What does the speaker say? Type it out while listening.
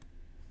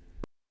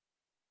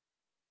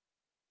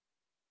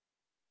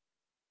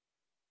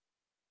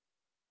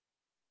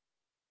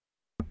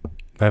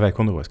Vai,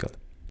 quando vuoi, Scott.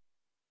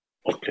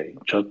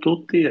 Ok, ciao a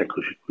tutti,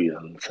 eccoci qui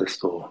al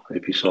sesto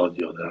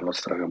episodio della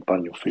nostra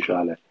campagna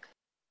ufficiale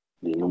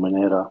di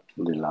NUMENERA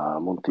della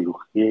Monte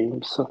Cook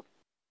Games,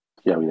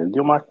 Schiavi del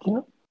Dio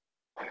Macchina,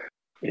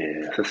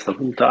 sesta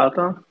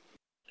puntata,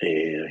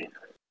 e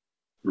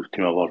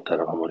l'ultima volta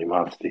eravamo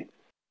rimasti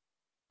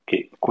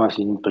che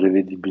quasi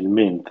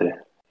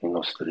imprevedibilmente i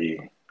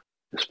nostri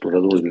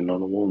esploratori del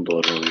nono mondo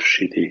erano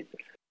riusciti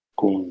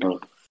con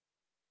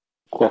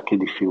qualche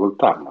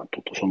difficoltà, ma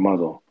tutto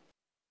sommato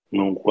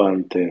non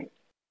quante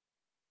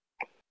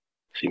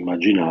si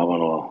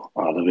immaginavano,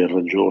 ad aver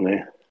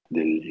ragione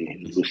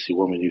di questi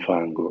uomini di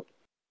fango,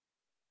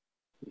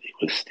 di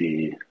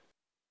questi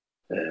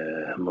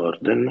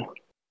Morden,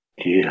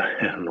 che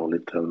erano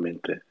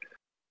letteralmente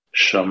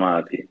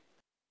sciamati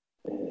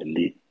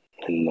lì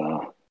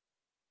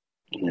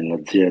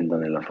nell'azienda,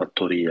 nella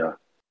fattoria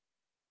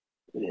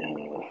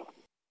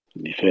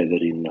di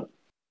Federin,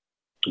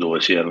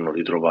 dove si erano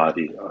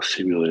ritrovati a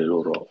seguito delle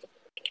loro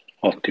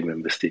ottime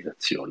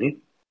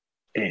investigazioni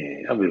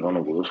e avevano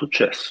avuto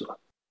successo.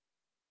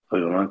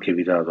 Avevano anche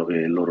evitato che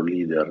il loro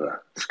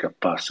leader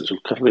scappasse sul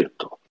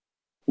carretto.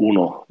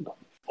 Uno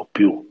o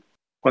più.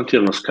 Quanti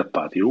erano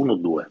scappati? Uno o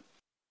due?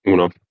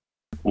 Uno.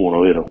 Uno,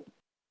 vero?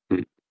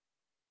 Mm.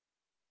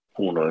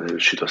 Uno è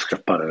riuscito a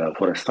scappare dalla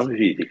foresta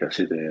mefitica.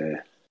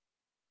 Avete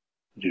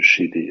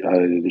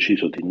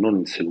deciso di non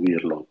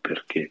inseguirlo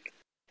perché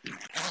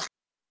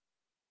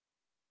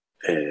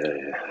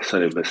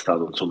sarebbe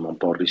stato insomma un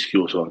po'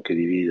 rischioso anche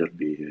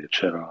dividervi,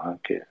 c'erano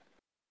anche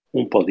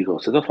un po' di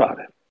cose da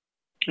fare.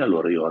 E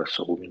allora io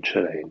adesso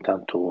comincerei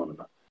intanto con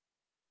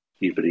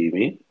i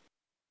primi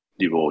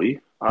di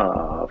voi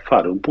a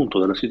fare un punto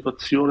della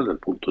situazione dal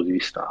punto di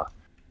vista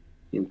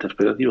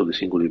interpretativo dei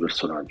singoli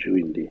personaggi.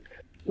 Quindi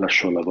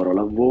lascio la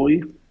parola a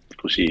voi,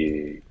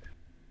 così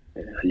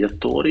agli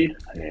attori,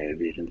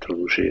 vi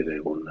introducete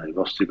con i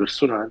vostri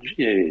personaggi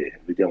e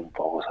vediamo un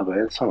po' cosa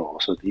pensano,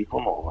 cosa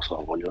dicono, cosa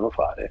vogliono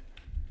fare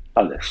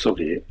adesso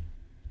che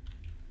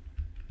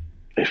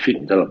è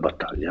finita la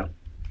battaglia.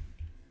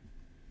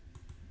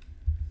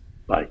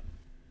 Vai,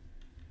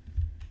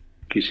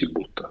 chi si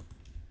butta?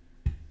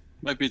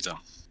 Vai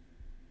Pita.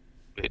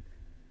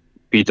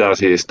 Pita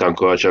si sta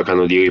ancora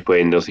cercando di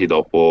riprendersi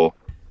dopo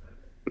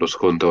lo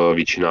scontro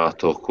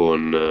avvicinato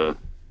con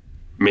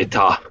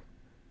metà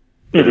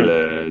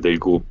del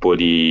gruppo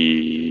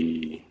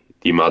di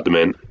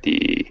Madmen,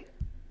 di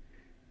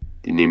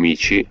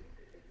nemici.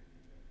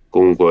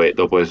 Comunque,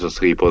 dopo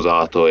essersi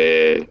riposato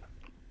e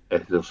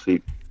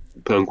essersi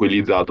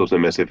tranquillizzato, si è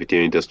messo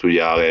effettivamente a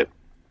studiare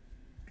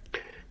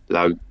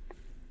la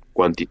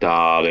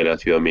quantità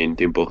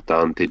relativamente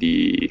importante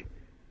di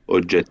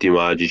oggetti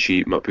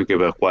magici, ma più che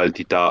per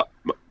qualità,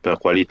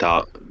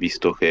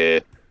 visto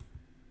che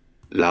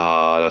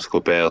la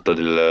scoperta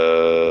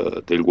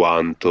del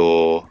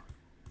guanto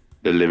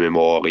delle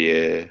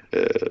memorie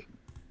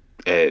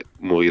è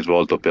un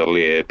risvolto per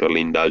le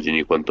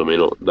indagini,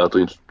 quantomeno dato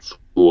il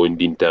suo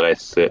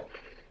interesse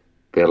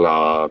per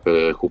il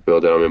recupero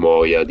della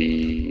memoria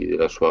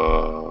della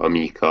sua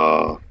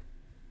amica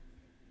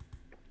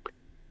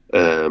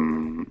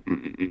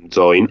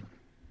Zoin.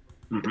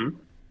 Mm-hmm.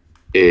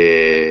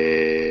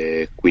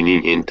 E quindi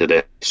niente,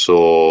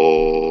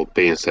 adesso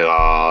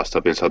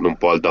sta pensando un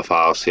po' al da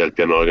farsi, al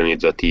piano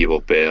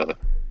organizzativo eh,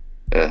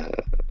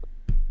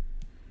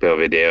 per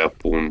vedere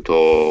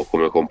appunto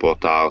come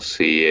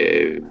comportarsi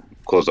e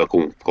cosa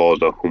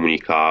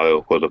comunicare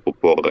o cosa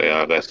proporre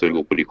al resto del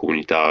gruppo di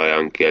comunità e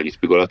anche agli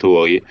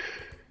spigolatori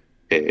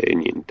e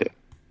niente.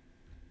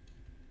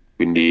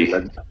 Quindi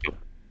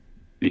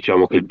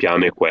diciamo che il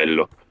piano è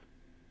quello.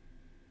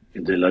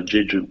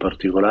 Dell'aggeggio in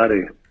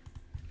particolare,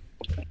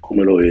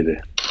 come lo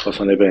vede?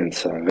 Cosa ne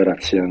pensa?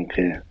 Grazie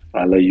anche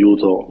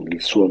all'aiuto del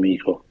suo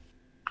amico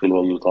che lo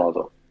ha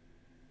aiutato.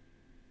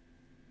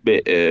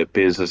 Beh,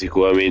 pensa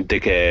sicuramente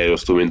che lo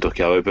strumento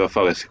chiave per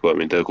fare è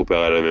sicuramente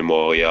recuperare la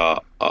memoria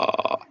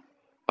a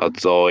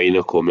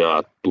Zoin, come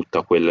a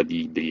tutta quella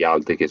degli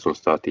altri che sono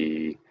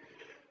stati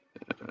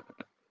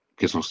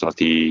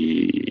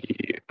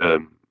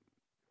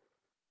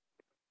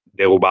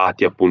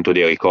derubati appunto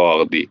dei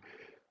ricordi.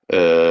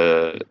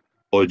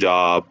 Ho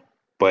già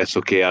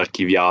pressoché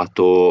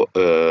archiviato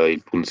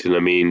il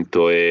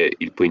funzionamento e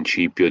il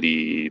principio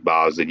di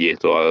base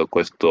dietro a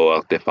questo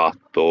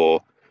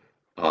artefatto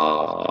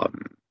a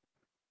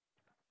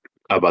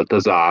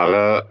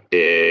Baltasar,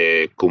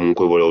 e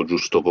comunque volevo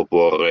giusto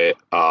proporre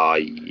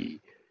ai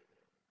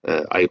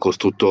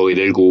costruttori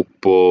del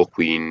gruppo,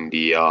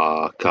 quindi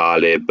a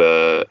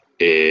Caleb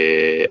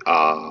e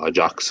a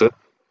Jax,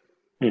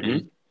 Mm-hmm.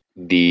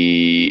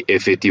 di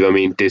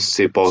effettivamente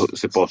se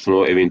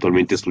possono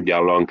eventualmente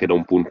studiarlo anche da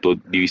un punto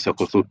di vista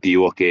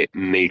costruttivo, che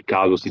nel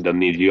caso si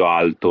danneggi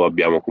altro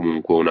abbiamo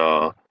comunque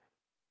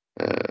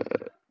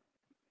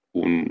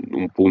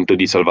un punto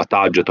di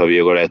salvataggio, tra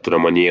virgolette, una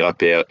maniera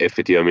per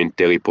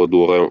effettivamente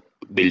riprodurre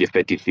degli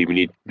effetti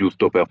simili,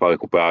 giusto per far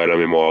recuperare la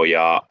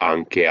memoria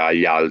anche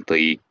agli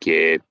altri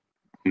che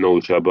non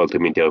riuscirebbero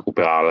altrimenti a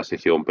recuperarla se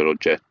si rompe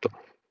l'oggetto.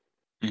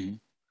 Mm-hmm.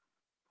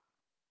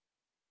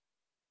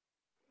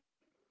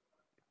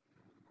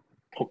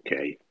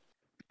 Ok.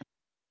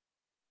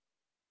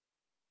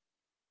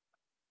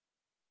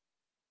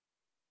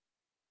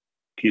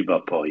 Chi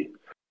va poi?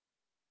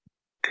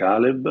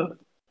 Caleb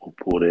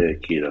oppure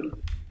Kiran?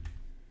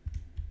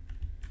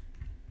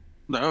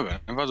 Dai,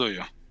 vabbè, vado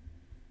io.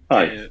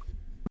 Vai.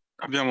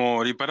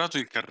 Abbiamo riparato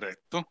il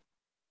carretto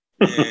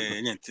e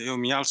niente, io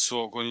mi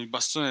alzo con il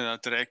bastone da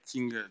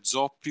trekking,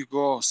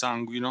 zoppico,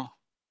 sanguino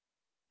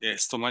e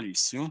sto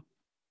malissimo,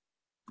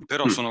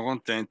 però sono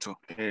contento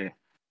e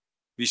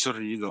vi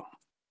sorrido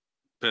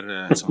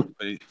insomma,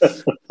 per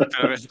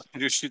aver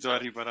riuscito a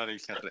riparare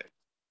il carretto.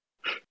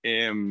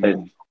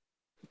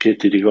 Che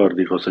ti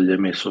ricordi cosa gli hai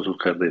messo sul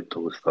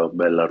carretto, questa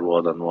bella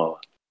ruota nuova?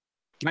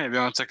 Noi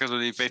abbiamo attaccato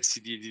dei pezzi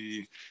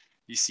di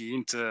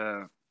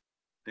synth,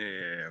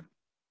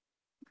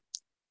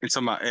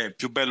 insomma è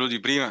più bello di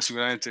prima,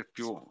 sicuramente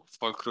più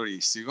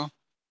folcloristico.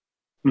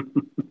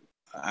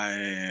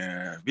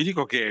 Vi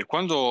dico che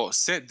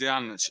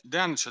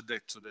Dan ci ha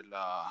detto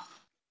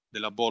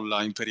della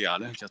bolla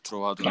imperiale che ha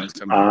trovato nel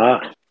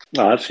cammino.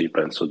 Ah, sì,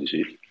 penso di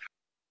sì.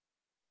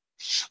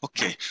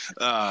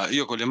 Ok,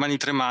 io con le mani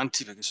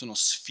tremanti perché sono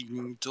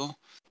sfinito,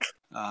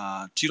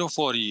 tiro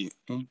fuori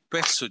un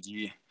pezzo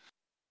di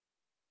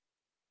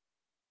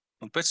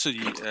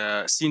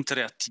synth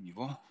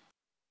reattivo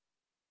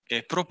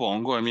e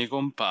propongo ai miei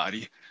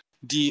compari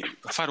di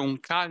fare un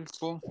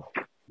calco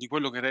di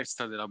quello che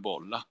resta della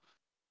bolla,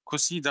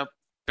 così da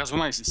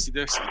casomai se si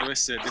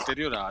dovesse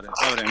deteriorare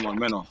avremo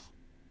almeno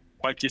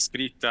qualche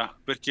scritta,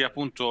 perché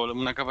appunto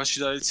una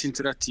capacità del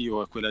synth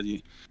reattivo è quella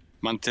di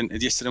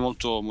essere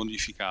molto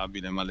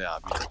modificabile,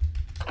 malleabile.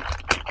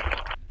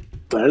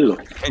 Bello.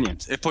 E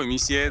niente, e poi mi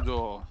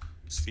siedo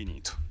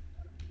sfinito.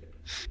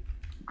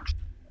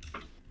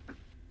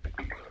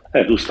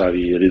 Tu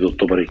stavi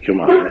ridotto parecchio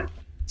male.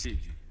 Sì,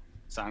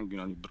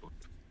 sanguino di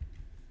brutto.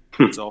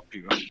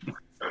 Zoppico.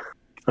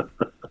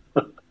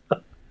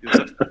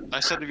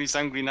 Lasciatemi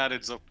sanguinare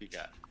e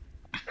zoppicare.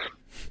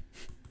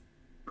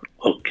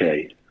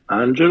 Ok,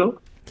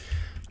 Angelo?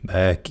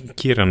 Beh,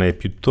 Kiran è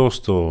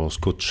piuttosto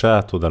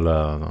scocciato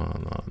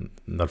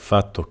dal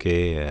fatto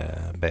che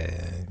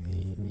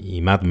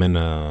i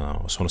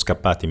madmen sono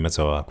scappati in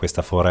mezzo a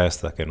questa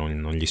foresta che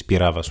non gli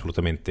ispirava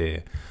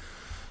assolutamente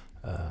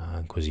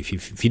così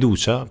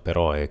fiducia,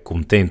 però è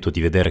contento di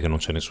vedere che non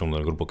c'è nessuno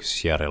del gruppo che si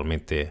sia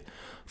realmente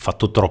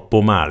fatto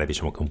troppo male.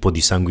 Diciamo che un po'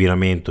 di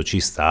sanguinamento ci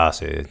sta,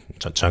 se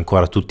c'ha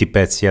ancora tutti i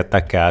pezzi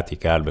attaccati,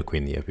 Caleb,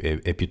 quindi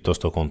è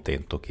piuttosto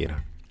contento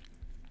Kiran.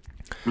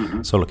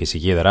 Solo che si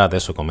chiederà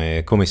adesso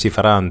come si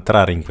farà a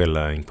entrare in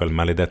quel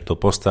maledetto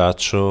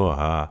postaccio,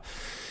 a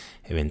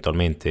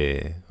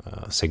eventualmente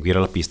seguire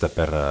la pista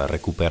per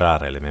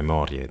recuperare le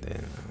memorie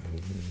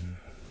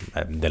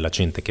della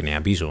gente che ne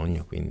ha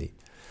bisogno, quindi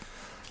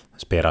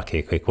spera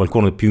che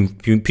qualcuno più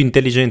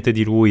intelligente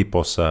di lui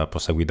possa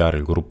guidare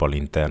il gruppo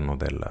all'interno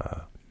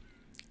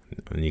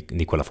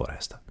di quella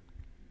foresta.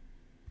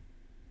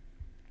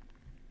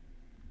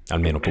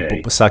 Almeno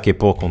sa che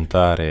può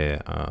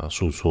contare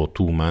sul suo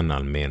two-man,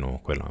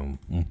 almeno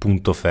un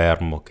punto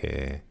fermo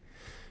che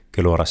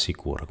lo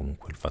rassicura,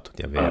 comunque il fatto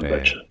di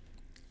avere,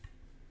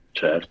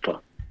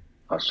 certo,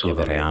 di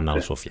avere Anna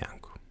al suo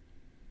fianco.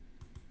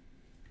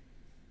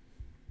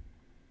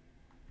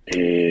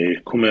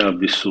 E come ha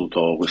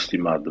vissuto questi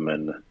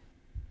madmen?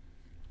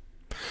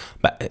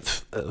 Beh,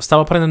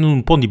 stava prendendo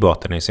un po' di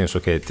botte, nel senso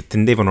che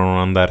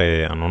tendevano a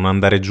non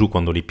andare giù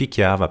quando li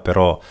picchiava,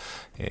 però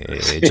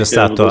è già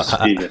stato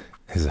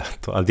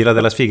esatto, al di là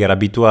della sfiga era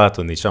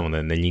abituato, diciamo,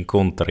 negli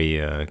incontri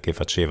che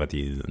faceva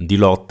di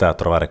lotta a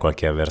trovare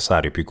qualche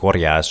avversario più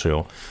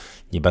coriaceo.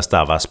 Gli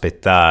bastava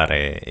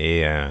aspettare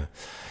e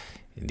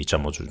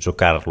diciamo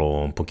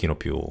giocarlo un pochino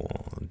più,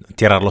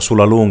 tirarlo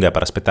sulla lunga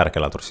per aspettare che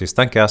l'altro si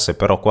stancasse.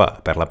 Però qua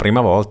per la prima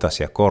volta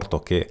si è accorto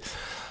che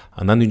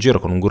andando in giro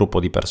con un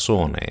gruppo di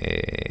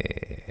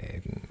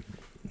persone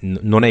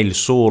non è il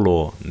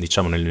solo,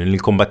 diciamo, nel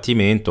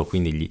combattimento,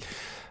 quindi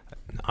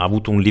ha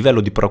avuto un livello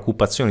di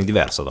preoccupazione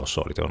diverso dal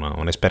solito,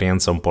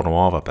 un'esperienza un po'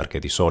 nuova, perché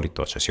di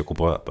solito si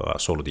occupa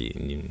solo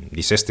di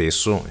se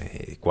stesso,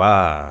 e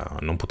qua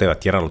non poteva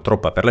tirarlo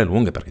troppo per le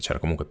lunghe perché c'era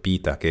comunque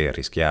Pita che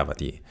rischiava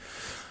di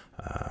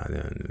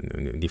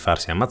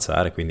farsi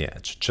ammazzare, quindi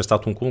c'è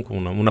stata comunque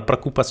una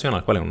preoccupazione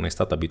alla quale non è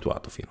stato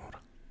abituato finora.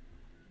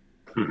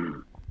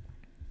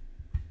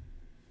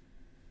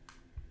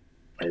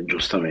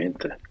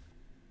 Giustamente.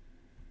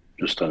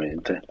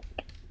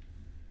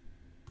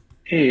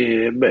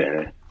 E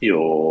bene,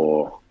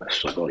 io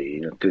adesso poi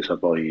in attesa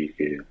poi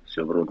che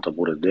sia pronta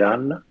pure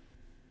Deanna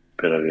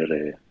per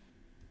avere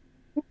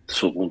il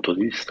suo punto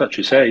di vista.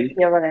 Ci sei?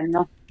 Io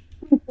volendo.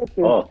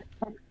 Sì. Oh,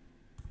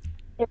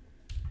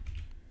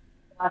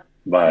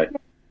 vai.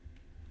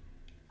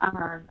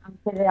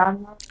 Anche le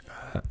hanno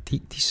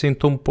Ti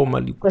sento un po'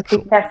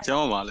 maluccio.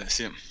 Stiamo male,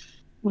 sì.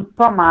 Un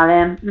po'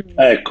 male.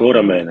 Ecco,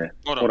 ora bene,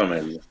 ora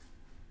meglio.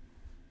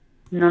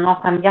 Non ho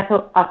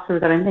cambiato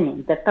assolutamente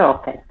niente, però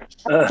ok.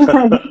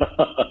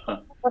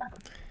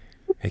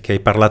 E che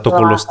hai parlato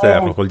con lo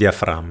sterno, col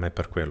diaframma,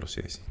 per quello,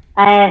 sì. Sì,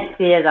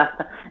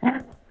 esatto.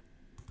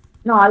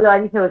 No, allora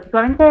dicevo,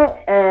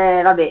 sicuramente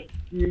vabbè,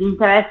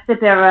 l'interesse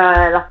per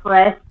la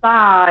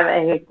foresta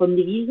è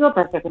condiviso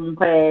perché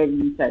comunque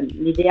cioè,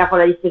 l'idea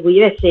quella di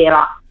seguire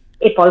c'era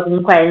e poi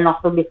comunque è il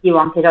nostro obiettivo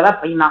anche già da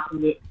prima,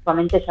 quindi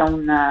sicuramente c'è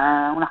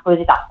una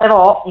curiosità,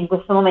 però in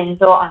questo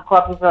momento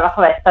ancora più per la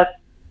foresta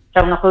c'è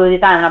una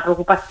curiosità e una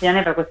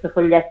preoccupazione per questo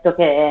foglietto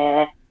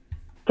che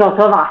ho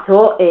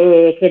trovato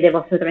e che devo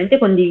assolutamente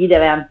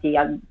condividere, anzi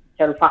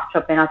cioè, lo faccio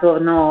appena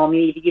torno,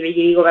 mi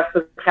dirigo verso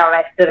il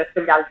carretto e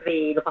verso gli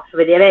altri, lo faccio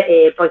vedere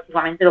e poi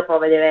sicuramente lo farò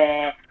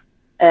vedere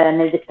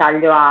nel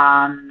dettaglio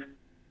a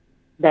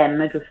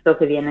Dem, giusto,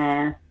 che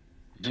viene...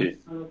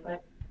 Sì,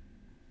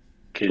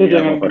 che Che li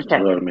ama viene cioè,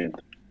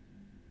 particolarmente.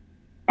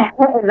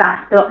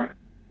 esatto.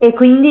 E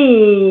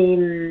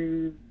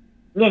quindi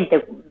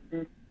niente,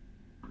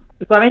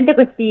 sicuramente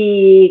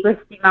questi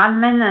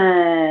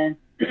Madmen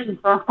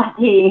sono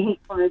stati,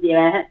 come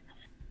dire,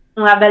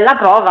 una bella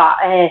prova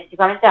e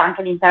sicuramente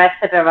anche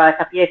l'interesse per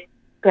capire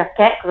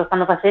perché, cosa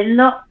stanno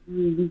facendo,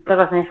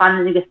 cosa se ne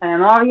fanno di queste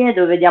memorie,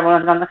 dove diavolo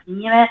andranno a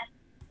finire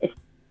e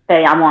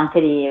speriamo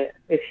anche di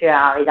riuscire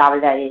a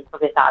ridarle ai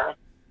proprietari.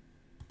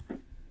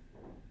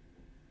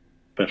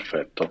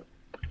 Perfetto.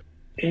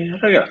 E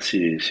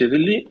ragazzi, siete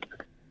lì,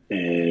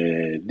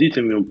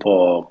 ditemi un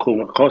po'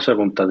 cosa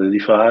contate di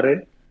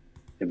fare,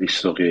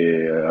 visto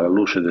che alla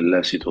luce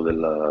dell'esito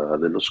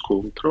dello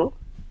scontro,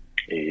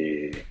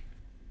 e,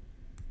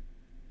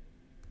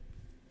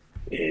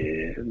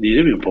 e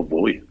ditemi un po'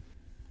 voi.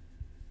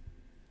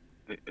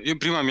 Io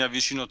prima mi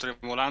avvicino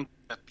tremolante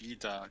a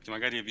Pita, che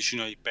magari è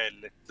vicino ai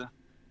pellet,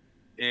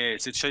 e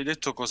se ci hai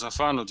detto cosa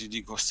fanno ti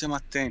dico stiamo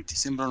attenti,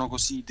 sembrano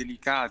così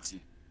delicati.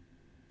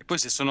 E poi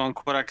se sono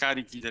ancora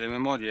carichi delle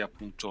memorie,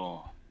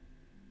 appunto,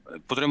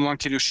 potremmo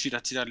anche riuscire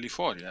a tirarli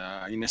fuori,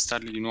 a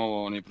innestarli di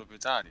nuovo nei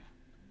proprietari.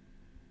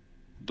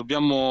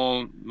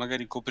 Dobbiamo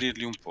magari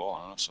coprirli un po',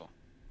 non lo so.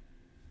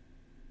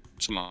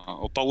 Insomma,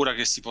 ho paura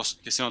che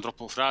siano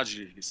troppo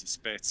fragili, che si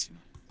spezzino.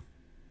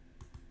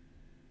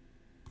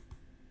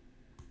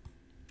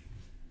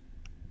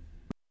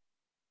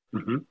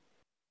 Mhm.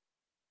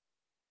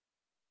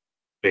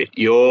 Beh,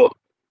 io,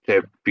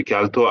 cioè, più che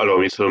altro,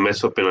 allora mi sono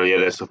messo appena lì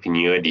adesso a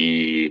finire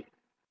di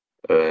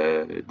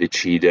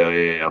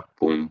decidere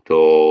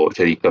appunto,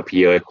 cioè di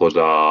capire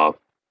qual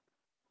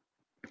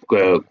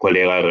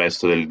era il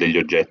resto degli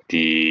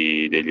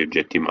oggetti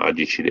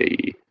magici,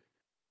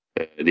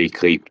 dei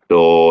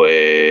cripto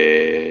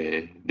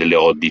e delle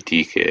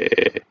oddity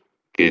che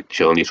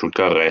c'erano lì sul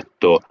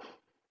carretto.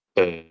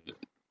 Eh,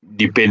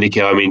 Dipende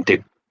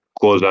chiaramente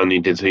cosa hanno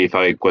intenzione di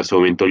fare in questo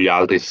momento gli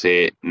altri,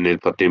 se nel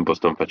frattempo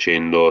stanno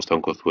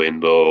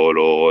costruendo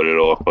le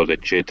loro cose,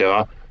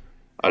 eccetera.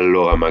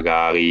 Allora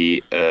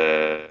magari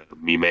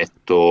mi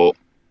metto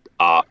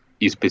a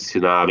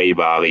ispezionare i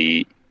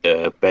vari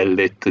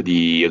pellet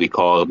di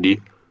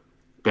ricordi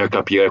per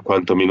capire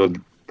quantomeno,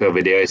 per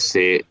vedere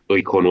se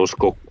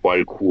riconosco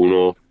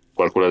qualcuna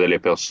delle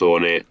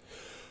persone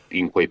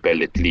in quei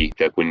pellet lì,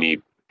 cioè quindi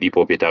i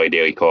proprietari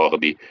dei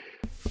ricordi.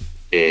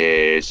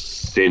 E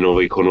se non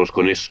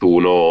riconosco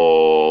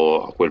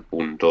nessuno, a quel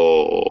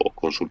punto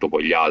consulto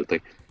poi gli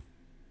altri.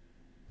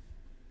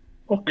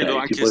 Vedo Ok,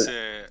 anche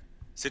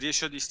se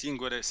riesci a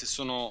distinguere se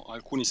sono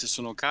alcuni se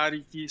sono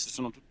carichi, se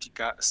sono tutti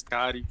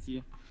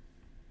scarichi,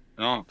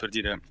 no? Per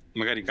dire,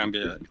 magari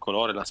cambia il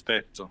colore,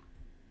 l'aspetto.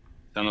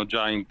 Stanno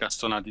già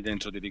incastonati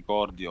dentro dei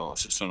ricordi o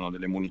se sono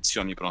delle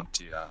munizioni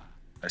pronti a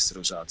essere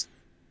usate.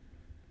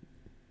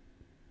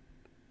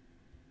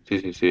 Sì,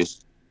 sì,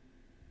 sì.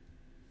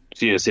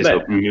 Sì, nel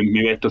senso, bene.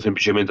 mi metto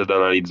semplicemente ad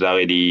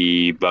analizzare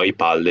i vari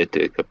pallet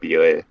e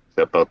capire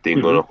se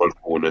appartengono Mhm. a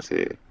qualcuno e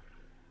se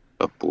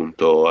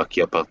appunto a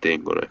chi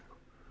appartengono. Ecco.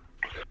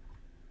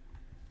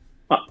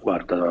 Ma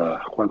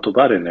guarda, a quanto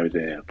pare ne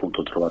avete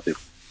appunto trovate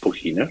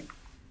pochine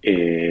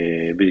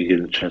e vedi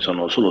che ce ne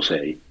sono solo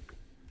 6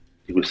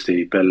 di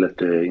questi pellet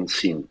in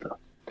cinta.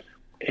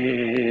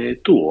 E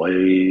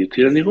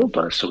ti rendi conto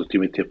adesso che ti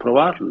metti a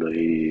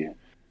provarli,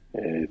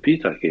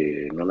 Pita,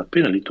 che non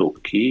appena li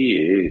tocchi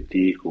e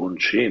ti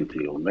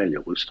concentri, o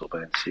meglio, questo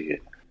pensi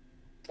che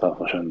stava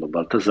facendo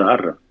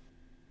Baltasar,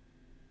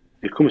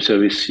 è come se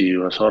avessi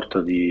una sorta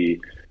di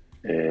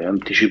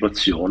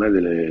anticipazione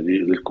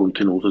del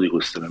contenuto di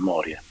queste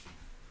memorie.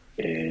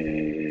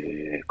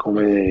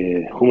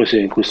 Come se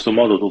in questo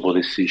modo tu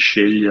potessi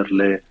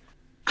sceglierle,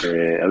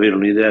 avere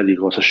un'idea di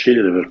cosa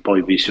scegliere per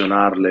poi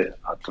visionarle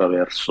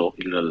attraverso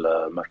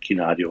il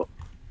macchinario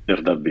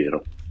per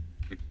davvero.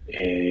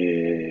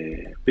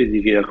 E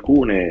vedi che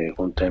alcune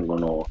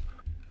contengono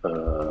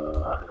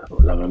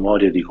la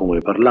memoria di come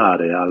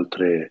parlare,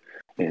 altre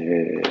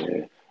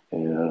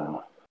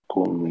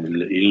con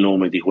il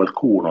nome di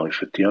qualcuno,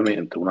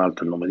 effettivamente, un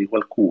altro il nome di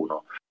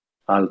qualcuno,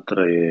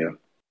 altre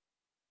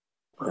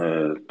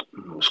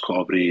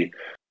scopri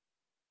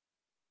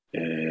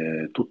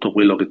tutto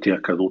quello che ti è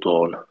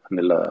accaduto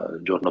nel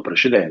giorno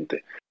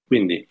precedente.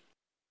 Quindi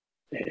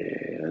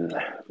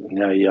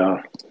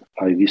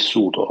hai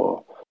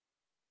vissuto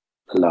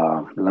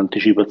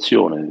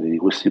l'anticipazione di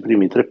questi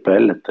primi 3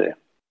 pellet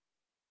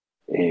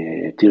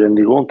e ti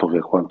rendi conto che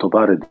a quanto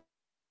pare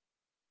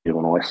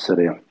devono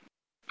essere,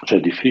 cioè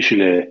è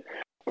difficile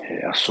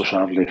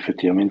associarle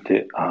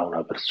effettivamente a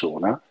una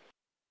persona,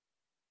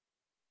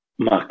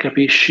 ma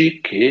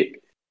capisci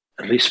che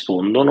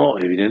rispondono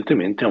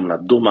evidentemente a una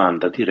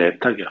domanda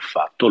diretta che ha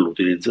fatto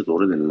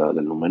l'utilizzatore del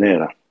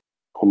NUMENERA,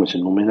 come se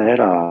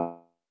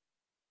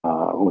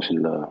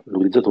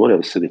l'utilizzatore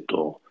avesse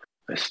detto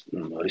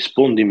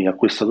rispondimi a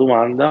questa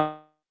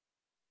domanda.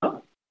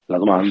 La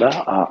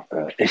domanda ha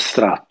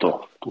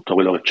estratto tutto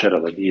quello che c'era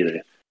da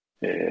dire,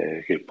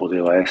 che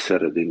poteva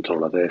essere dentro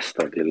la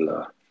testa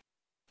del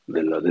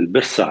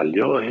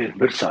bersaglio, e il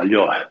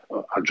bersaglio,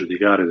 a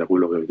giudicare da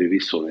quello che avete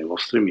visto nei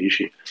vostri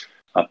amici,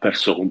 ha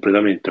perso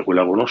completamente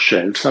quella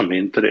conoscenza,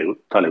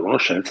 mentre tale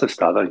conoscenza è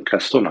stata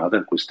incastonata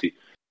in questi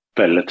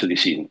pellet di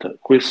synth.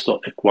 Questo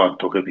è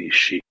quanto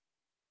capisci,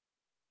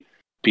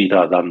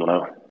 Pita,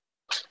 dando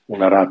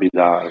una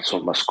rapida,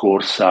 insomma,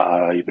 scorsa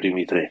ai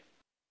primi 3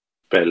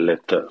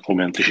 pellet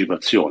come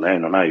anticipazione.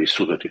 Non hai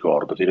vissuto il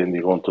ricordo, ti rendi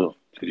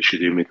conto, ti dici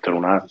di mettere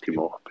un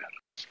attimo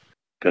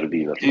per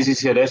viverlo.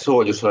 Sì, adesso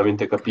voglio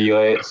solamente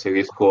capire se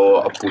riesco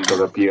appunto a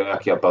capire a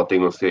che parte i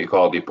nostri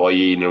ricordi,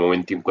 poi nel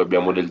momento in cui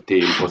abbiamo del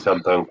tempo,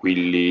 siamo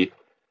tranquilli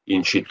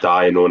in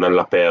città e non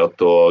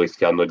all'aperto,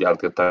 rischiando di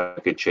altri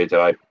attacchi,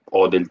 eccetera, e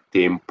ho del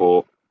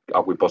tempo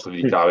a cui posso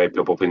dedicare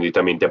più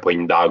approfonditamente e poi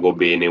indago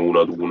bene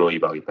uno ad uno i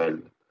vari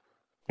pellet.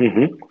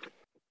 Mm-hmm.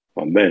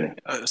 Va bene.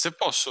 Se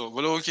posso,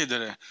 volevo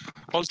chiedere,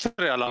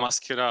 oltre alla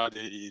maschera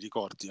dei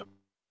ricordi,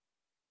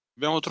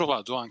 abbiamo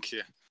trovato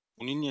anche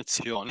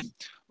un'iniezione,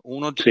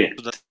 un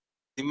oggetto da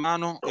in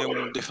mano e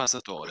un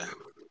defasatore.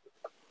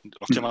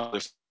 L'ho chiamato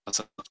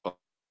defasatore.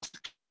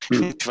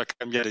 Ti fa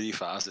cambiare di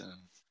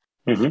fase.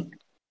 Mm-hmm.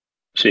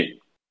 Sì.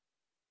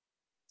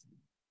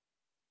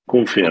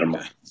 Confermo.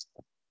 Okay.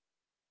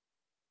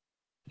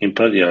 In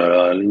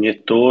pratica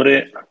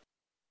l'iniettore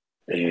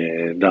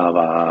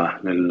dava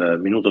nel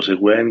minuto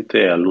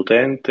seguente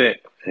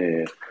all'utente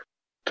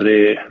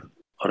 3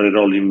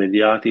 reroll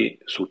immediati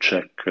su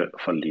check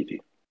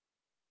falliti.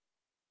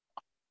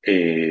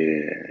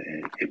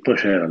 E poi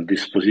c'era il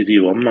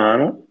dispositivo a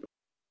mano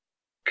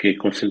che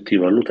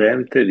consentiva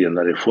all'utente di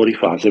andare fuori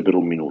fase per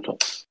 1 minuto.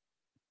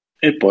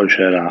 E poi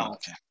c'era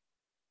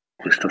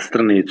questa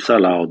stranezza,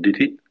 la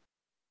Oddity,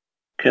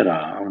 che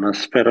era una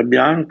sfera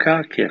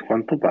bianca che a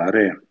quanto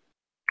pare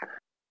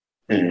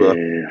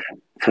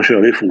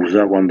faceva le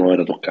fusa quando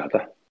era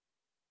toccata.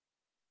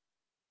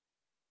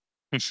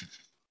 Sì.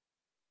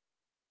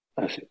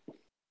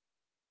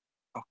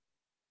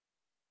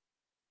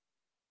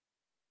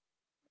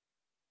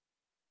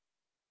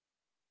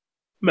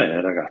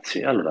 Bene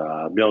ragazzi,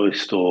 allora abbiamo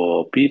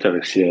visto Peter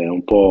che si è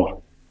un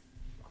po'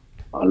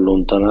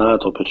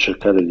 allontanato per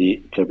cercare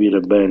di capire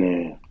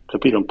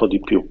un po' di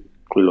più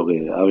quello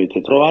che avete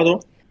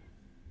trovato,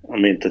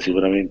 mentre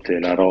sicuramente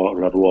la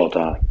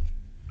ruota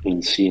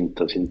in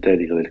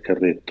sintetica del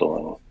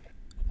carretto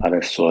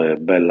adesso è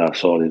bella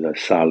solida e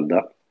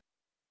salda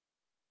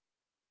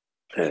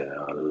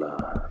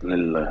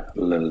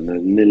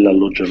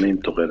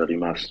nell'alloggiamento che era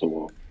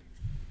rimasto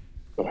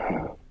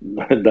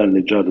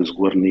danneggiato e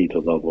sguarnito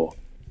dopo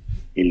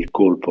il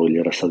colpo che gli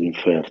era stato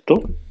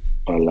inferto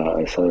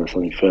alla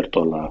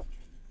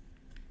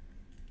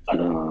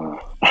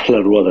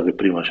ruota che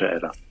prima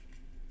c'era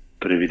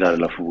per evitare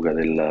la fuga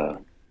dei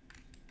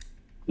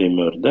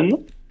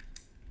Murden.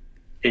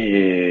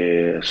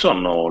 E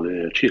sono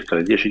circa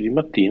le 10 di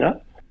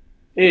mattina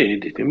e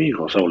ditemi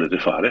cosa volete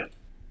fare.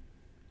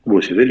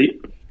 Voi siete lì,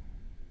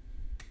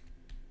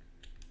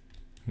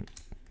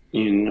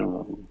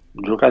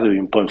 giocatevi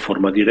un po' in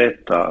forma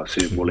diretta,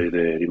 se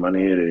volete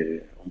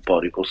rimanere un po'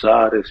 a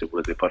riposare, se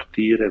volete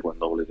partire,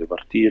 quando volete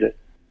partire.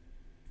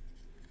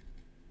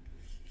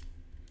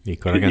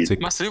 Dico, ragazzi,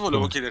 Master, io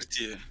volevo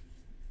chiederti,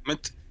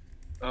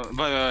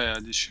 vai,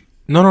 dici.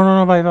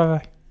 No,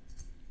 vai.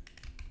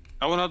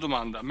 Avevo una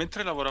domanda.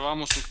 Mentre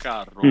lavoravamo sul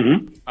carro,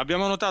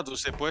 abbiamo notato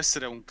se può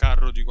essere un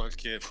carro di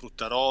qualche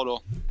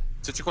fruttarolo,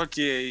 se c'è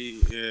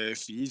qualche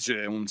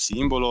effigie, un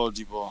simbolo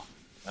tipo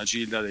la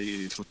gilda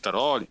dei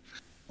fruttaroli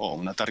o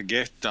una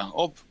targhetta,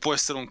 o può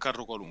essere un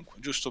carro qualunque,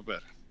 giusto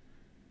per...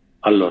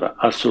 Allora,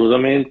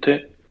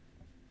 assolutamente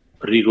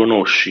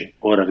riconosci,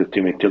 ora che ti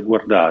metti a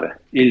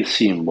guardare, il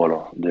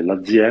simbolo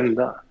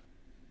dell'azienda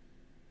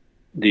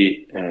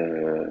di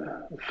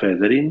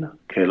Federin,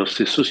 che è lo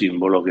stesso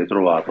simbolo che hai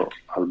trovato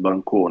al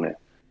bancone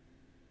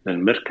nel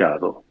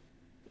mercato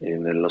e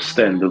nello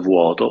stand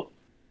vuoto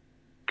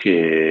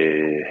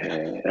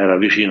che era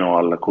vicino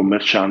al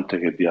commerciante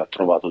che vi ha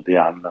trovato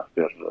Deanna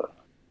per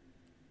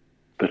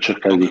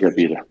cercare di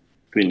capire.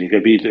 Quindi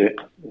capite,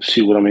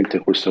 sicuramente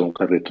questo è un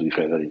carretto di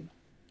Federin.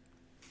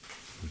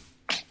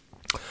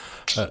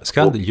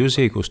 Scald, gli usi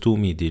e i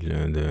costumi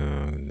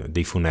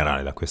dei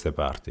funerali da queste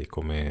parti,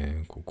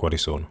 quali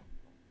sono?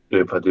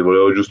 Infatti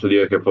volevo giusto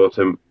dire che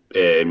forse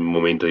è il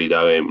momento di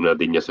dare una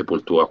degna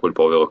sepoltura a quel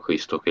povero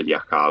Cristo che lì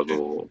a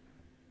caso.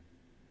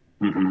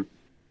 Mm-hmm.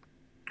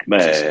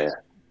 Beh,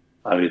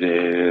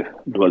 avete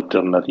 2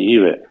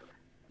 alternative,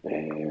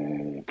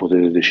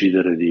 potete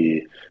decidere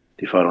di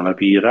fare una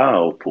pira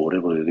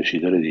oppure potete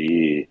decidere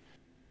di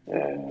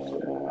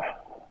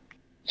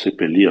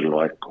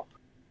seppellirlo, ecco.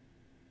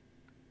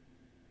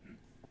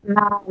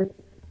 Ma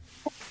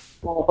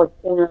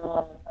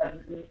qualcuno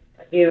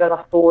per vivere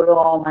da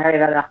solo, magari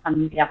avere la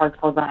famiglia,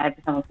 qualcosa,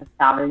 possiamo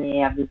pensarli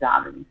e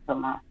avvisarli,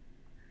 insomma.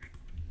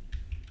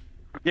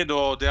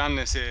 Chiedo,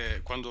 Deanne,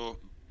 se quando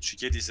ci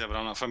chiedi se avrà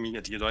una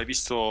famiglia, ti chiedo, hai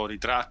visto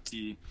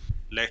ritratti,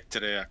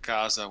 lettere a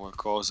casa,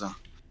 qualcosa?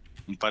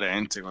 Un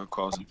parente,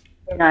 qualcosa?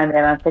 No, è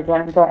vero,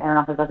 effettivamente è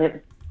una cosa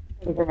che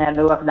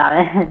bisognerebbe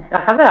guardare.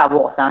 La casa era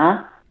vuota,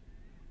 no?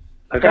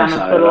 La C'erano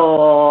casa era...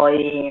 solo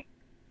i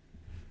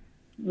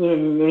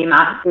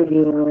rimasti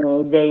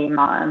dei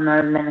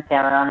Norman che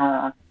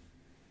avevano,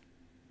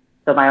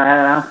 insomma,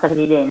 erano stati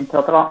lì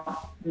dentro, però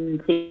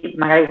sì,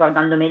 magari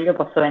guardando meglio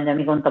posso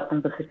rendermi conto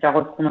appunto se c'è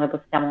qualcuno che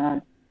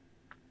possiamo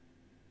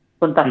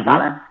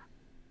contattare.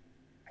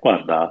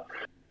 Guarda,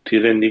 ti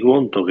rendi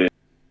conto che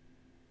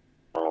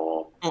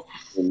Oh,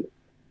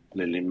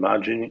 nelle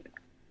immagini,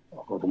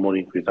 rumori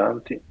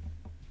inquietanti,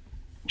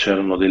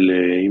 c'erano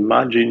delle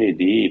immagini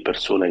di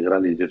persone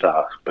grandi di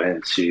età,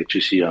 pensi che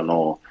ci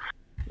siano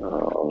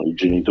i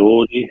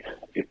genitori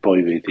e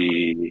poi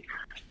vedi,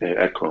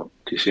 ecco,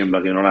 ti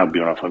sembra che non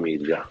abbia una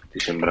famiglia, ti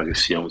sembra che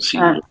sia un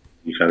singolo,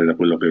 da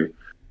quello che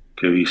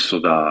hai visto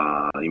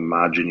da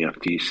immagini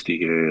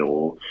artistiche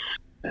o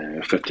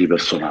effetti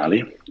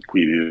personali.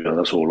 Qui vive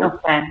da solo,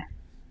 Ok.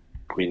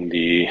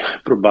 quindi è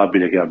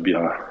probabile che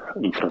abbia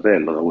un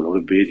fratello, da quello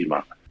che vedi,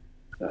 ma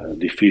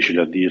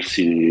difficile a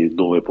dirsi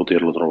dove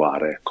poterlo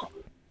trovare, ecco.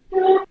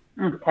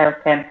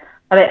 Ok.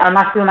 Vabbè, al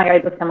massimo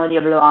magari possiamo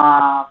dirlo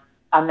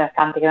al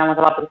mercante che abbiamo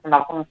trovato, che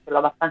sembrava conoscerlo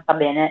abbastanza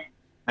bene,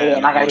 e lo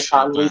magari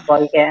fa conoscevo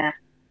lui bene.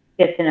 poi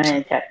che se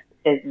ne, cioè,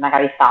 se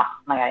magari sa,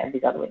 magari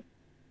avvisa lui.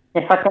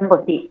 Nel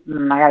frattempo sì,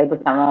 magari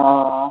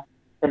possiamo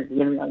per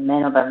dirlo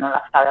almeno per non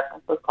lasciare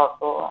appunto il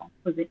corpo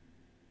così.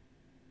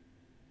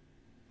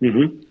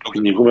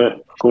 Quindi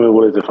come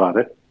volete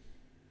fare?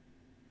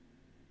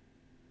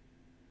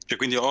 Cioè,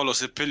 quindi o lo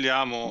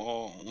seppelliamo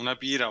o una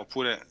pira,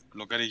 oppure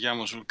lo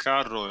carichiamo sul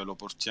carro e lo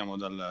portiamo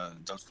dal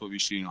suo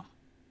vicino,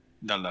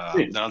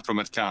 Sì. dall'altro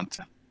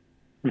mercante.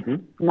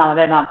 No,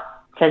 vabbè,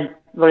 ma cioè,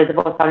 volete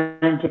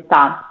portarlo in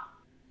città?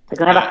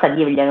 Secondo me basta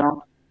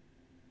dirglielo.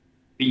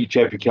 Sì,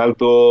 cioè, più che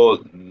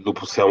altro lo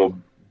possiamo,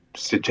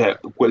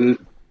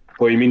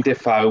 probabilmente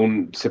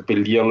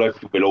seppellirlo è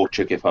più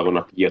veloce che fare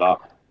una pira,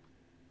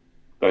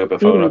 perché per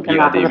Sì, fare una mi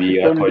sembra pira la cosa più devi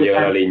raccogliere la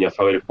semplice. legna,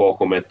 fare il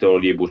fuoco, metterlo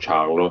lì e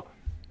bruciarlo,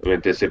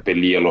 mentre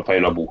seppellirlo, fai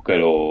una buca e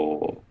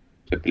lo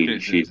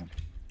seppellisci. Sì.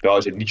 Però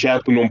di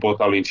certo non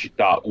portarlo in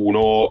città,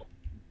 uno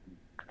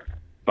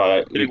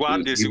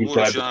Riguardi,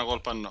 sicuro ci dà una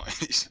colpa a noi.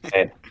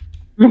 eh,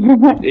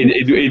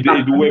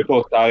 e due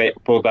portare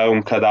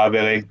un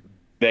cadavere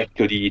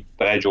vecchio di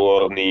 3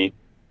 giorni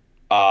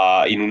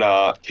in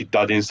una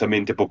città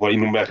densamente popolata,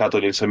 in un mercato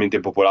densamente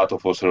popolato,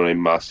 forse non è il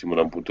massimo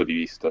da un punto di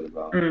vista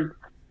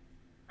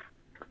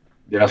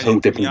della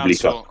salute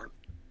pubblica.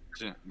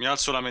 Mi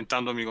alzo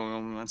lamentandomi come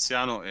un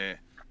anziano e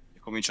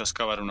comincio a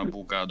scavare una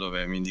buca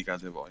dove mi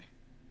indicate voi.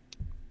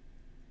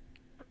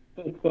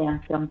 Sì,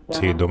 anche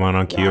Sì, domani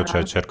anch'io,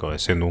 cioè cerco,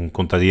 essendo un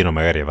contadino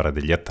magari avrà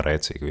degli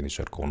attrezzi, quindi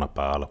cerco una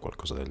pala,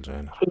 qualcosa del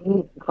genere.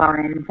 Sì,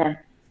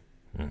 sicuramente.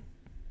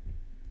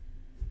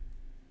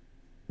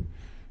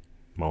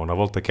 Ma una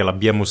volta che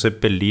l'abbiamo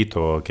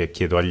seppellito, che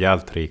chiedo agli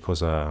altri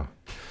cosa...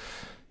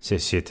 Se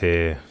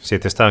siete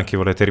stanchi,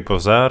 volete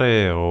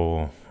riposare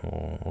o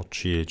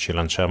ci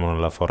lanciamo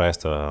nella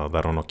foresta a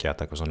dare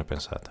un'occhiata, cosa ne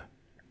pensate?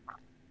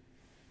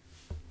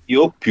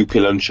 Io più che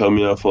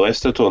lanciarmi nella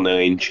foresta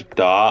tornerei in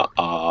città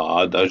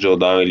ad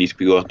aggiornare gli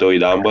esploratori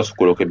d'ambra su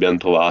quello che abbiamo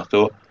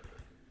trovato.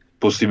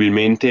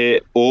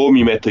 Possibilmente o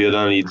mi metto io ad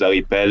analizzare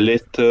i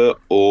pellet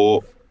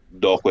o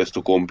do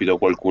questo compito a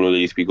qualcuno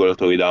degli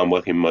spigolatori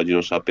d'ambra che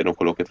immagino sappiano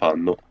quello che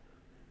fanno.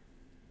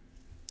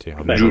 Sì,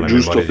 almeno le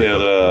Giusto memorie di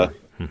per...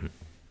 qualcuno.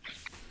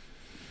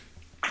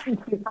 Sì,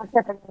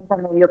 forse è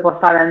meglio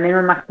portare almeno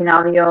il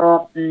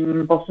macchinario in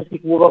un posto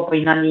sicuro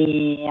prima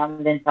di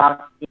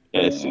addentrarsi.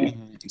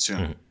 sì. Sì.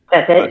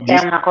 Cioè, se è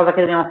Giusto, una cosa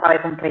che dobbiamo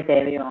fare con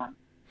criterio.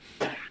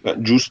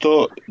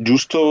 giusto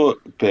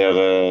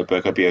per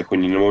capire,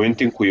 quindi nel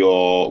momento in cui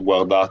ho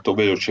guardato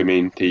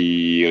velocemente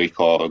i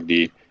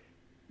ricordi,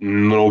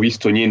 non ho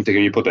visto niente che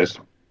mi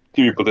potesse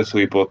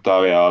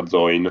riportare a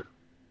Zoin.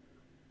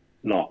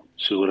 No,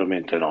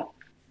 sicuramente no.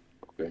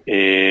 Ok.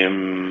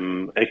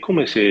 È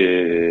come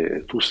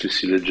se tu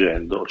stessi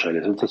leggendo, cioè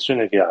le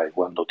sensazioni che hai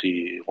quando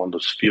quando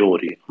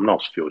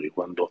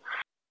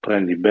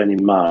prendi bene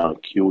in mano,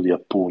 chiudi a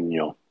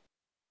pugno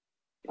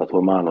la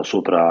tua mano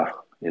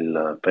sopra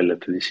il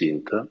pellet di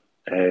Sint,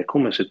 è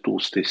come se tu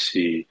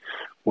stessi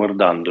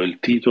guardando il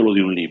titolo di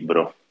un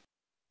libro.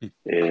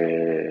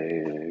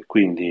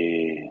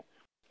 Quindi,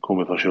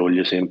 come facevo gli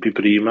esempi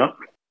prima,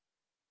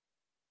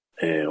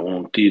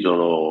 un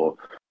titolo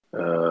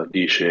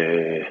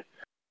dice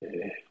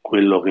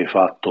quello che hai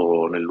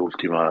fatto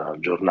nell'ultima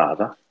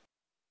giornata,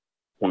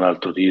 un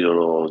altro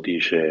titolo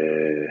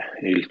dice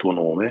il tuo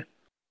nome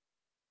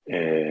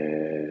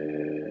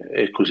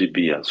e così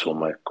via,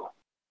 insomma, ecco.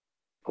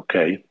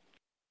 Ok?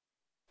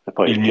 E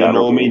poi Il è mio chiaro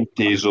nome che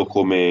inteso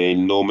come il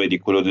nome di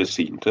quello del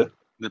synth,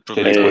 del cioè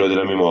di quello proprietario.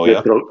 della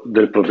memoria.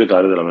 del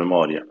proprietario della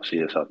memoria, sì,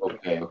 esatto.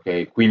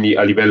 Ok. Quindi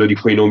a livello di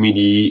quei nomi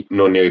lì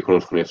non ne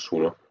riconosco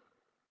nessuno.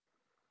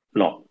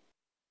 No,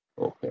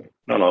 Ok.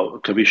 no,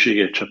 capisci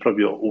che c'è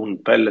proprio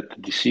un pellet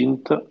di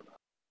synth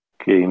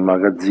che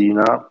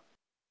immagazzina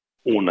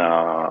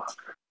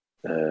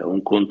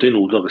un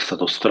contenuto che è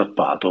stato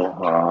strappato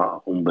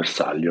a un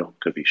bersaglio,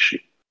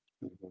 capisci?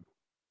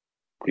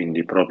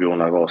 Quindi proprio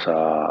una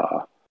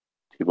cosa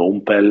tipo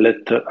un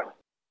pellet,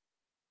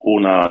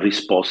 una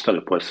risposta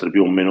che può essere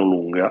più o meno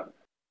lunga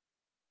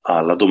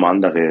alla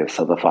domanda che è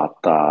stata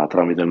fatta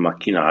tramite il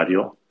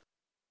macchinario,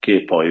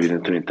 che poi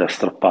evidentemente ha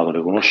strappato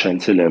le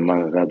conoscenze e le ha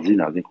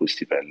immagazzinate in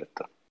questi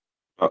pellet.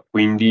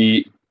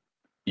 Quindi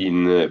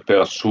per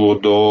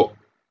assurdo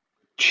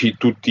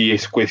tutti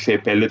questi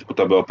pellet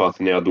potrebbero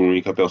appartenere ad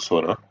un'unica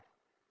persona?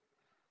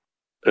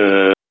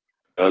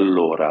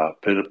 Allora,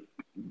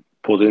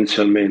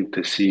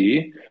 potenzialmente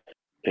sì,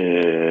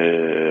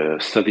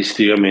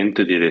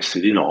 statisticamente diresti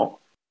di no.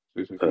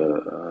 Sì.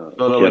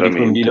 No, ma dico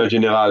in linea Chiaramente.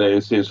 generale,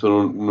 nel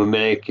senso non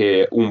è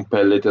che un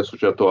pellet è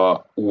associato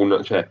a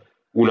cioè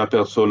una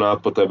persona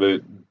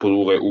potrebbe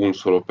produrre un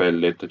solo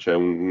pellet, cioè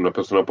una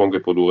persona può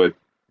anche produrre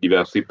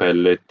diversi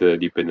pellet,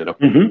 dipende da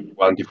Mhm.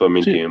 quanti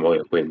frammenti di Sì,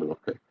 memoria prendono.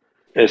 Ok.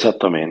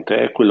 esattamente,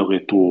 è quello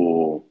che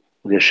tu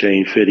riesci a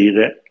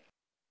inferire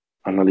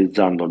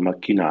analizzando il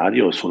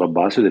macchinario e sulla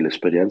base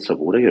dell'esperienza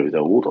pure che avete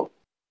avuto,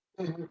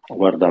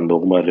 guardando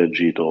come ha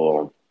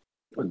reagito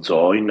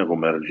Zoin,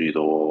 come ha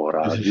reagito Sì.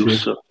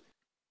 Radius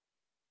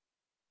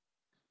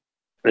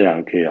e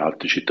anche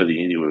altri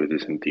cittadini di cui avete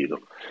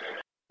sentito.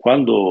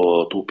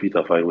 Quando tu,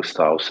 Pita, fai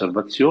questa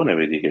osservazione,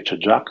 vedi che c'è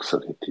Jax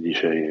che ti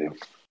dice che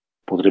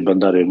potrebbe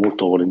andare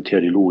molto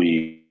volentieri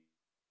lui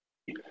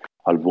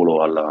al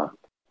volo al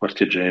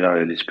quartier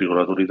generale degli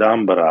speculatori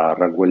d'Ambra a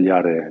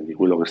ragguagliare di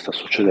quello che sta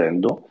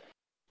succedendo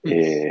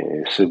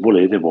e se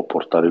volete può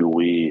portare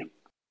lui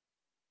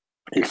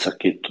il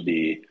sacchetto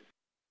di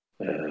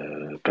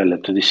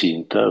pellet di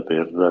synth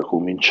per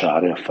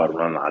cominciare a fare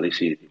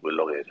un'analisi di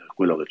quello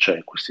che c'è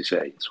in questi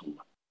 6,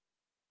 insomma.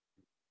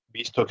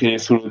 Visto che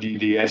nessuno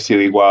di essi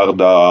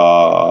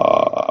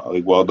riguarda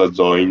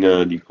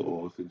Zoin,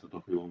 dico senza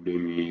troppi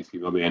problemi, sì,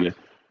 va bene.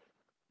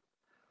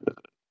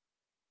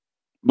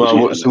 Ma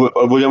Così se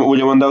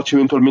vogliamo andarci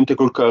eventualmente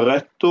col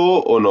carretto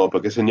o no?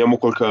 Perché se andiamo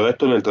col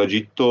carretto nel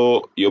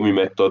tragitto io mi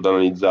metto ad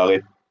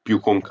analizzare più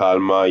con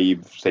calma i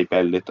 6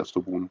 pellet a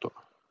sto punto.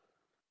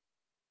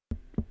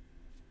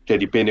 Cioè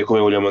dipende come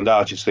vogliamo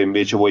andarci, se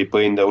invece vuoi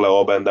prendere la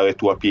roba e andare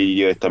tu a piedi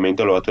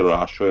direttamente allora te lo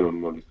lascio e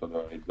non li sto ad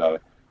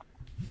analizzare.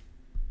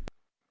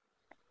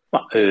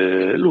 ma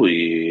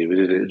lui,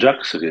 vedete,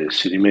 Jax che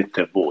si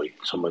rimette a voi,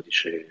 insomma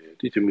dice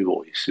ditemi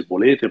voi, se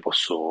volete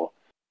posso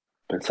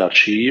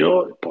pensarci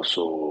io, e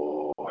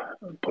posso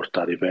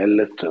portare i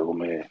pellet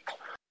come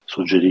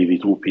suggerivi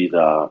tu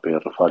Pita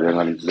per farli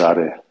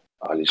analizzare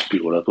agli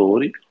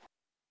speculatori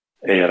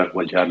e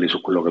ragguagliarli su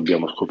quello che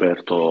abbiamo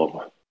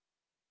scoperto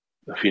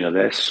fino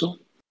adesso.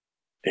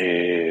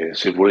 E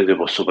se volete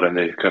posso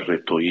prendere il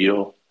carretto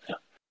io,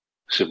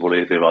 se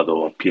volete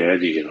vado a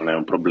piedi che non è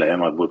un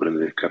problema, voi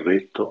prendete il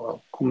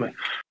carretto,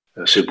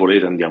 se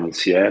volete andiamo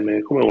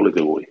insieme, come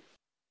volete voi.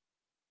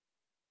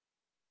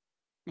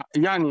 Ma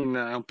Yanin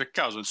è un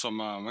peccato,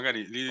 insomma,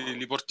 magari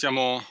li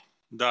portiamo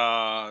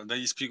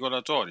dagli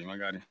speculatori,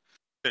 magari.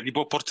 Cioè, li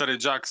può portare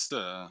Jax,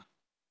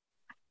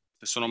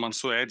 se sono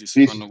mansueti,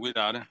 si Sì, fanno sì.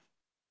 guidare,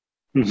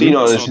 Sì,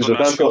 no, nel possono senso,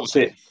 tornarci tanto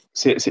utili.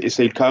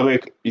 se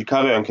il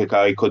carro è anche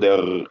carico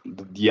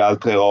di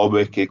altre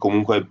robe che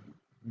comunque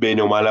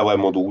bene o male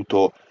avremmo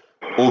dovuto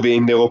o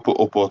vendere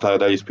o portare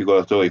dagli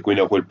speculatori,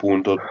 quindi a quel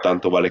punto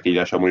tanto vale che gli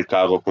lasciamo il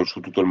carro con su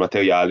tutto il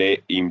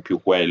materiale in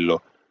più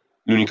quello.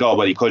 L'unica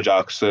roba di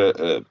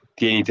Kojax,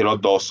 tienitelo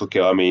addosso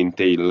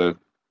chiaramente il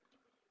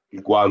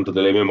guanto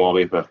delle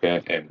memorie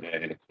perché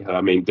è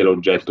chiaramente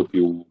l'oggetto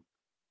più...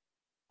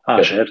 Ah,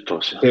 cioè,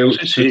 certo, sì,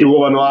 sì, se ti sì.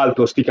 rubano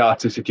altro, sti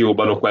cazzi, se ti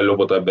rubano quello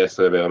potrebbe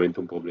essere veramente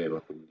un problema.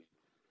 Quindi,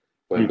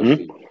 quello Mhm.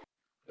 sì.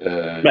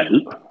 Beh,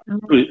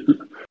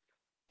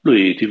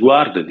 lui ti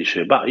guarda e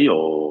dice, bah,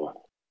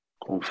 io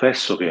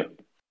confesso che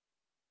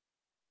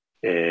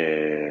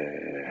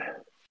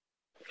eh,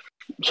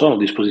 sono a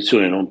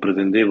disposizione, non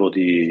pretendevo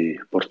di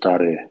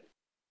portare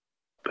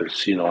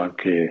persino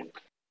anche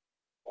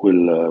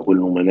quel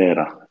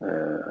NUMENERA.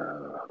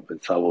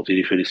 Pensavo ti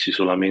riferissi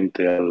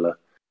solamente al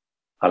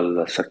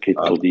Ah,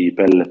 sacchetto di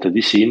pellet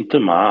di Sint,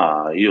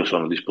 ma io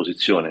sono a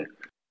disposizione.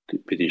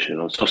 Mi dice,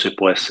 non so se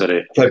può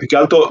essere cioè, più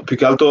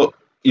che altro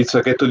il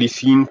sacchetto di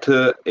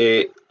synth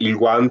e il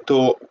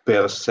guanto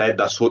per sé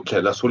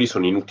cioè, da soli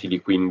sono inutili,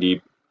 quindi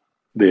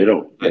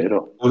vero,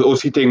 vero. o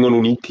si tengono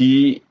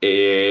uniti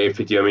e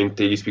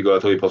effettivamente gli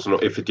spigolatori possono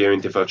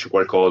effettivamente farci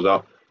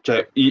qualcosa.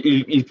 Cioè,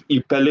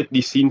 il pellet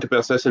di synth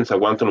per sé senza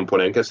guanto non può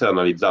neanche essere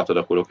analizzato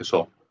da quello che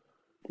so.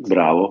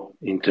 Bravo,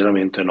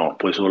 interamente no,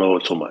 puoi solo,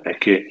 insomma, è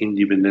che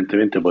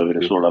indipendentemente puoi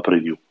avere Sì. solo la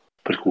preview,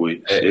 per cui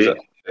se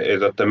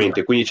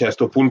Esattamente, quindi c'è a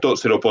sto punto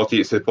se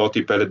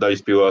porti pellet dagli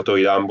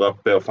esploratori d'ambra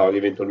per farli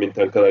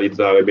eventualmente anche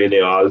analizzare bene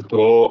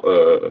altro,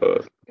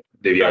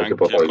 devi anche Anche il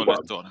portare il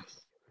guanto. collettore.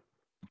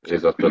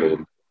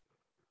 Esattamente.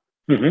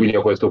 Quindi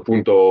a questo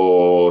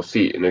punto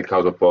sì, nel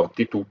caso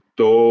porti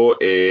tutto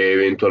e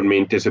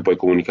eventualmente se puoi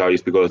comunicare agli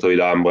speculatori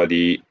d'ambra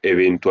di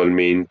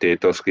eventualmente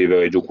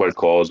trascrivere giù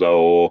qualcosa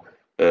o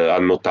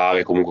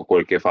annotare comunque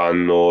quel che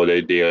fanno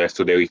del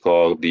resto dei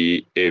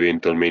ricordi, e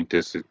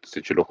eventualmente se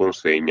ce lo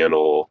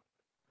consegnano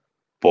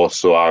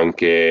possiamo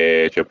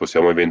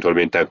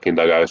eventualmente anche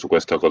indagare su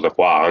questa cosa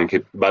qua,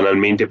 anche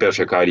banalmente per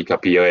cercare di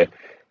capire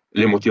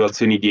le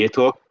motivazioni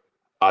dietro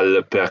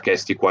al perché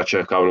sti qua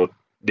cercavano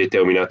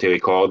determinati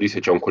ricordi, se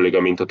c'è un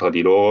collegamento tra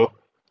di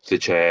loro,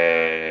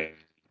 eh,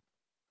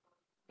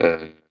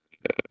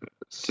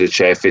 se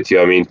c'è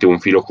effettivamente un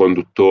filo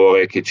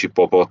conduttore che ci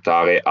può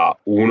portare a,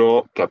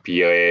 uno,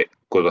 capire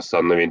cosa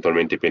stanno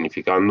eventualmente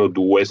pianificando,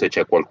 due, se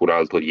c'è qualcun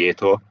altro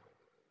dietro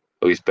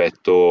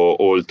rispetto,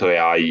 oltre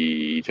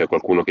c'è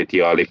qualcuno che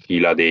tira le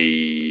fila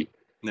dei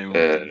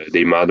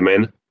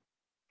Madmen,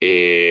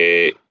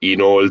 e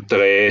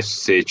inoltre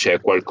se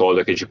c'è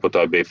qualcosa che ci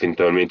potrebbe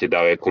eventualmente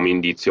dare come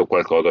indizio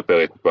qualcosa per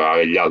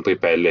recuperare gli altri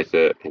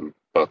pellet, in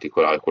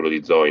particolare quello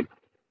di Zoin.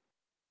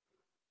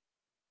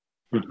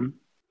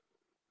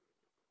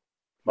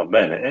 Va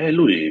bene, e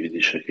lui vi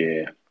dice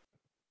che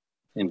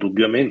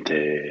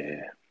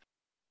indubbiamente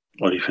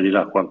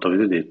riferirà a quanto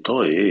avete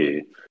detto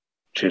e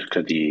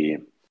cercherà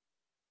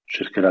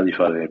di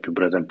fare nel più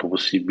breve tempo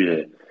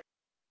possibile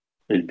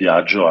il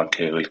viaggio,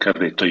 anche il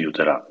carretto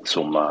aiuterà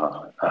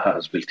insomma a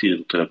sveltire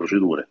tutte le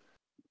procedure.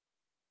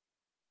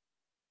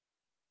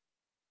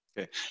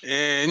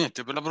 E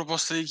niente, per la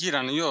proposta di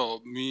Kiran io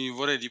mi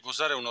vorrei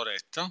riposare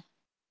un'oretta,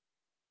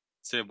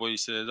 se voi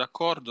siete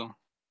d'accordo.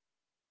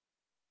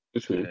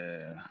 Sì.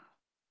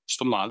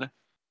 Sto male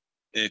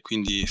e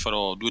quindi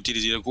farò 2 tiri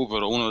di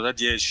recupero, uno da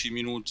 10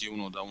 minuti,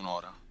 uno da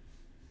un'ora.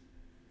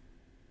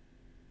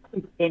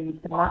 Mi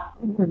trova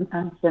anche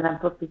un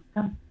po'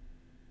 piccola.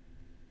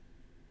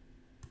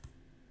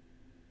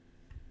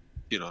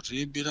 Tiro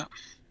orribile.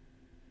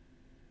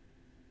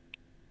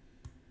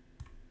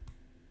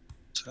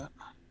 Cioè.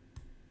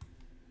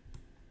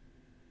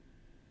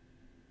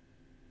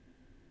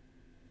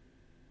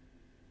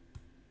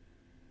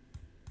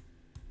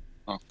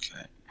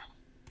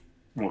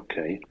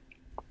 Ok,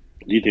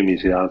 ditemi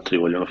se altri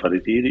vogliono fare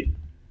i tiri.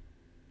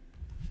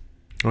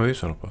 No, io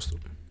sono a posto.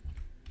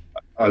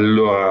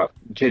 Allora,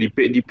 cioè,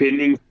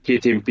 dipende in che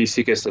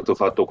tempistica è stato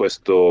fatto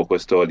questo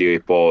di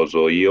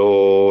riposo.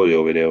 Io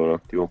devo vedere un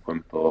attimo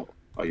quanto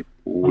fai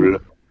pool.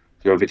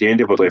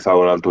 Effettivamente potrei fare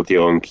un altro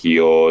tiro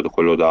anch'io,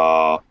 quello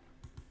da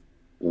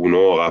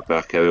un'ora,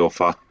 perché avevo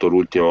fatto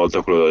l'ultima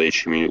volta quello da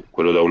 10 minuti,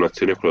 quello da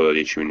un'azione e quello da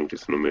 10 minuti,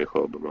 se non mi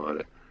ricordo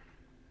male.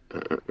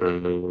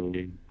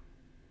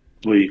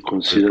 Voi Recovery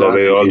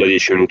considerate roll da che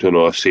 10 minuti e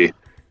un'ora, sì.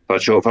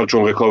 Faccio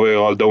un recovery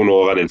roll da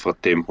un'ora nel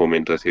frattempo,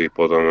 mentre si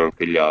riposano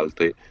anche gli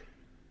altri.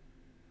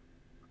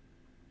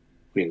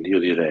 quindi io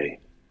direi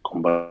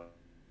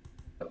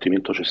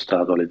combattimento c'è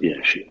stato alle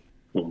 10,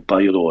 un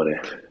paio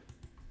d'ore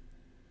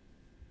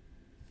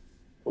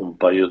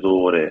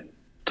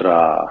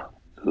tra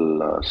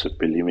il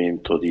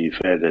seppellimento di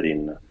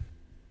Federin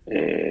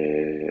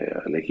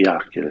e le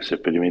chiacchiere, il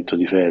seppellimento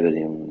di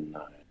Federin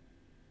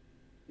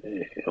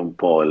e un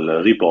po'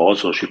 il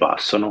riposo ci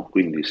passano,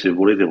 quindi se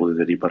volete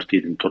potete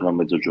ripartire intorno a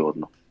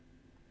mezzogiorno.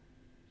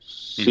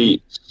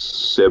 Sì,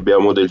 se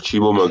abbiamo del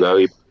cibo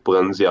magari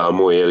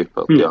pranziamo e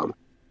ripartiamo.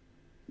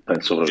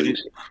 Penso proprio di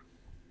sì.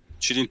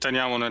 Ci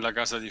rintaniamo nella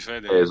casa di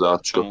Fede, Esatto.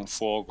 facciamo un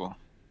fuoco.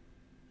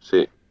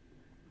 Sì.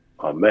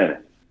 Va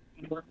bene.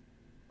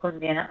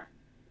 Conviene.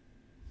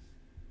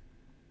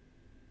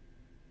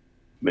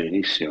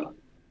 Benissimo.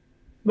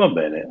 Va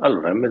bene,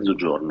 allora è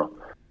mezzogiorno.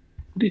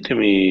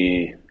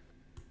 Ditemi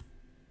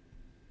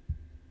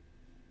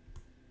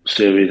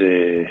se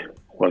avete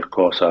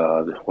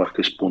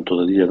qualche spunto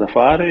da dire da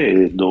fare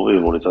e dove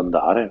volete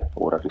andare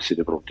ora che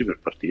siete pronti per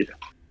partire.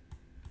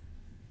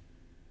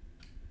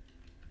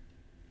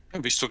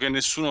 Visto che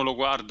nessuno lo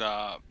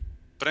guarda,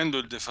 prendo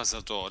il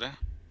defasatore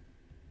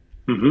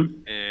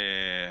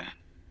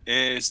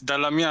e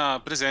dalla mia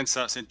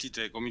presenza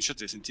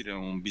cominciate a sentire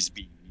un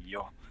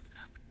bisbiglio.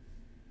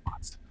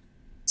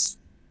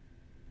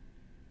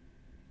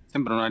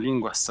 Sembra una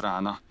lingua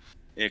strana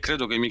e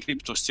credo che i miei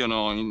cripto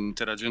stiano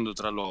interagendo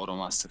tra loro,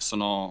 Master.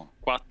 Sono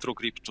 4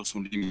 cripto su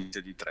un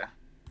limite di 3.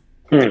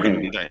 E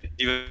quindi dai,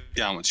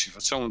 divertiamoci,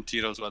 facciamo un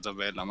tiro sulla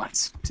tabella,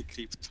 mazzo di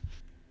cripto.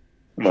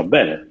 Va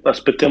bene,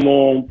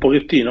 aspettiamo un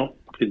pochettino?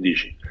 Che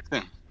dici?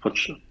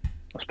 Sì.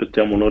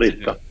 Aspettiamo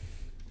un'oretta.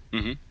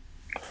 Sì.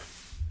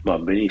 Va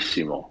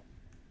benissimo,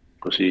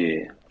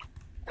 così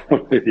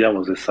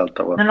vediamo se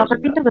salta qualcosa. Non ho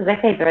capito cos'è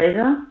che hai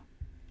preso.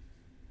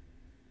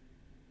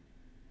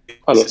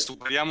 Allora. Se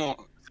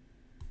superiamo,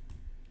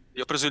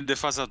 io ho preso il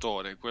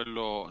defasatore,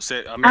 quello,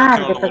 se a meno che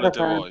non lo volete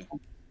voi.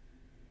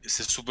 E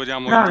se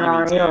superiamo il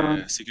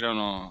limite si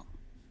creano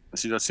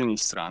situazioni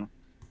strane.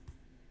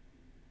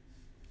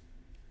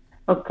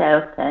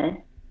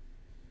 Ok.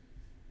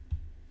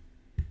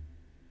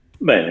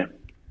 Bene,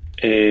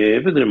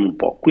 vedremo un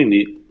po'.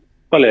 Quindi,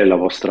 qual è la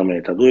vostra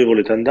meta? Dove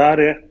volete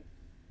andare?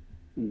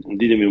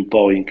 Ditemi un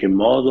po' in che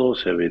modo,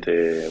 se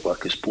avete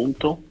qualche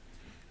spunto.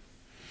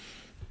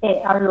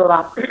 E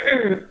allora,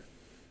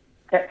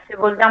 se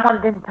vogliamo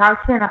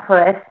addentrarci nella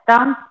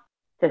foresta,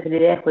 se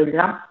l'idea è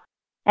quella,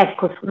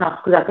 ecco, no,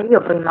 scusate,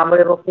 io prima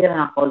volevo chiedere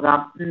una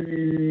cosa.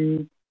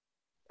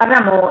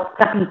 Abbiamo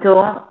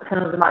capito, se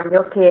non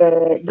sbaglio,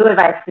 che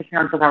doveva esserci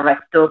un altro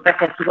carretto,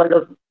 perché su quello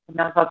che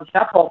abbiamo fatto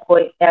c'era poco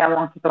e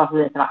eravamo anche trovato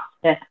delle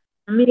tracce.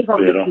 Non mi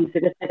ricordo Vero? più se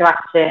queste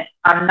tracce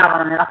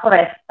andavano nella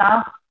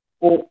foresta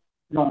o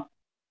no.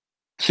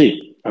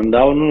 Sì,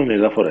 andavano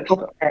nella foresta.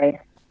 Ok.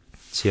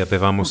 Sì,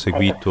 avevamo Ok,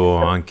 seguito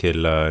perfetto. anche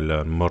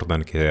il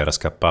Mordan che era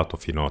scappato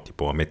fino a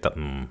tipo a metà,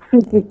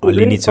 Sì,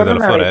 all'inizio quello della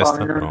me lo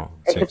foresta, ricordo. però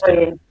E sì, che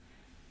poi...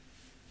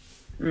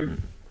 mm,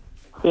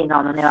 sì,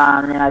 no, non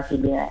era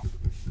visibile.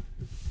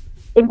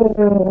 E,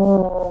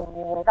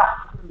 no,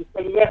 quindi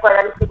se l'idea è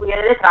quella di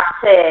seguire le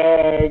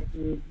tracce,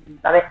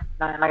 vabbè,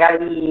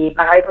 magari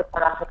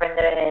possiamo anche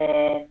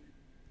prendere,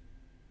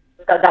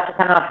 dato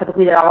che hanno lasciato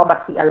qui della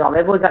roba, sì, allora,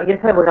 io ci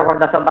avevo già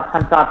guardato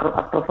abbastanza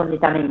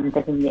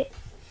approfonditamente, quindi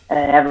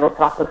avevo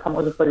trovato il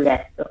famoso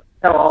foglietto,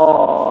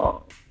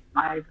 però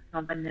magari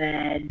possiamo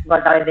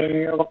guardare bene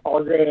le loro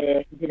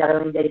cose, così dare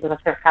un'idea di cosa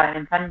cercare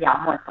mentre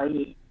andiamo e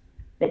poi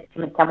ci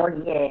mettiamo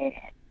lì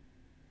e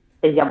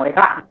seguiamo le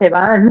tracce,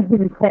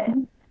 banalmente.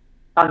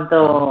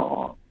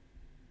 Tanto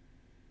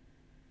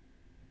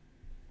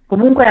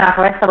comunque nella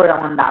foresta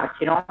volevamo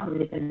andarci, no?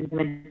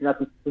 Indipendentemente da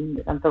tutto,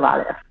 quindi tanto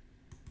vale.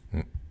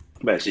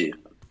 Beh, sì,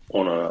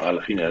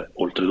 alla fine,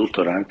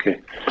 oltretutto, era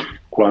anche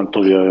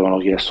quanto vi avevano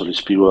chiesto gli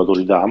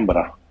spigolatori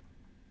d'ambra,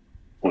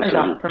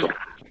 Esatto. oltretutto.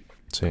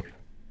 sì.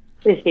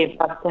 Sì,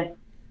 infatti.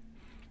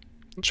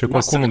 C'è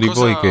qualcuno Master, di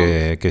voi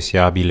cosa... che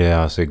sia abile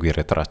a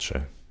seguire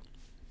tracce?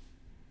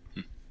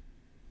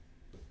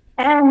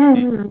 Eh,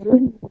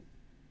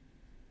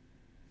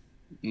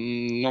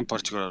 Non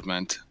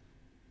particolarmente.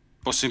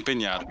 Posso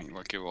impegnarmi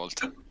qualche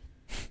volta.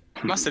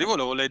 Master, io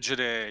volevo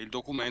leggere il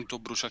documento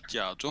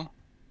bruciacchiato,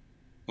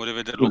 vorrei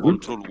vederlo Mhm.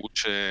 contro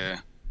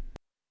luce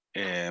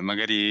e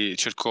magari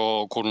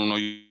cerco con uno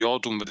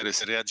Jotun vedere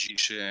se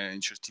reagisce in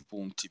certi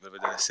punti per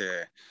vedere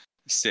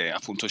se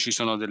appunto ci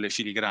sono delle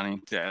filigrane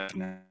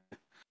interne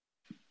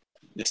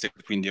e se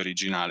quindi è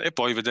originale. E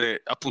poi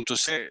vedere appunto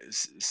se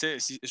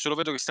lo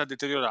vedo che sta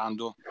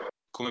deteriorando,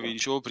 come vi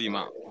dicevo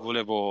prima,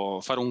 volevo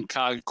fare un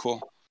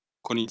calco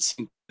con il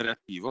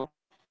interattivo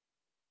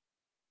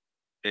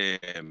e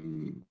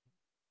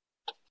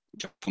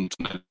che appunto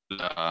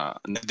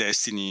nel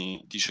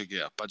Destiny dice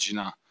che a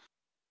pagina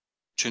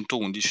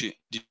 111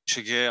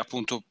 dice che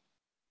appunto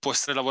può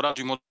essere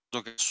lavorato in modo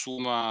che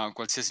assuma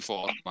qualsiasi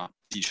forma,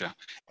 dice,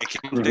 e che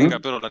mantenga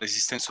però la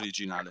resistenza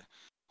originale.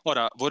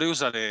 Ora vorrei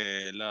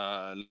usare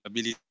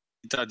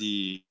l'abilità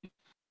di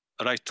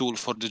Right Tool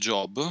for the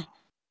Job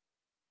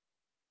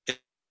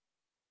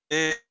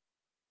e,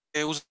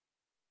 e usare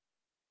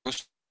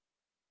questo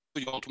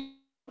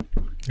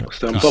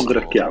Stai un po' calco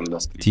gracchiando.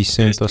 Ti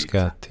sento a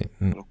scatti.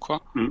 Eccolo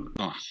qua. Mm.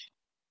 No.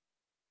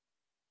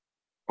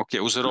 Ok,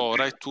 userò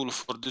Right Tool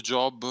for the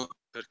Job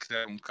per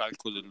creare un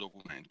calco del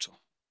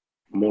documento.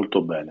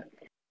 Molto bene.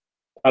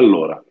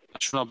 Allora,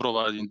 Faccio una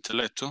prova di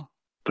intelletto?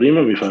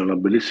 prima mi fai una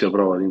bellissima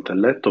prova di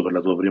intelletto per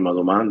la tua prima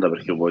domanda,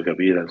 perché vuoi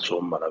capire,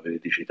 insomma, la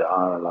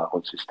veridicità, la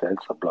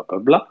consistenza, bla bla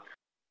bla.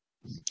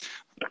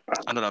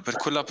 Allora, per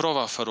quella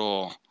prova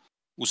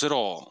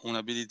userò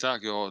un'abilità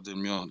che ho del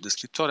mio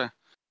descrittore,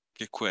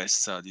 che è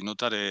questa, di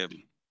notare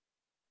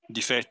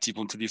difetti,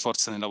 punti di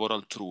forza nel lavoro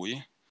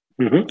altrui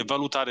Mhm. e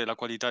valutare la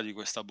qualità di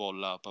questa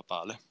bolla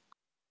papale.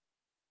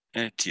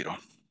 E tiro.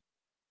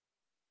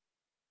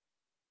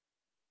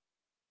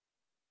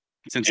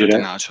 Senza Ti, re-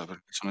 tenacia,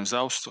 perché sono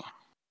esausto.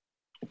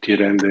 ti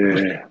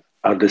rende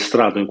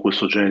addestrato in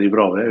questo genere di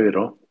prove, è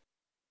vero?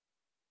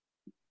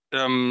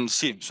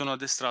 Sì, sono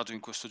addestrato in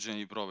questo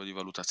genere di prove di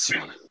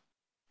valutazione.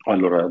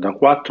 Allora, da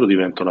 4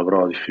 diventa una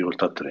prova di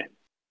difficoltà 3.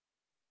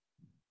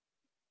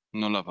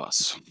 Non la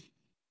passo.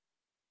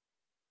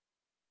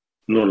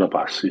 Non la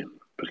passi,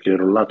 perché hai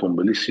rollato un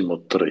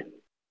bellissimo 3.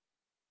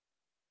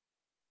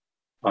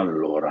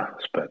 Allora,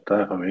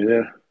 aspetta, fammi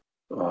vedere.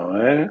 Va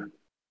bene.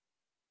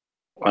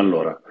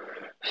 Allora,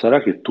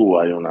 sarà che tu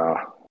hai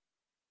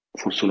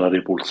forse una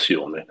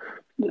repulsione.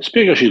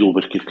 Spiegaci tu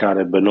perché il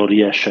Caleb non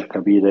riesce a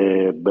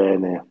capire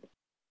bene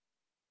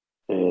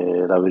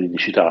la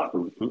veridicità.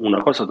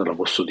 Una cosa te la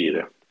posso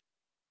dire,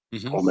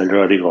 o meglio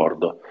la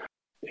ricordo.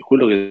 E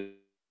quello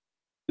che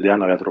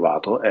Diana aveva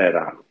trovato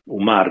era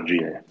un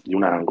margine di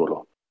un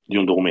angolo di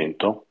un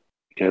documento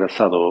che era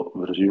stato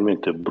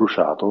verosimilmente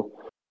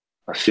bruciato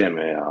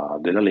assieme a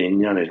della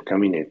legna nel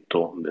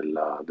caminetto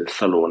del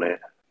salone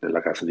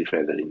della casa di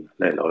Federin.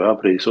 Lei l'aveva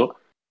preso,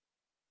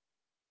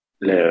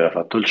 lei aveva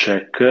fatto il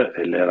check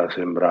e le era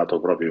sembrato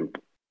proprio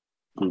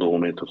un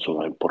documento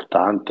insomma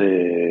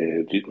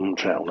importante,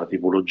 cioè una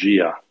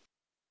tipologia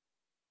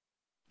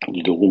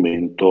di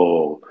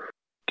documento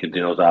che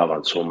denotava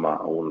insomma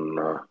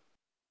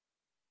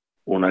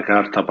una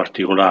carta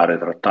particolare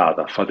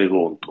trattata, fate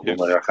conto, come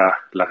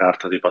la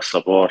carta dei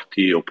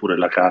passaporti oppure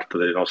la carta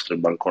delle nostre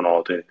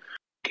banconote,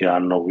 che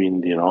hanno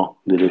quindi, no,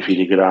 delle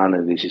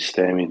filigrane, dei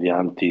sistemi di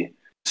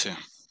Sì.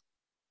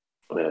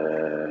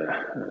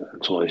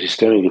 insomma, dei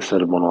sistemi che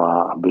servono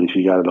a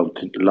verificare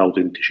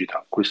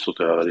l'autenticità. Questo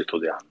te l'aveva detto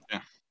De Anno. Sì.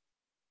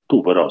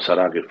 Tu però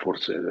sarà che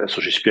forse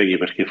adesso ci spieghi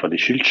perché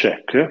fallisci il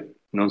check,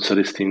 non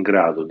saresti in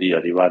grado di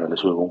arrivare alle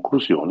sue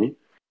conclusioni,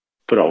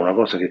 però una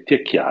cosa che ti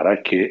è chiara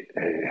è che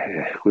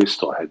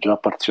questo è già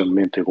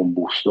parzialmente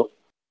combusto.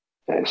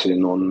 Se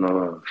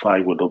non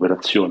fai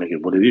quell'operazione che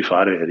volevi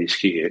fare,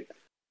 rischi che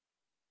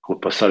col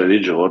passare dei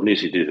giorni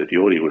si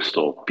deteriori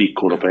questo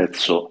piccolo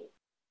pezzo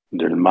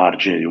del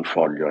margine di un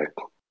foglio,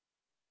 ecco.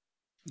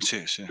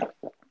 Sì, sì.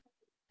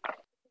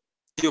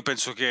 Io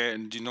penso che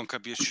di non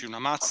capirci una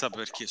mazza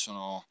perché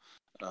sono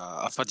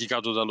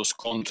affaticato dallo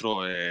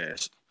scontro e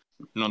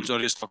non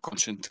riesco a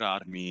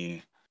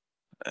concentrarmi,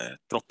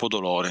 troppo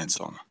dolore,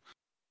 insomma.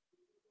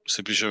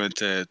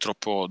 Semplicemente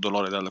troppo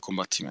dolore dal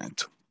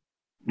combattimento.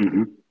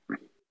 Mm-hmm.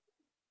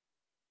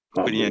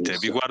 Quindi niente,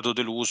 vi guardo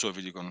deluso e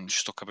vi dico non ci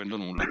sto capendo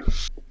nulla.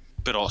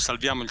 Però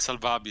salviamo il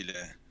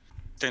salvabile,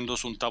 tendo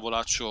su un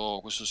tavolaccio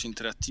questo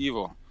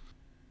interattivo,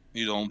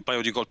 gli do un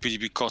paio di colpi di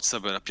piccozza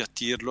per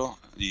appiattirlo,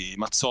 di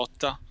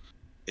mazzotta,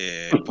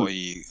 e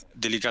poi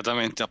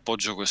delicatamente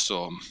appoggio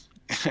questo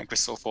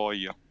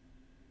foglio,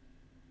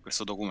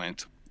 questo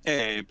documento,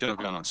 e piano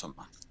piano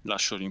insomma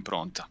lascio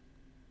l'impronta.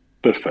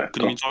 Perfetto.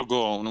 Quindi mi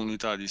tolgo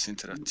un'unità di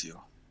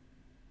interattivo.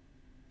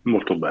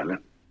 Molto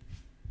bene.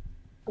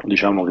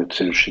 Diciamo che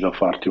sei riuscito a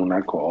farti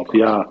una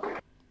copia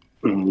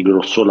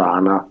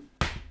grossolana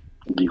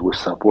di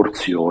questa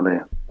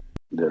porzione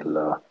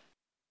del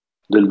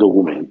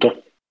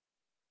documento.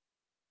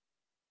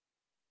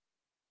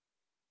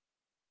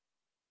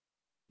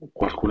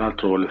 Qualcun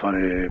altro vuole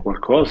fare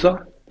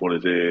qualcosa?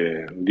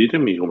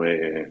 Ditemi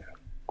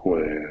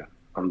come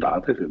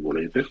andate, se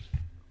volete.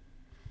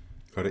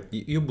 Guarda,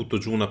 io butto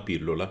giù una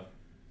pillola.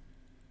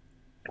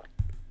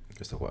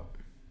 Questa qua.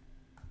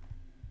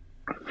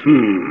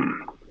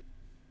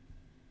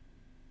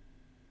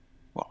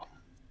 Wow.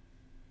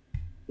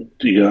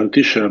 Ti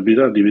garantisce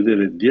l'abilità di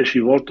vedere 10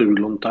 volte più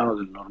lontano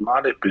del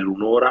normale per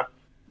un'ora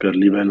per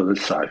livello del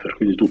cipher.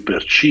 Quindi tu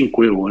per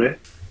 5 ore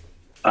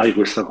hai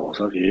questa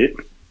cosa che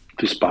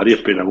ti spari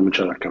appena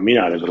cominciare a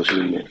camminare,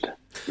 possibilmente.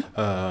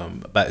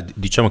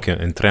 Diciamo che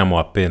entriamo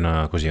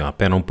appena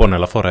un po'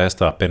 nella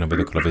foresta, appena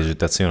vedo che la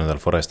vegetazione della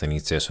foresta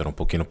inizia a essere un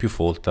pochino più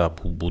folta,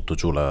 butto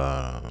giù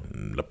la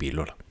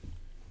pillola.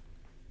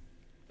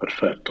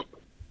 Perfetto,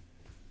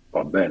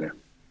 va bene.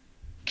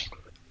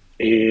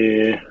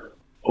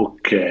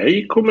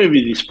 Ok, come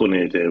vi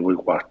disponete voi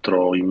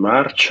quattro in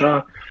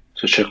marcia?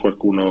 Se c'è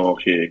qualcuno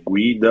che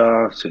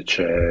guida, se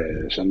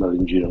andate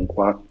in giro in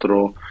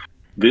quattro.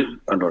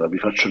 Allora, vi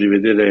faccio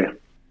rivedere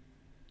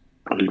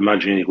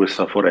l'immagine di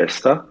questa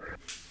foresta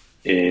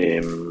e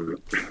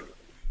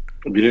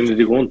vi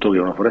rendete conto che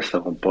è una foresta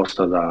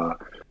composta da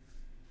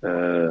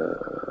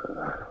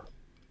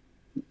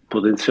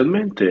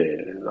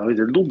potenzialmente,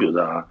 avete il dubbio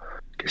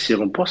che sia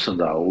composta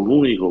da un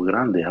unico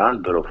grande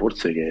albero,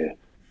 forse che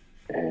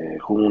è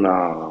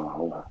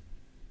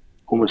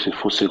come se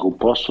fosse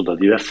composto da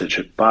diverse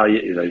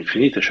ceppaie, da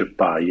infinite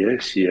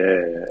ceppaie, si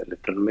è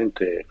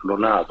letteralmente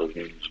clonato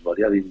in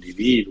svariati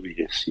individui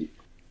che si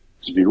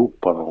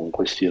sviluppano con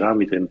questi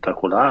rami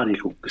tentacolari,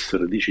 con queste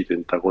radici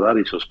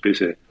tentacolari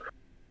sospese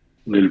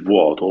nel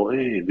vuoto,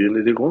 e vi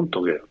rendete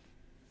conto che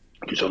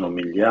ci sono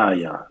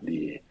migliaia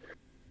di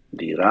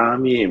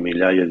rami e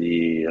migliaia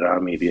di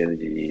rami pieni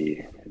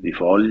di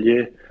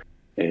foglie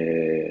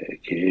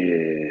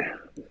che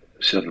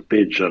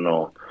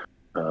serpeggiano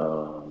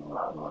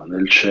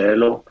nel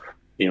cielo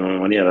in una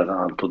maniera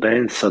tanto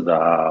densa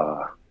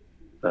da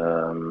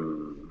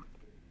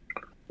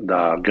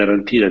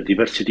garantire a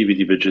diversi tipi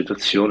di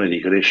vegetazione di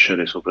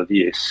crescere sopra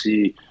di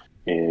essi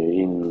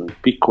in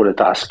piccole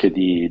tasche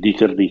di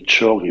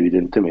terriccio che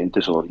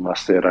evidentemente sono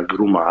rimaste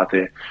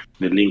raggrumate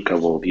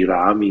nell'incavo di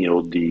rami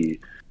o di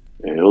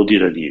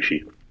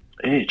radici.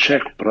 E c'è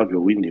proprio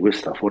quindi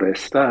questa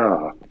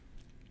foresta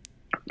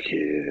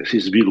che si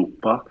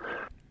sviluppa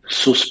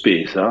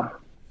sospesa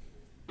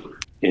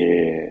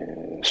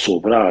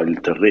sopra il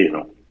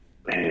terreno.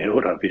 E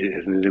ora vi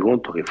rendete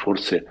conto che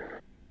forse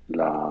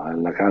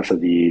la casa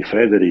di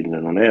Federin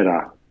non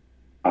era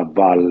a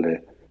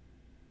valle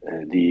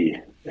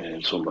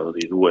insomma,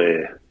 di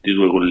due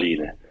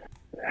colline.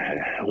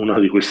 Una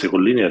di queste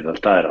colline in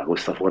realtà era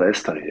questa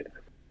foresta che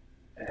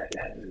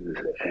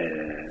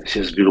si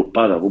è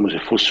sviluppata come se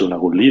fosse una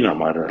collina,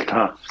 ma in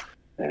realtà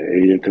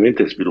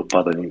evidentemente è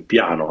sviluppata in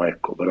piano,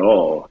 ecco,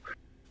 però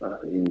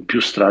in più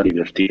strati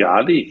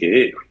verticali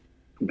che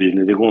vi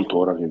rendete conto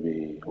ora che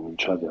vi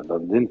cominciate ad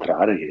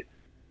addentrare che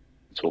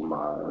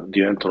insomma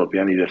diventano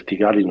piani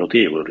verticali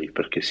notevoli,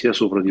 perché sia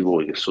sopra di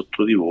voi che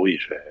sotto di voi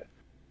c'è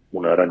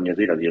una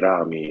ragnatela di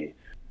rami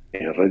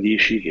e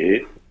radici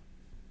che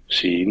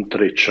si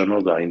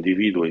intrecciano da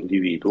individuo a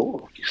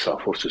individuo, chissà,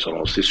 forse sono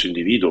lo stesso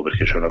individuo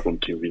perché c'è una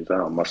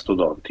continuità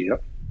mastodontica,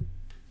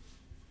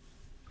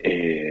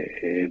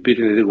 e vi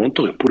rendete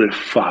conto che pure è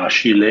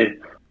facile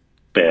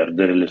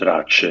perdere le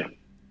tracce,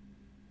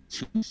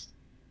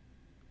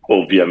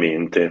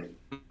 ovviamente.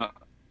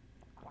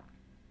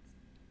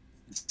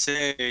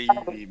 Se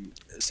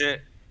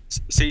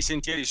i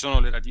sentieri sono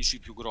le radici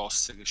più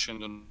grosse che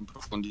scendono in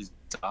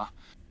profondità,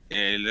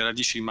 e le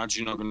radici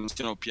immagino che non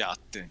siano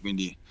piatte,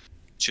 quindi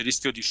c'è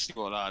rischio di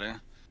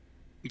scivolare,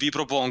 vi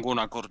propongo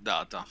una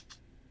cordata.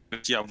 Per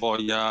chi ha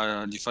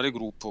voglia di fare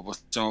gruppo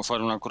possiamo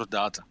fare una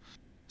cordata,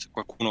 se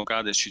qualcuno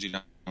cade ci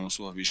tiriamo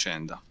su a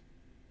vicenda.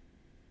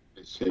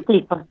 Sì,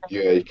 Sì, forse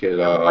direi che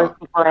poi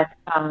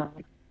sicurezza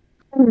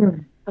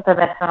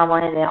potrebbe essere una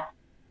buona idea.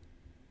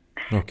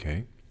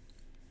 Ok.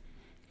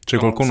 C'è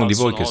qualcuno di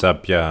voi che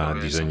sappia Ho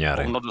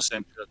disegnare? un nodo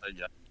semplice da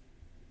tagliare.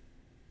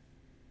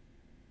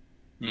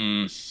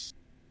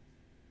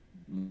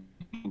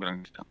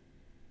 Granché.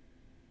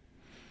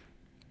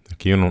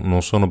 Perché io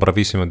non sono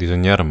bravissimo a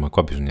disegnare, ma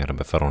qua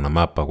bisognerebbe fare una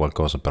mappa,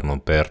 qualcosa per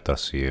non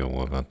perdersi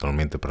o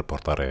eventualmente per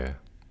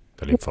portare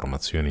delle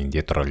informazioni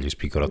indietro agli Ma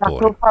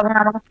spigolatori. tu fai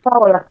una mappa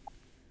o la...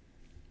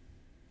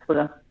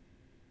 Scusa.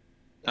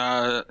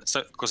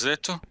 Cosa hai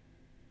detto?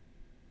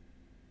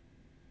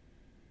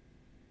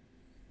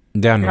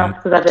 No,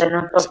 scusate,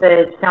 non so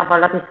se ci siamo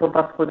parlati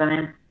sopra,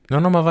 scusami.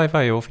 No, ma vai,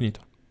 avevo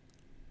finito.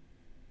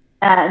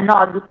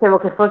 No, dicevo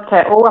che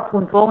forse o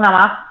appunto una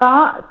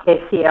mappa,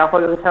 che sì, era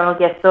quello che ci avevano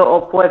chiesto,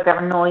 oppure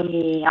per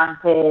noi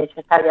anche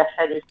cercare di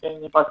lasciare dei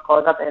segni,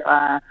 qualcosa per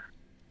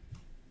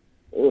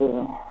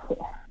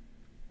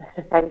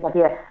cercare di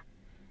capire.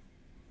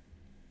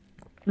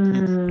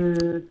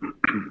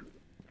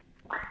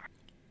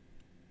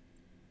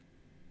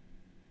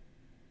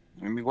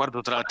 Mi guardo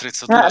tra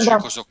l'attrezzatura,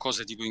 cerco so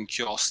cose tipo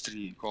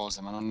inchiostri,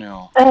 cose, ma non ne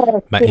ho.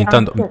 Ma sì,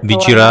 intanto vi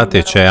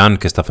girate, c'è Anne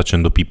che sta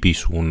facendo pipì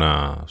in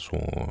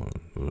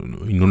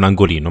un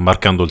angolino,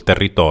 marcando il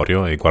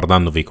territorio e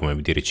guardandovi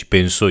come dire ci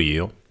penso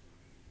io.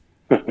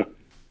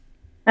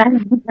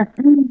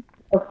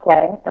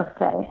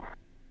 Ok.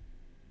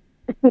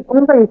 Sì,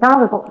 comunque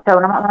diciamo che cioè,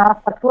 una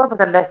mappatura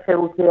potrebbe essere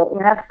utile. In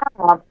realtà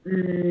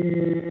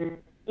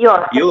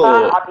io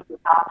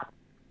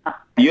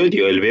Io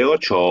direi il vero,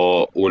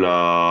 c'ho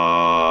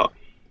un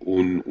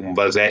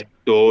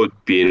vasetto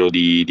pieno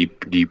di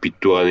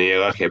pittura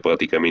nera che è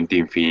praticamente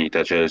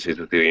infinita, cioè nel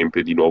senso che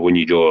riempio di nuovo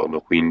ogni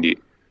giorno, quindi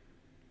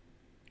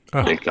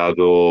nel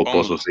caso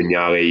posso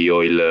segnare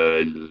io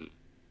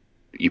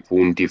i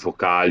punti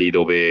focali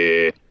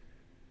dove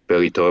per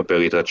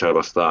ritracciare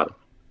la strada.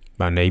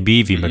 Ma nei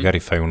bivi magari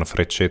fai una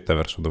freccetta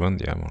verso dove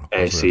andiamo. Una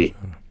cosa del Sì.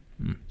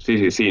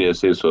 genere. Sì, nel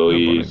senso Buona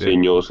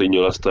idea.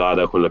 segno la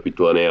strada con la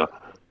pittura nera.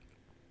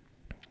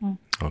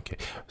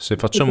 Ok, se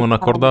facciamo un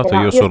accordato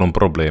io ho solo un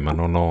problema,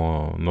 non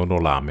ho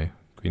lame,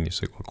 quindi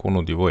se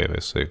qualcuno di voi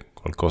avesse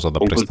qualcosa da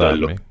Un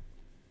coltello. prestarmi.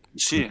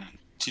 Sì,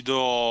 ti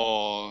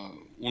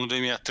do uno dei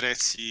miei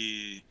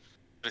attrezzi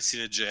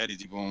leggeri,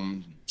 tipo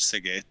un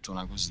seghetto,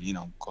 una cosina,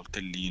 un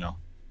coltellino.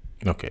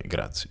 Ok,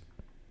 grazie.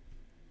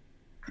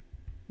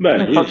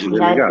 Beh, quindi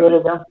siete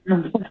legati.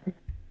 Non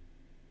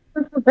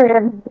so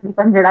se di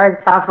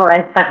congelare la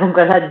foresta con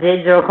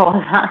quell'aggeggio o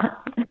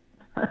cosa.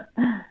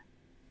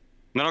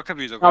 Non ho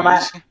capito come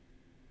dici?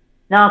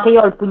 No, che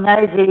io ho il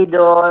pugnale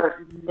gelido,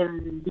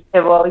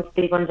 dicevo,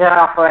 rischi di congelare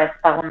la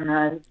foresta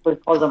con quel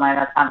coso, ma in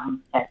realtà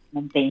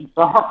non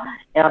penso,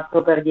 era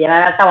solo per dire. In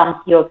realtà ho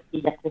anch'io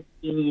gli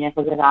attrezzini e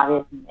cose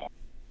varie, quindi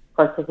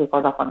qualsiasi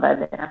cosa può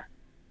andare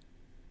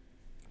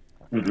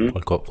bene.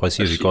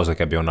 Qualsiasi cosa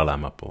che abbia una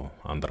lama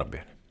andrà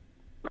bene.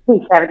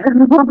 Sì, certo.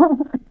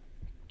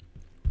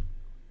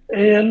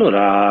 E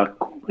allora,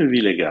 come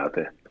vi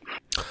legate?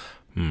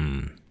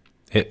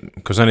 E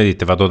cosa ne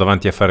dite? Vado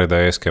davanti a fare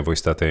da esca e voi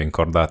state in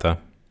cordata?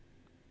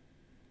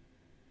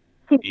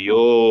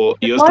 Io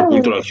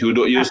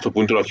a sto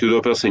punto la chiudo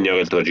per segnare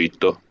il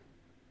tragitto.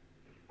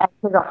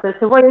 Esatto,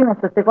 se vuoi io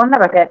metto seconda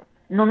perché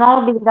non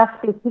ho abilità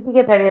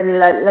specifiche per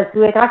le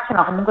tue tracce,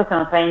 ma comunque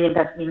sono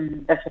trained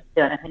in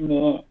percezione,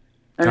 quindi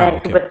non è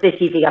super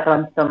specifica, però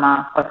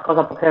insomma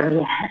qualcosa può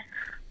servire.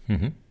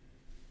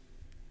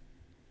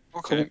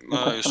 Ok,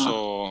 io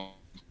so...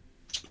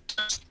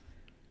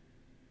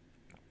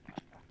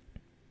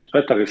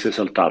 Aspetta che sei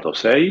saltato,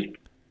 sei?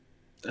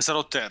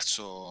 Sarò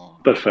terzo.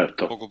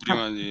 Perfetto. Poco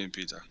prima di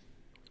Peter.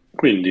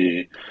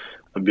 Quindi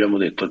abbiamo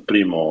detto il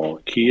primo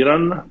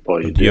Kiran,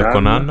 poi Io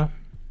con Anna.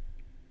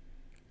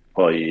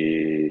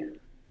 Poi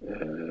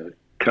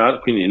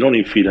quindi non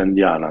in fila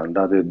indiana,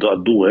 andate a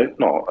due?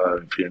 No,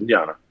 in fila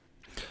indiana.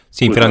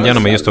 Sì, in fila indiana,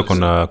 ma io sto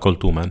col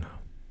Tuman.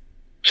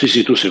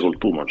 Sì, tu sei col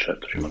Tuman,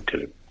 certo, ci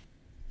mancherebbe.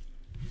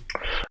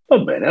 Va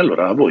bene,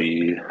 allora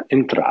voi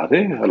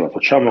entrate, allora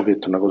facciamo che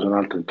una cosa o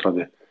un'altra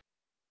entrate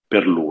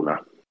per l'una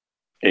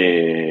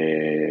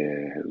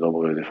e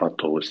dopo che avete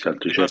fatto questi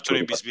altri Partono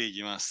i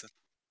bisbigli, master.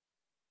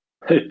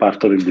 E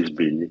partono i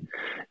bisbigli.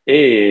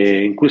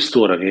 E in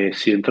quest'ora che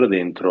si entra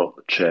dentro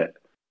c'è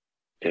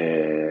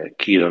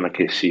Kiran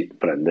che si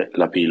prende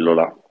la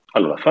pillola.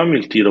 Allora, fammi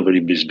il tiro per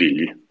i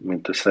bisbigli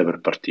mentre stai per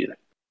partire.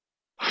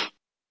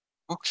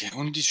 Ok,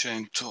 1 di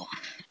 100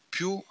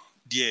 più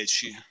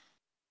 10.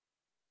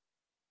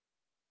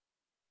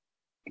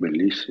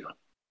 Bellissima.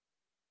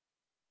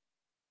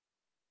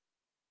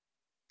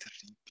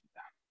 Terribile.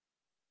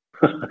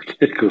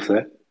 Che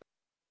cos'è?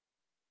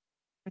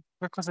 È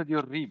qualcosa di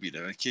orribile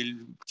perché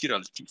il tiro è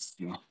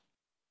altissimo.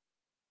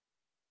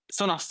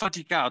 Sono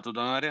affaticato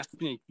da una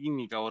reazione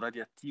chimica o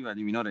radioattiva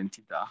di minore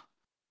entità.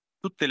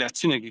 Tutte le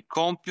azioni che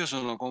compio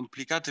sono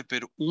complicate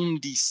per un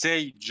di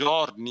 6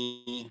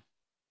 giorni.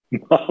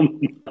 Mamma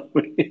mia.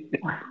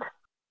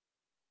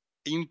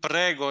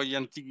 Imprego gli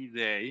antichi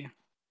dei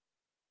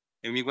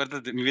e mi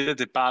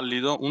vedete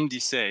pallido, un di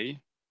 6,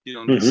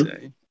 tiro un di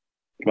 6.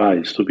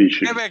 Vai,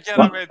 stupisci. E beh,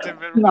 chiaramente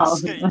per un di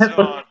 6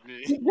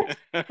 giorni.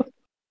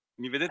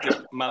 Mi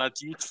vedete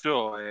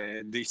malaticcio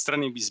e dei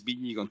strani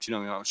bisbigli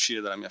continuano a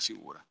uscire dalla mia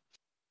figura.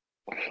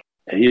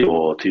 E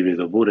io ti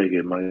vedo pure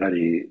che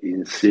magari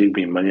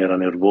insegui in maniera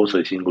nervosa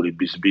i singoli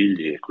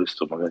bisbigli e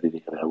questo magari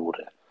ti crea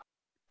pure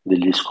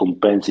degli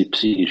scompensi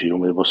psichici,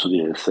 come posso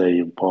dire,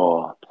 sei un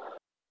po'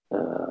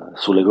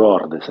 sulle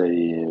corde,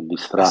 sei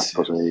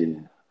distratto, Sì.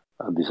 sei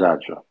a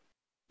disagio.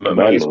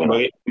 Ma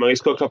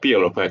riesco a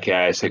capirlo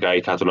perché si è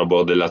caricato una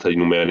bordellata di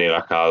NUMENERA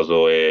a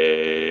caso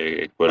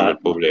e quello è il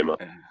problema.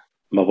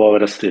 Ma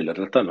povera Stella, in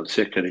realtà non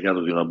si è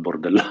caricato di una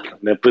bordellata,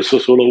 ne ha preso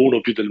solo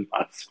uno più del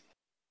massimo.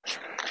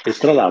 E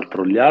tra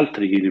l'altro gli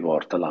altri chi li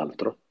porta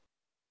l'altro?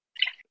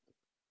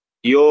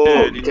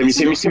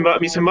 Mi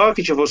sembrava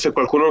che ci fosse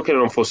qualcuno che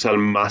non fosse al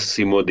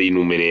massimo dei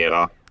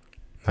NUMENERA.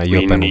 Io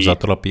ho appena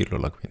usato la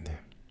pillola, quindi.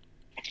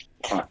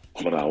 Ah,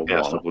 bravo,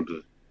 a sto buono.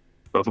 punto.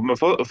 Ma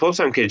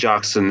forse anche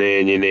Jax ne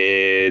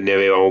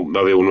aveva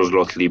uno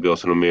slot libero,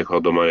 se non mi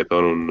ricordo male,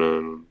 però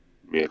non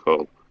mi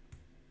ricordo.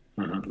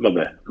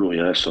 Vabbè, lui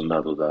adesso è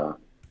andato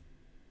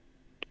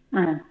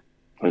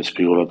dagli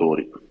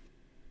speculatori.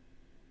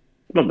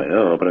 Va bene,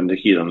 allora prende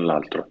Kiran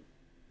l'altro.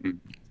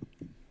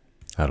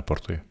 Lo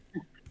porto io.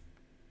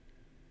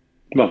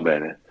 Va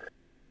bene,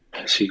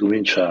 si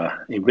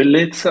comincia in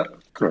bellezza.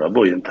 Allora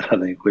voi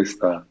entrate in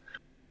questa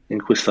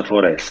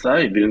foresta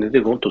e vi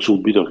rendete conto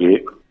subito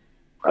che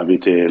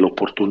avete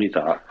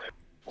l'opportunità,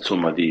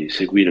 insomma, di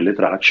seguire le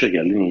tracce che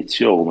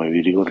all'inizio, come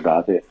vi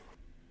ricordate,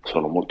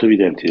 sono molto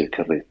evidenti del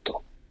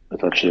carretto. Le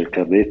tracce del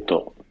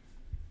carretto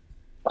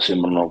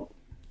sembrano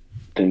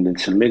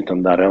tendenzialmente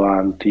andare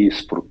avanti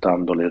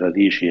sfruttando le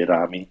radici e i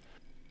rami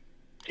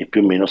che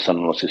più o meno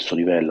stanno allo stesso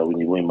livello,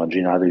 quindi voi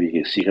immaginatevi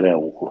che si crea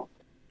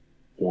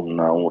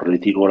un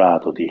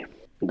reticolato di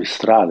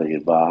strade che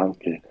va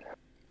anche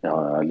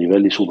a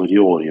livelli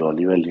superiori o a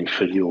livelli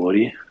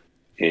inferiori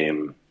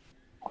e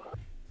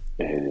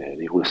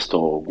di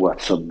questo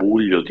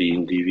guazzabuglio di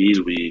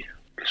individui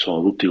che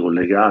sono tutti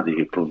collegati,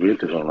 che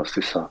probabilmente sono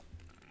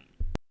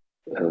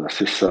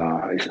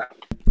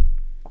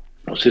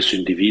lo stesso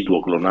individuo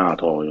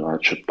clonato in una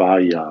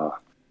ceppaia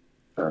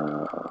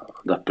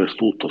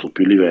dappertutto su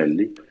più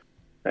livelli,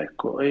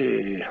 ecco,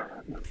 e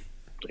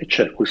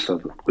c'è questa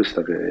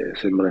che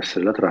sembra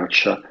essere la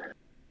traccia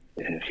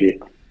che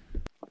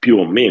più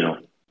o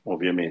meno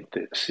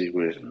ovviamente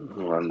segue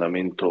un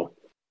andamento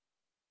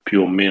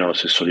più o meno allo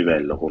stesso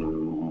livello,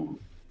 con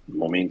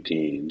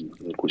momenti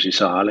in cui si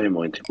sale e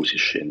momenti in cui si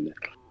scende.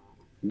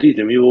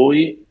 Ditemi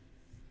voi,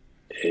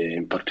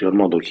 in particolar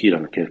modo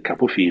Kiran che è il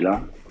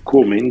capofila,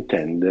 come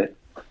intende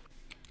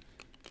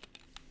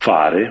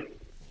fare,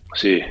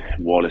 se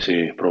vuole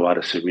provare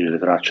a seguire le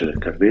tracce del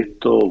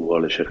carretto,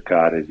 vuole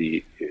cercare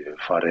di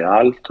fare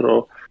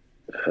altro.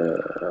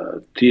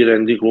 Ti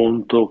rendi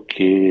conto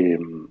che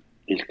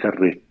il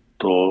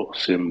carretto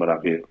sembra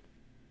che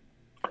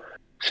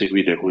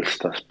seguire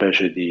questa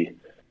specie di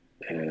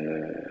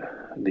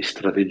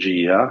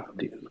strategia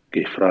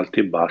che fra alti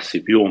e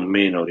bassi più o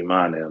meno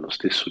rimane allo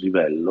stesso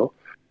livello,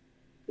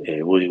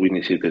 e voi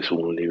quindi siete su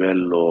un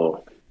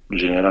livello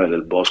generale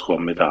del bosco a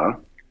metà,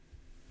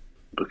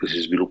 perché si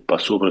sviluppa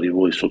sopra di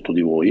voi e sotto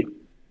di voi,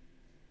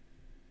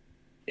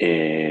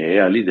 e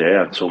ha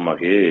l'idea insomma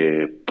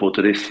che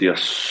potresti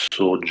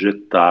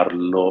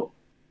assoggettarlo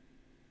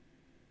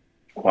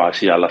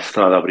quasi alla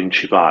strada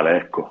principale,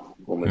 ecco,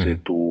 come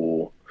se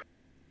tu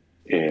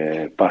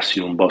passi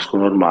in un bosco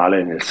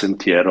normale nel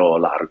sentiero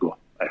largo,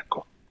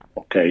 ecco,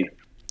 ok?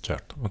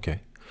 Certo, ok.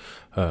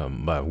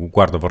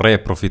 Guarda, vorrei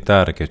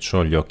approfittare che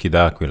ho gli occhi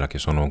d'aquila che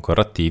sono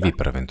ancora attivi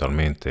per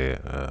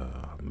eventualmente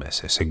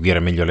seguire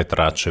meglio le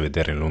tracce,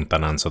 vedere in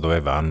lontananza dove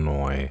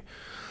vanno e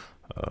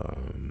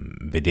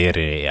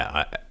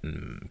vedere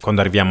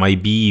quando arriviamo ai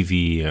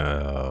bivi,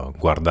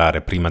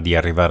 guardare prima di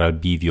arrivare al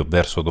bivio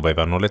verso dove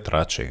vanno le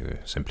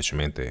tracce,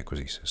 semplicemente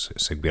così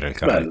seguire il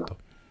carretto.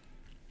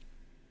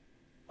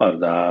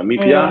 Guarda, mi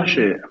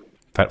piace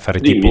fare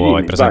dimmi, tipo,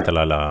 hai presente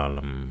vai.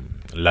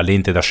 la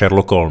lente da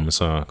Sherlock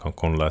Holmes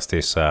con la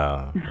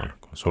stessa,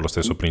 sullo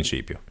stesso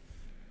principio.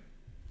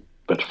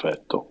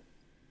 Perfetto.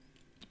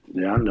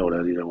 Leanne,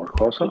 voleva dire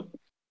qualcosa?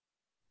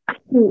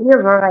 Sì,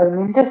 io vorrei,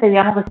 mentre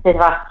seguiamo queste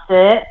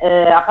tracce,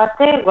 a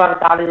parte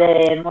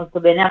guardarle molto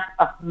bene,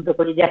 appunto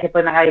con l'idea che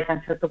poi magari a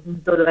un certo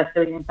punto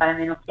dovessero diventare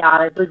meno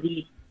chiare,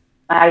 così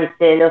magari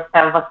se le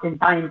osservo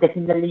attentamente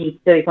fin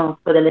dall'inizio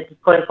riconosco delle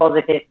piccole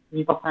cose che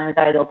mi possono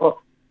aiutare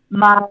dopo.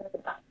 Ma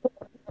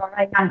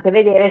vorrei anche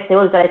vedere se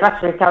oltre alle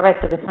tracce del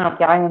carretto, che sono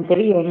chiaramente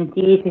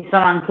evidenti, ci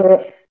sono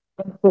anche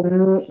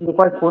segni di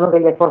qualcuno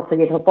che gli è corso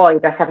dietro poi,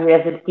 per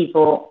capire se il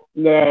tipo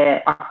gli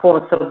è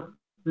accorso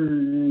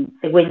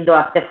seguendo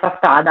la stessa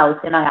strada, o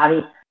se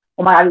magari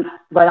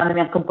guardandomi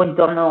anche un po'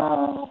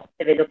 intorno,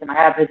 se vedo che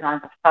magari ha preso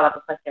un'altra strada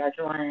per qualche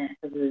ragione,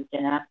 cose del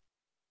genere.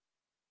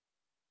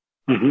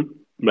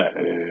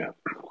 Beh,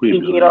 qui Ti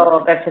bisogna...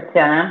 giro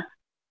percezione?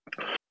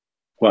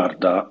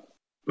 Guarda,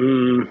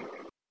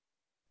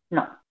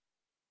 No.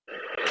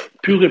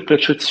 più che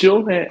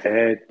percezione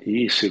è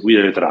di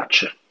seguire le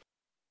tracce.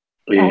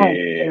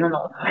 Non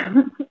ho.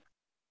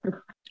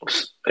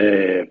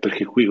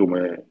 Perché qui,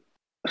 come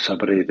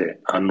saprete,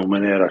 a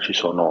NUMENERA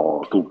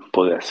tu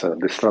puoi essere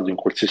addestrato in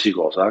qualsiasi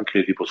cosa,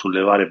 anche tipo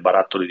sollevare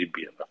barattoli di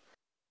birra,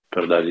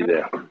 per dare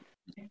l'idea.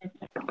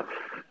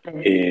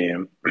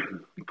 E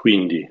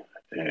quindi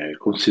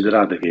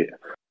considerate che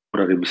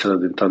ora che vi state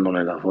addentrando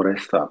nella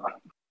foresta,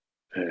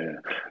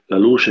 la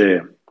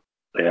luce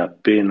è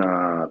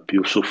appena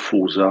più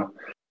soffusa,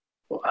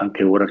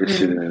 anche ora che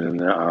siete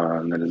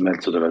nel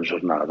mezzo della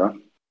giornata,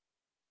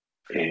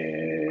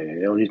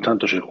 e ogni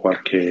tanto c'è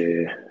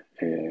qualche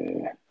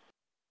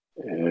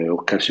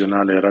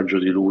occasionale raggio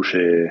di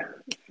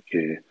luce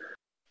che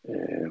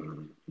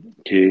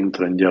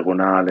entra in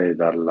diagonale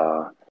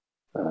dalle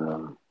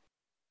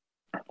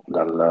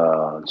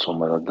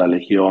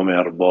chiome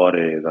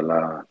arboree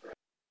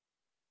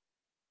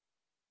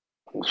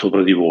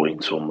sopra di voi,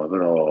 insomma,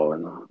 però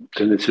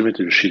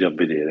tendenzialmente riuscite a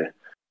vedere.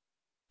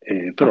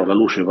 Però la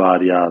luce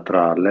varia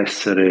tra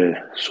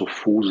l'essere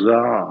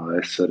soffusa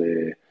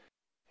all'essere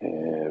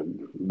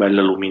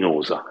bella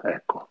luminosa,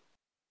 ecco,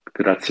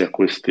 grazie a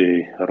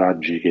questi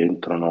raggi che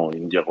entrano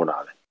in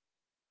diagonale.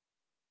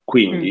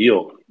 Quindi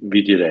io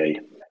vi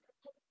direi,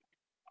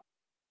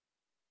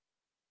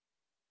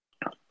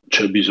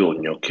 c'è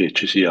bisogno che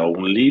ci sia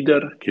un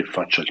leader che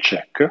faccia il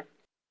check,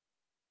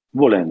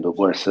 volendo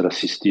può essere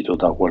assistito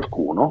da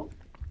qualcuno,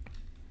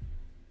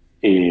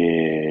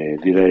 e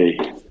direi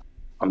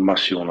al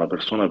massimo una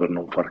persona per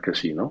non far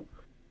casino,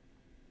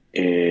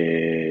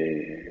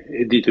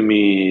 e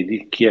ditemi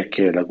di chi è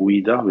che è la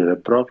guida vera e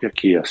propria,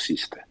 chi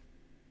assiste.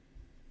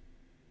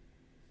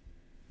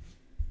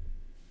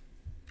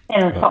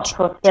 Non so,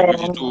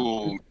 forse...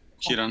 tu,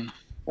 Kiran.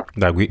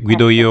 Dai,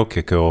 guido io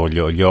che ho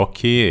gli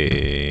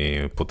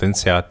occhi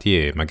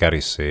potenziati, e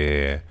magari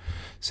se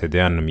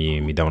Dean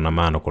mi dà una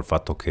mano col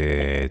fatto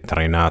che è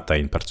trainata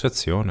in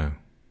percezione.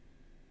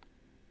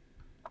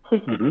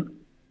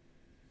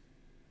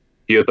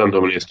 Io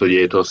tanto me ne sto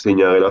dietro a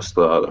segnare la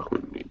strada,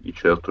 quindi di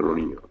certo non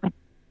io.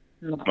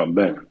 Va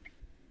bene.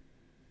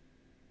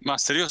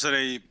 Master, io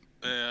sarei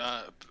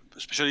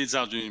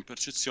specializzato in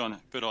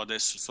percezione, però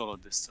adesso solo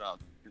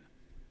addestrato.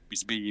 I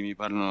svegli mi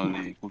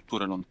parlano di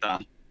culture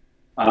lontane.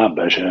 Ah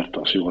beh,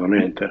 certo,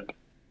 sicuramente.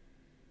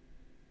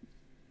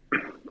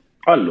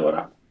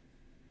 Allora,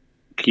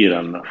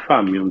 Kiran,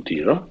 fammi un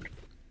tiro,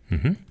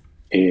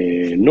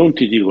 e non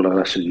ti dico la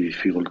classe di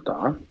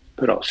difficoltà,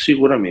 però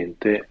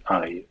sicuramente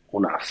hai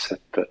un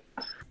asset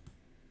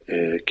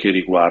che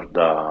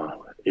riguarda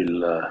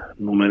il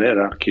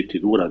NUMENERA, che ti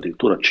dura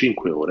addirittura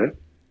 5 ore.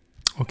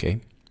 Ok.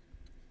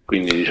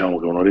 Quindi diciamo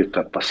che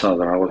un'oretta è passata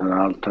da una cosa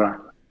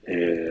all'altra,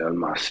 al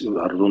massimo,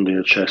 arrotondi in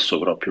eccesso,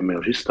 però più o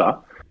meno ci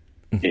sta.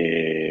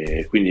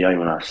 E quindi hai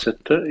un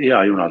asset, e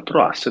hai un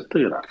altro asset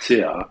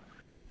grazie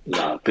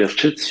alla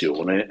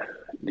percezione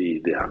di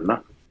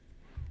Deanna.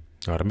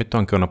 Allora metto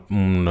anche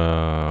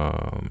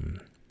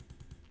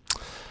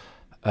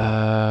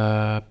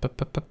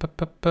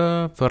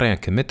vorrei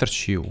anche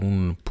metterci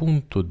un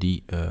punto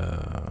di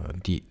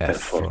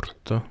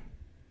effort.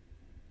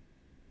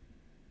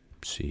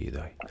 Sì,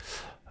 dai.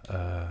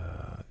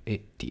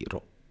 E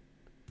tiro.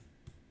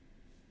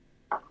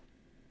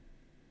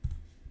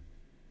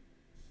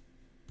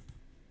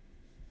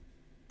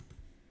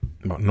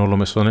 Non l'ho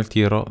messo nel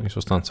tiro, in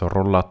sostanza ho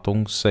rollato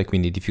un 6,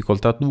 quindi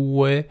difficoltà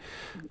 2,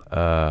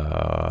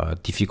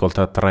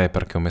 difficoltà 3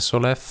 perché ho messo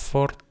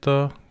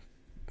l'effort,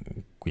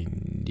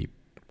 quindi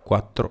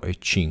 4 e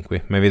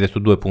 5. Mi avete detto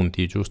 2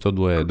 punti, giusto?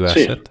 Due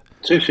asset?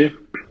 Sì.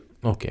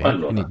 Ok,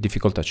 allora, quindi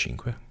difficoltà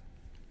 5.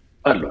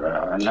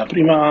 Allora, la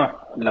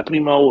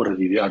prima ora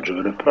di viaggio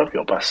vero e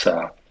proprio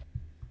passa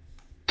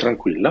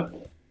tranquilla.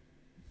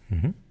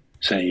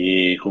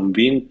 Sei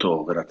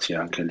convinto, grazie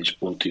anche agli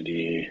spunti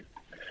di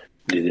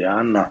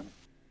Deanna,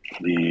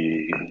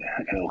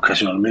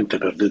 occasionalmente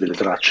perdete le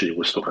tracce di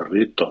questo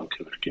carretto,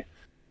 anche perché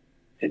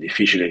è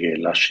difficile che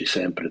lasci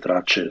sempre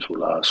tracce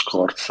sulla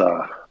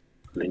scorza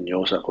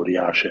legnosa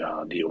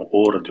coriacea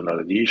ora di una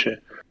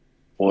radice,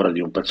 ora di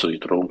un pezzo di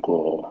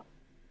tronco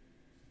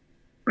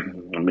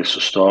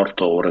messo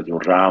storto, ora di un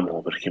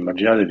ramo, perché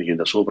immaginatevi che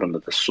da sopra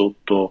andate a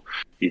sotto,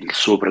 il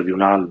sopra di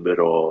un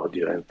albero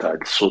diventa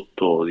il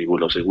sotto di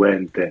quello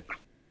seguente.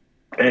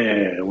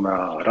 È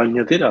una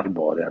ragnatela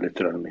arborea,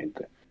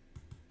 letteralmente.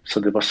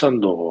 State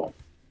passando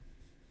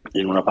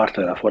in una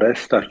parte della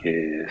foresta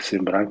che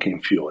sembra anche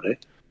in fiore,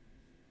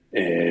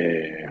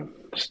 e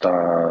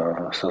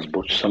stanno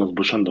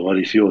sbocciando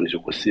vari fiori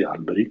su questi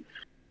alberi,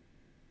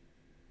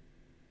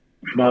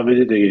 Ma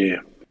vedete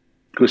che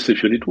queste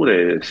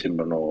fioriture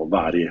sembrano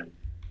varie,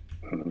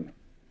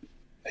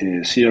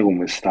 sia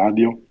come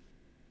stadio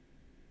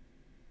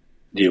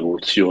di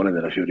evoluzione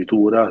della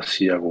fioritura,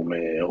 sia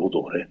come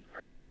odore.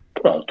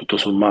 Però tutto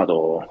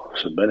sommato,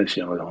 sebbene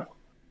siano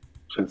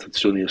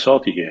sensazioni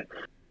esotiche,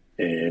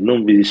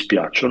 non vi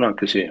dispiacciono,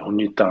 anche se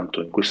ogni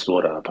tanto in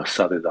quest'ora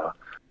passate da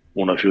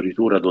una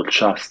fioritura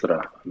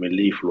dolciastra,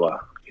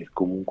 melliflua, che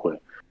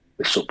comunque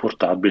è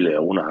sopportabile,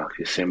 a una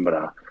che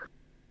sembra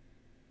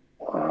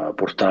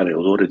portare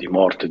odore di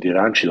morte e di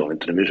rancido,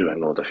 mentre invece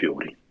vengono da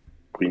fiori.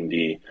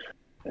 Quindi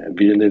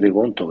vi rendete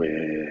conto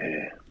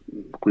che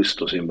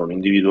questo sembra un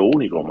individuo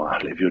unico, ma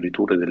le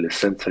fioriture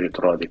dell'essenza che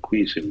trovate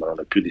qui sembrano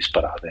le più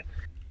disparate.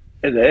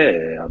 Ed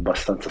è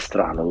abbastanza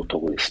strano tutto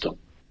questo.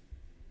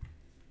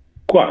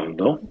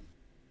 Quando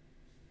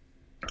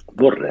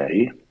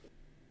vorrei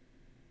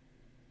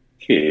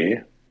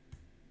che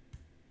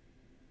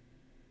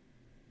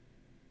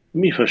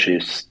mi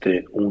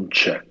faceste un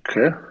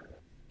check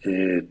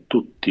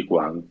tutti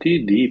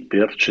quanti di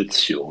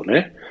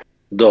percezione.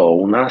 Do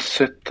un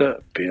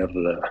asset per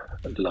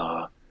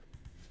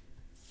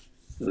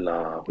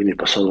quindi è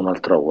passata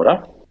un'altra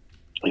ora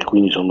e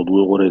quindi sono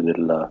 2 ore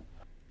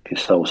che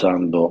sta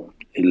usando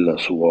il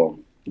suo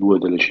 2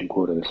 delle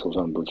 5 ore che sta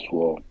usando il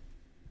suo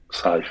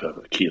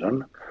Cypher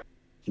Kiran.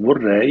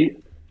 Vorrei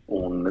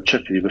un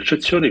check di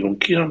percezione con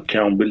Kiran che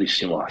ha un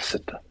bellissimo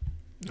asset.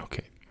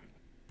 Ok.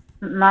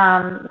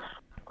 Ma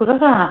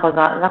scusate una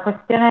cosa, la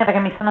questione perché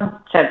mi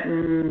sono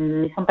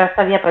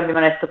persa via, poi abbiamo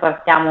detto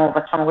partiamo,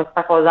 facciamo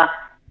questa cosa.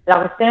 La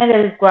questione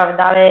del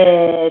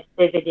guardare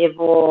se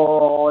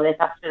vedevo le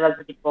tracce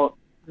dell'altro tipo,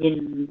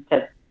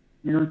 cioè,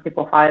 non si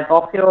può fare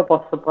proprio,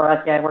 posso provare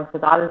a tirare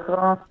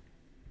qualcos'altro?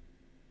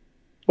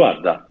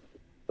 Guarda,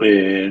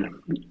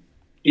 in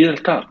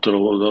realtà te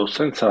lo do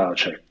senza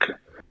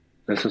check,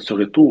 nel senso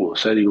che tu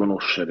sai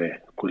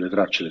riconoscere quelle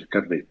tracce del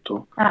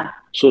carretto,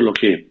 solo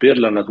che per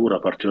la natura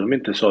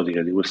particolarmente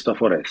esotica di questa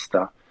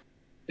foresta,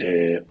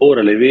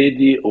 ora le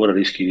vedi, ora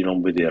rischi di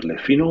non vederle.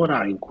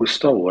 Finora, in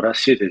questa ora,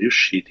 siete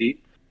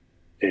riusciti,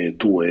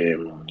 tu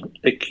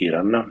e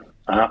Kiran,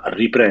 a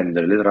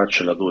riprendere le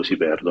tracce da dove si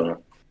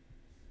perdono,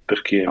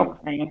 perché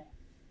Ok.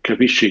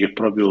 capisci che è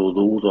proprio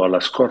dovuto alla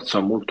scorza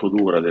molto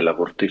dura della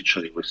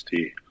corteccia di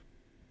questi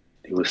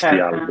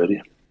Certo.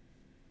 alberi,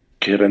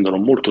 che rendono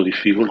molto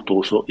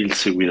difficoltoso il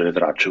seguire le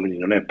tracce. Quindi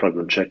non è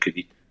proprio un check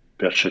di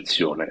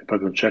percezione, è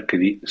proprio un check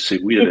di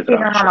seguire le Sì, no,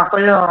 tracce. no,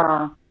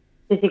 quello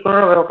quello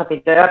l'avevo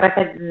capito, era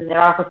perché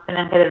era la questione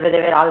anche del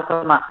vedere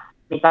l'altro, ma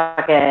mi sa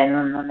che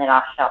non ne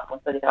lascia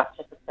appunto di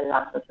tracce sotto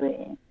l'altro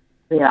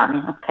sui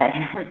rami,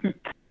 ok.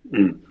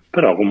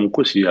 Però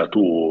comunque sia,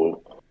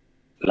 tu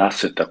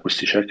l'asset a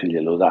questi check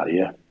glielo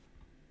dai,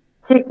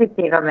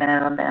 Sì, va bene,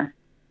 va bene.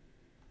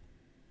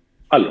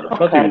 Allora, Ok,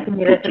 fatemi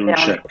quindi tutti un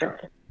resetiamo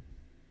check.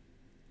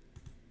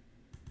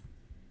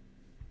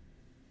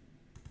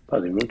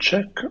 Fatemi un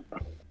check.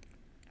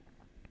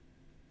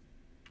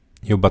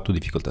 Io batto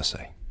difficoltà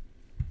 6.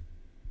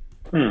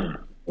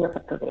 Io ho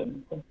fatto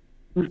 20.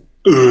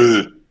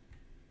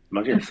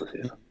 Ma che è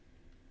stasera?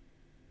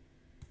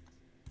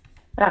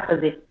 Era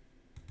così.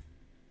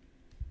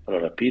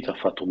 Allora, Pete ha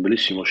fatto un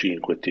bellissimo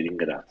 5, ti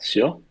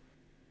ringrazio.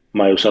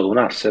 Ma hai usato un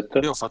asset?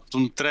 Io ho fatto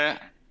un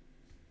 3.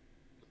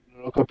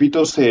 Non ho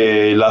capito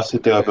se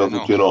l'asset era per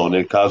tutti o no,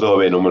 nel caso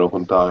vabbè non me lo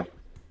contare.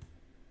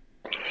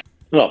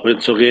 No,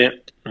 penso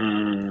che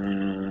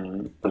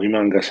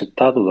rimanga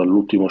settato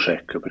dall'ultimo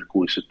check, per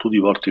cui se tu di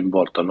volta in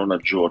volta non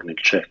aggiorni il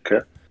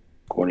check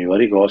con i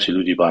vari cosi,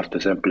 lui ti parte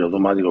sempre in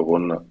automatico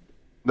con...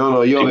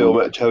 No, io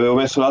avevo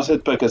messo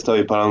l'asset perché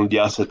stavi parlando di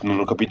asset, non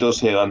ho capito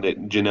se era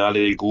generale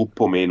del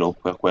gruppo o meno,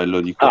 per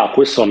quello dico. Ah,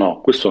 questo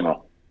no.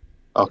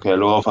 Ok,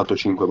 allora ho fatto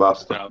 5,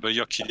 basta. Per gli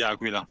occhi di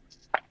aquila.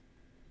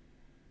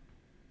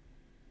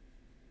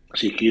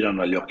 Sì, Kiran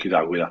ha gli occhi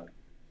d'aquila.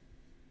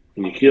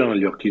 Quindi Kiran ha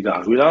gli occhi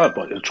d'aquila,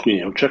 poi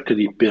quindi è un check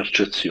di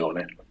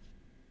percezione.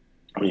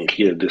 Quindi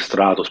chi è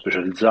addestrato,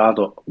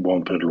 specializzato,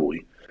 buon per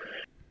lui.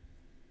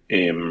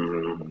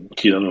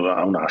 Kiran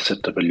ha un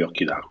asset per gli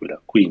occhi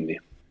d'aquila. Quindi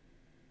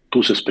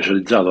tu sei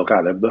specializzato,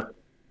 Caleb?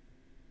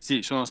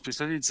 Sì, sono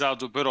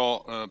specializzato,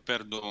 però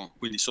perdo,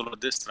 quindi solo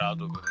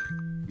addestrato per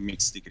il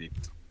mix di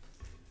cripto.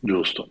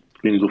 Giusto.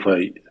 Quindi tu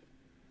fai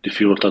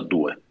difficoltà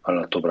 2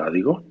 all'atto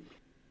pratico.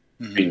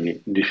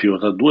 Quindi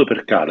difficoltà 2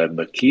 per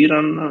Caleb.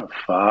 Kiran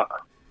fa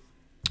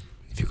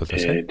Difficoltà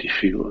 6.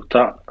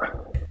 difficoltà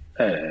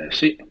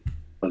sì,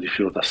 fa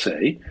difficoltà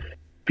 6.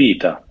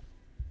 Pita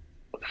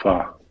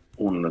fa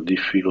una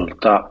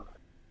difficoltà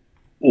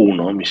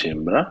 1, mi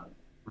sembra,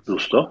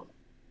 giusto?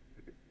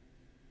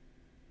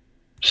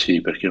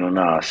 Sì, perché non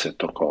ha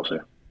asset o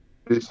cose.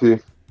 Sì.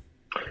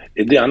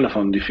 E Deanna fa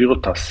una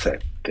difficoltà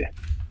 7.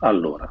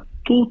 Allora,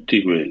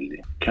 tutti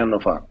quelli che hanno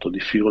fatto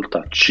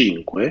difficoltà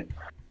 5,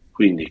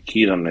 quindi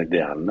Kiran e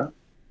Deanna,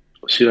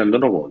 si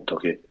rendono conto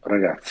che,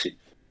 ragazzi,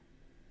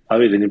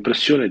 avete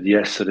l'impressione di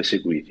essere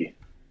seguiti,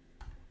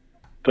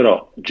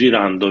 però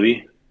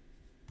girandovi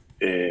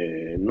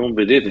non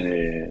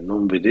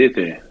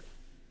vedete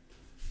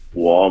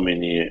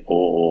uomini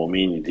o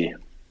ominidi,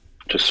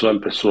 c'è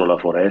sempre solo la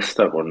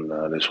foresta con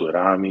le sue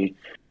rami,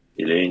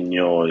 il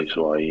legno, i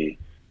suoi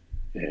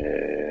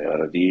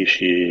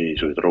radici, i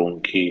suoi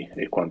tronchi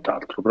e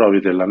quant'altro, però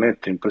avete la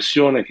netta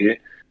impressione che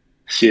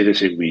siete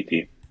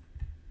seguiti.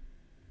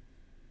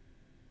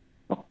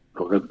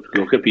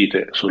 Lo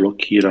capite solo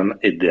Kiran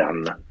e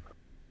Deanna,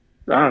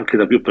 anche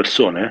da più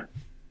persone?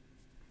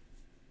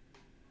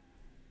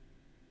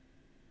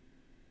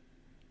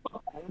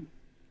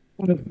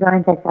 Quindi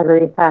sicuramente è il caso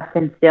di fare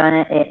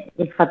attenzione e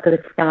il fatto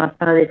che ci stiamo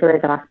lasciando dietro le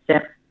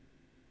tracce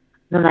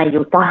non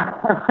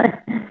aiuta.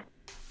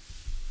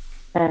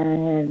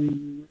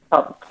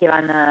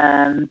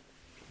 Kiran,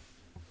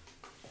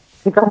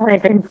 che cosa ne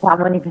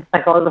pensiamo di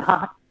questa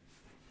cosa?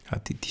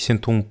 Ti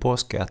sento un po' a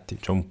scatti,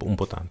 cioè un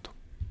po' tanto.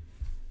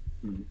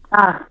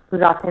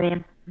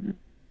 Scusatemi.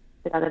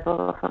 Scusate,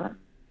 poco.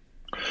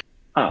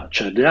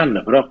 C'è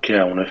Deanna però che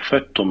ha un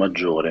effetto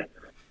maggiore.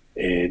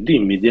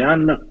 Dimmi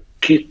Deanna,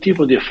 che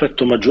tipo di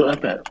effetto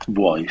maggiore?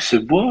 Vuoi? Se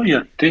vuoi,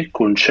 a te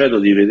concedo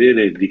di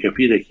vedere e di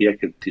capire chi è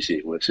che ti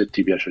segue, se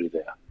ti piace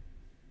l'idea.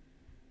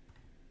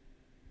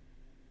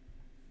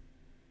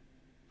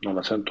 Non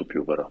la sento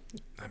più però.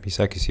 Mi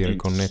sa che si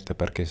riconnette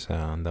perché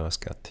andava a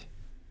scatti.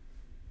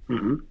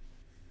 Mm-hmm.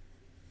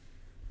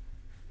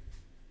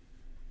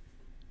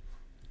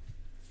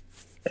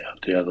 Ho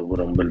tirato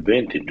pure un bel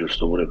 20,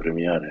 giusto pure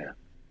premiare.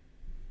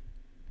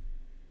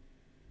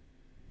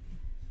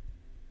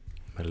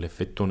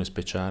 Bell'effettone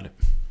speciale.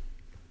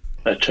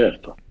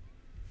 Certo.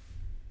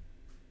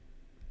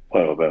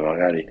 Poi vabbè,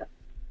 magari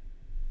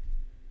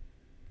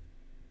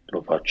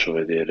lo faccio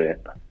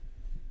vedere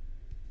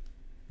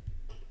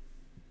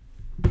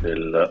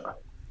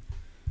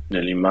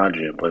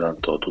nell'immagine, poi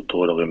tanto tutto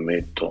quello che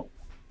metto.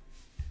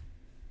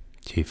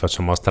 Sì,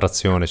 facciamo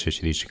astrazione se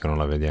ci dici che non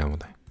la vediamo,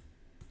 dai.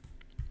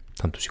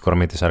 Tanto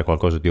sicuramente sarà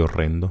qualcosa di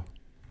orrendo.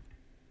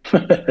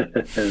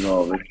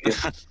 No, perché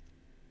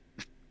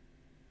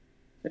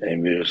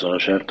invece sono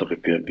certo che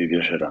vi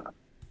piacerà.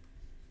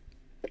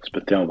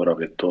 Aspettiamo però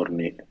che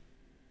torni.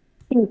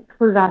 Sì,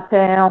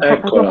 scusate, ho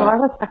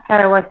provato a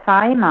staccare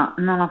wifi ma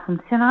non ha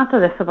funzionato,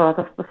 adesso ho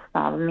provato a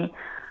spostarmi.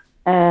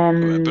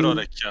 Vabbè, per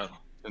ora è chiaro,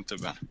 sente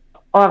bene.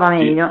 Ora va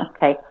meglio,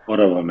 ok.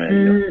 Ora va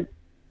meglio.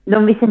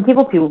 Non vi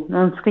sentivo più,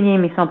 quindi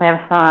mi sono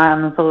persa,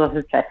 non so cosa è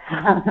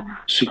successo.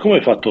 Siccome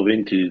hai fatto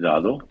 20 di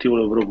dado, ti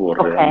volevo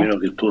proporre, Okay. a meno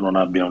che tu non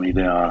abbia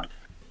un'idea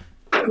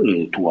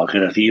tua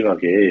creativa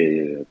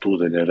che tu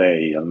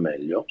tenerei al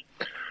meglio,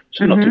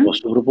 se no ti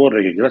posso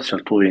proporre che grazie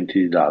al tuo 20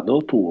 di dado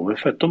tu come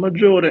effetto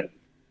maggiore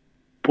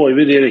puoi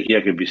vedere chi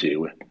è che vi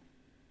segue.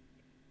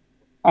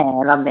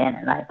 Va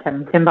bene, dai, cioè,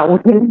 mi sembra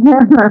utile.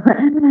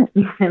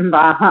 Mi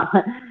sembra...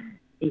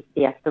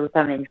 Sì,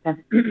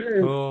 assolutamente.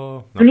 Oh,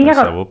 no, L'unica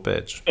pensavo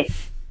peggio. Sì.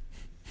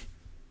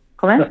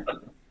 Come?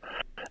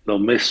 L'ho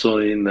messo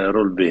in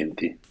roll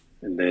 20,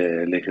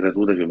 le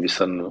creature che vi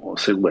stanno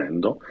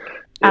seguendo,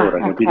 e ora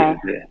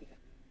capirete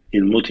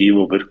il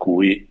motivo per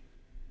cui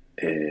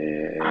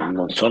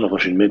non sono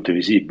facilmente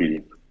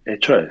visibili. E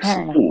cioè,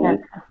 se tu,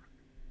 certo.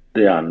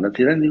 Deanna,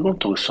 ti rendi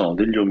conto che sono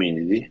degli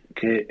ominidi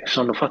che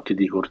sono fatti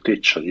di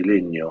corteccia, di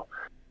legno,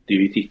 di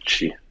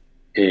viticci,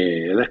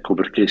 ed ecco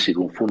perché si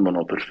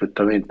confondono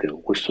perfettamente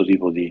con questo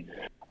tipo di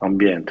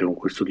ambiente, con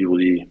questo tipo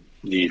di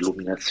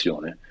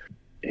illuminazione,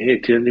 e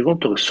ti rendi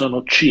conto che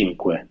sono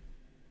 5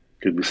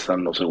 che vi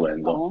stanno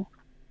seguendo,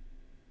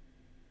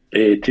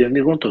 e ti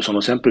rendi conto che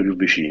sono sempre più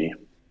vicini.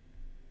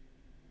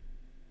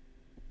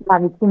 Ma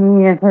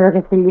vicini, nel senso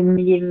che se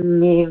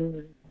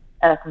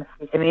come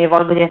si dice, mi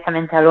rivolgo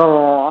direttamente a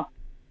loro,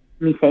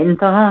 mi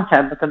sentono?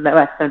 Cioè, potrebbero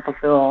essere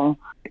proprio...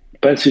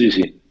 Pensi di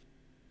sì?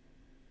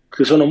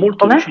 Che sono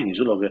molto Come? vicini,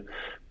 solo che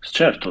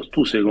certo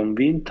tu sei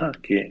convinta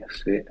che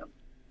se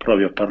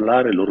provi a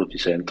parlare loro ti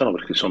sentono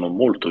perché sono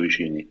molto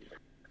vicini,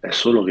 è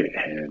solo che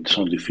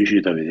sono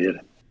difficili da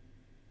vedere.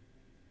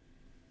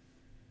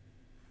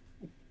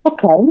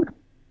 Ok.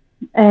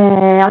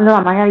 Allora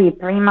magari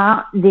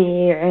prima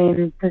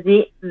di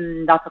così,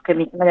 dato che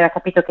mi sembra di aver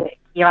capito che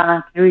Kiran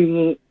anche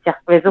lui si è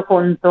reso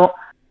conto,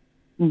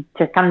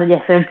 cercando di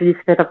essere il più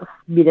discreto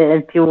possibile,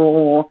 il più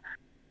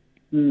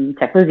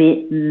cioè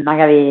così,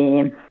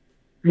 magari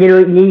gli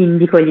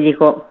indico e gli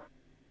dico: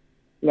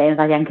 li hai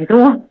notati anche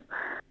tu?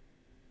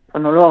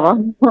 Sono loro?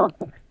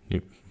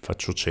 Io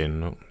faccio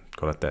cenno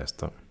con la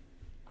testa.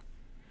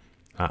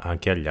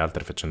 Anche agli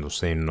altri facendo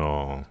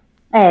senno.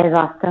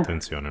 Esatto.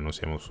 Attenzione, non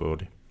siamo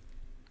soli.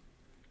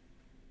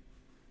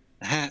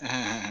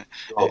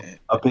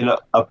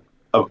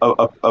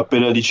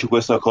 Appena dici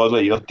questa cosa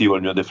io attivo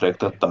il mio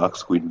deflect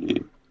attacks,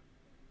 quindi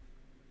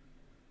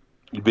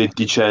il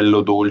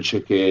venticello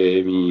dolce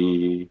che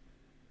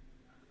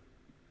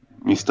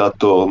mi sta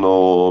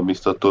attorno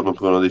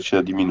per una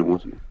decina di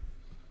minuti.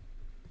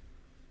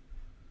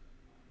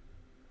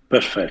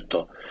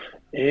 Perfetto.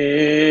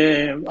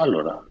 E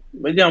allora,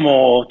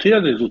 vediamo,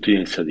 tirate tutti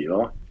l'iniziativa,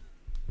 va?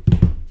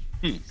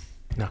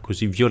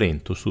 Così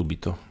violento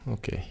subito.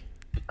 Ok.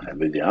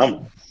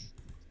 Vediamo.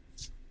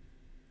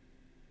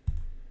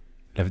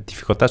 La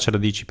difficoltà ce la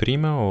dici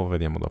prima o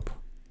vediamo dopo?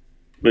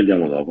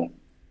 Vediamo dopo.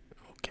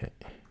 Ok.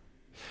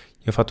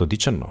 Io ho fatto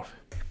 19.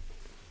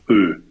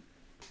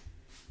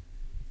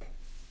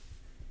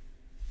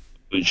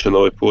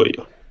 19 pure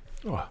io.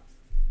 Oh.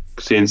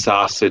 Senza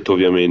asset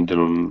ovviamente.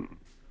 Non...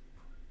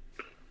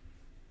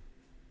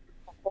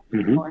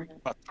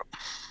 Quattro.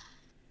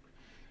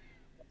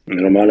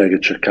 Meno male che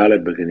c'è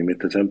Caleb che li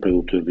mette sempre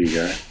tutto in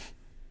riga,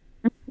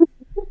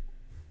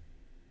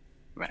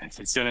 Beh,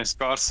 sezione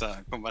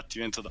scorsa,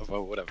 combattimento da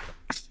paura. Però.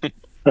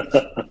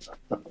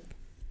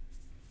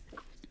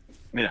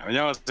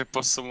 Vediamo se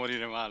posso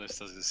morire male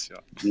sta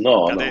sessione.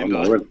 No,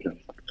 Cadendo. no,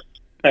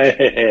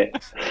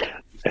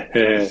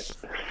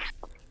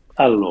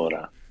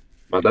 Allora,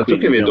 Ma dato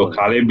quindi che vedo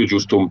abbiamo- Caleb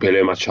giusto un pelo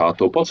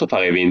emaciato, posso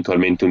fare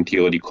eventualmente un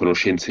tiro di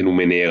conoscenze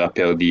NUMENERA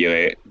per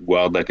dire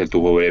guarda che il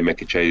tuo problema è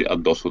che c'hai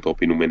addosso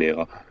troppi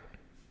NUMENERA?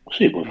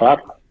 Sì, puoi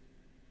farlo.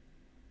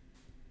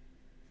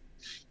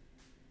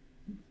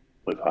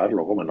 Puoi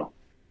farlo, come no?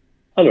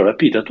 Allora,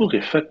 Pita, tu che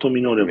effetto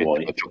minore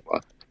vuoi? Faccio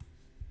qua.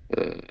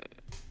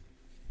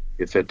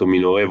 Effetto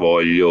minore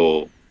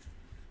voglio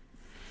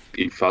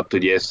il fatto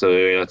di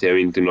essere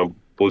relativamente in una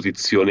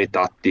posizione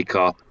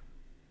tattica.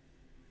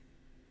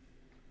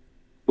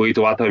 Ho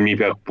ritrovato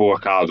per puro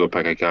caso,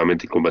 perché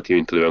chiaramente il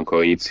combattimento deve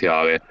ancora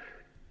iniziare,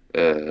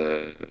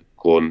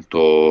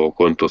 contro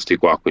sti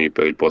qua, quindi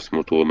per il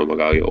prossimo turno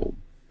magari ho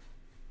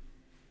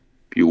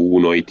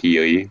 +1 ai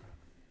tiri,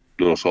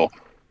 non lo so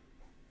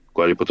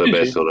quali potrebbe Sì,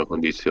 sì. essere una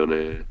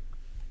condizione.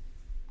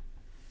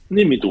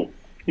 Dimmi tu,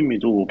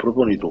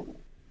 proponi tu.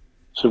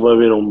 Se vuoi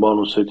avere un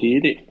bonus ai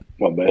tiri,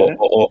 va bene.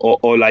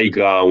 Ho l'high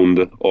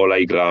ground.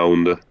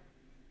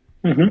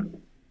 Mhm.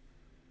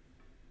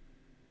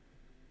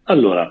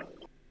 Allora,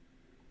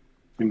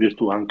 in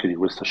virtù anche di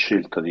questa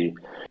scelta di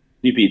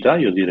Pita,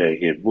 io direi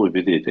che voi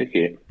vedete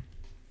che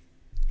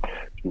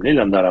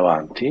nell'andare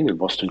avanti, nel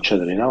vostro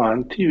incedere in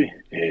avanti,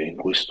 e in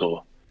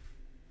questo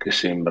che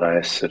sembra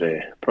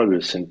essere proprio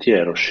il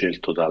sentiero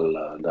scelto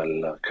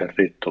dal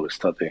carretto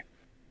le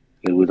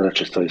cui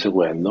tracce state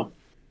seguendo,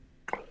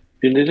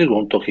 vi rendete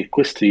conto che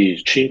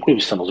questi 5 vi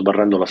stanno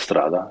sbarrando la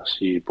strada,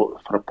 si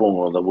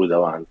frappongono da voi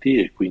davanti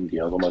e quindi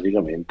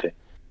automaticamente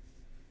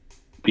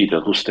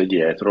Peter, tu stai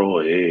dietro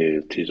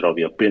e ti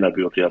trovi appena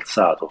più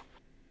rialzato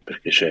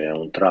perché c'è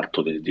un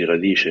tratto di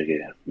radice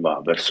che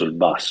va verso il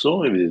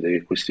basso e vedete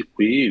che questi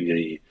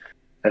qui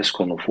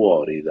escono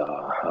fuori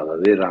da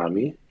dei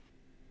rami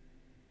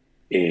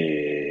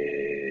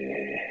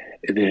e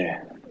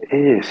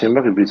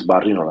sembra che vi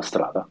sbarrino la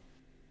strada.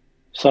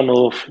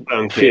 Stanno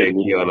Anche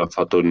fermi. Kieran ha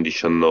fatto un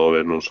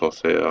 19, non so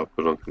se ha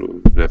preso anche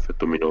lui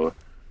l'effetto minore.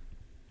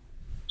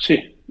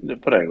 Sì,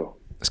 prego.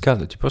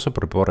 Scaldo, ti posso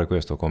proporre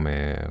questo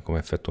come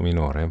effetto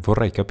minore?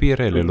 Vorrei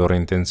capire le loro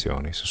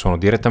intenzioni, se sono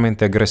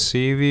direttamente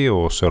aggressivi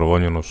o se lo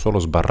vogliono solo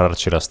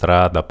sbarrarci la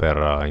strada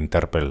per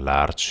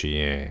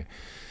interpellarci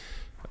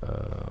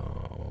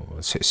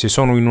se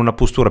sono in una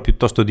postura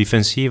piuttosto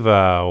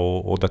difensiva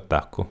o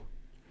d'attacco.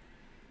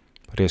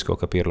 Riesco a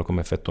capirlo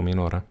come effetto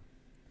minore?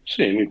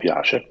 Sì, mi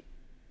piace.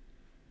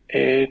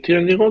 E ti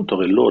rendi conto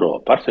che loro,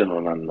 a parte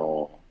non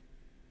hanno...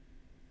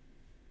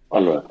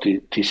 Allora,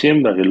 ti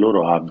sembra che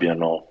loro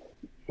abbiano,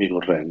 mi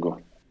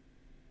correggo,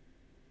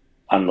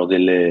 hanno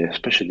delle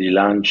specie di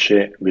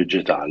lance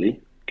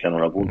vegetali che hanno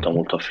una punta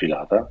molto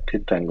affilata,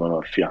 che tengono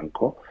al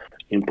fianco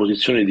in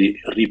posizione di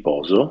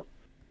riposo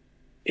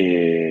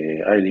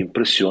e hai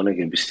l'impressione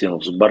che vi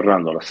stiano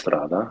sbarrando la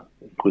strada,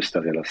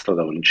 questa che è la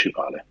strada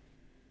principale.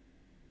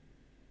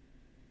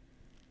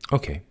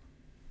 Ok.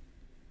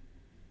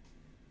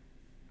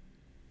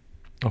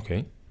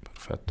 Ok,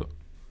 perfetto.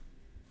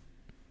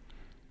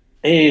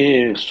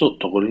 E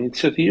sotto con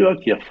l'iniziativa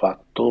chi ha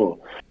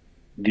fatto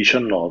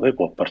 19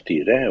 può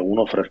partire,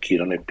 uno fra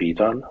Kiran e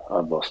Pitan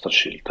a vostra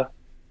scelta.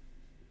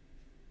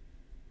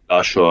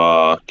 Lascio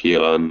a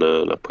Kieran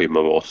la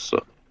prima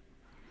mossa,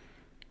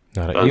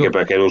 Allora, anche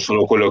perché non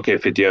sono quello che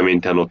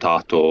effettivamente ha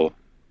notato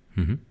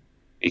Mhm.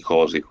 i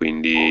cosi,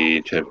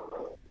 quindi cioè,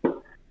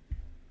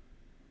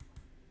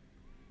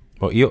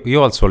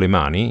 Io alzo le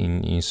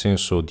mani in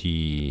senso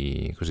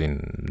di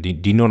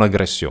non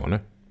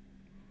aggressione.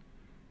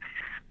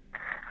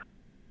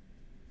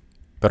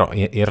 Però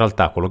in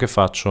realtà quello che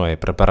faccio è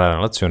preparare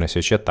l'azione,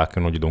 se ci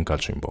attaccano gli do un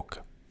calcio in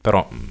bocca.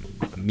 Però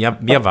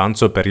mi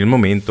avanzo per il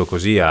momento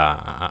così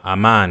a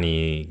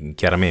mani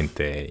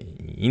chiaramente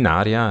in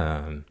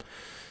aria,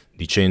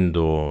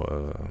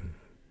 dicendo,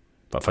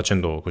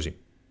 facendo così,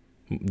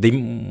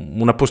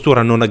 una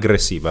postura non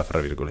aggressiva, fra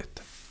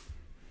virgolette.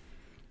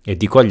 E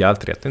dico agli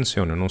altri,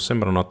 attenzione, non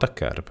sembrano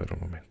attaccare per il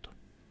momento.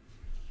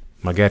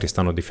 Magari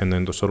stanno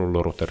difendendo solo il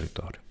loro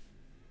territorio.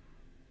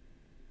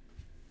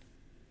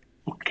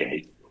 Ok.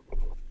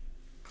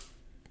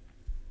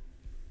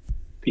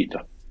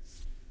 Pita.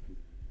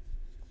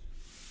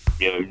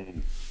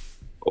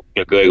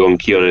 mi aggrego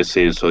anch'io, nel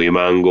senso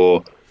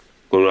rimango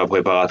con una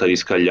preparata di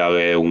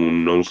scagliare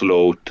un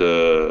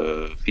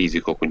onslaught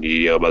fisico, quindi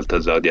dire a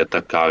Baltasar di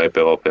attaccare,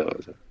 però per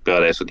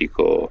adesso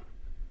dico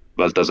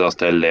Baltasar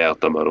sta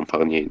allerta ma non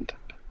fare niente.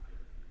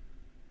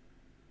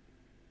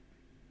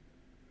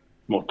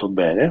 Molto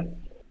bene.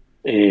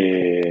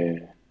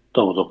 E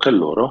dopo tocca a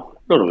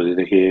loro. loro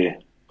vedete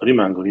che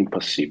rimangono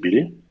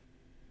impassibili,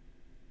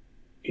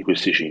 in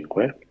questi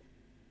 5,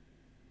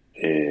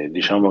 e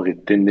diciamo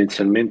che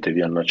tendenzialmente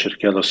vi hanno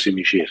accerchiato a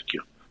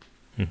semicerchio,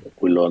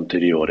 quello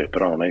anteriore,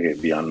 però non è che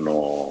vi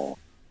hanno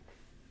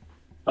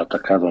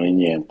attaccato né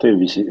niente,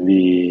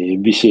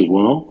 vi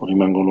seguono,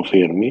 rimangono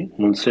fermi,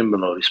 non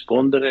sembrano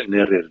rispondere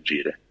né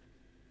reagire.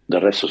 Del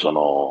resto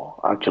sono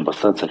anche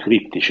abbastanza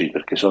criptici,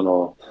 perché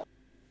sono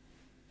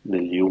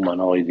degli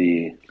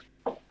umanoidi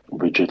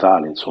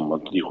vegetali, insomma,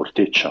 di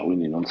corteccia,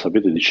 quindi non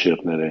sapete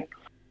discernere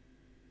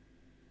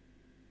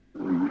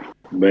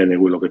bene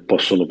quello che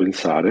possono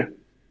pensare,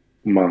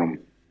 ma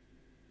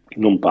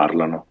non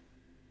parlano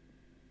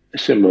e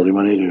sembrano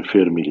rimanere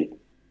fermi lì,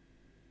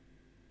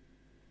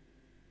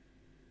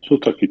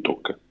 sotto a chi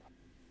tocca.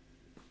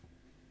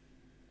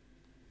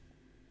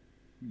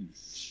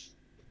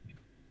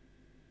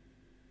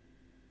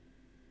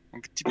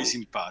 Anche tipi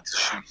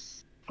simpatici.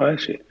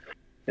 Sì,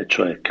 e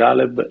cioè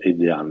Caleb e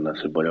Diana,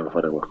 se vogliono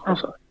fare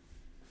qualcosa.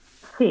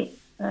 Sì,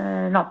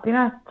 no,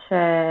 prima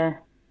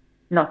c'è...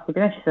 No, sì,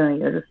 prima ci sono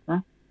io,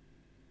 giusto?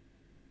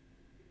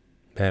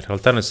 Beh, in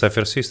realtà nel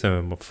Cypher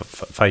System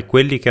fai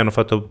quelli che hanno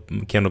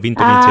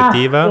vinto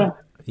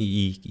l'iniziativa,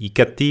 sì, i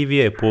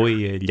cattivi e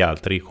poi gli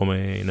altri,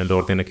 come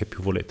nell'ordine che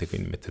più volete,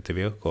 quindi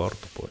mettetevi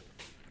d'accordo poi.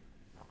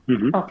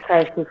 Mm-hmm.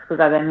 Ok, sì,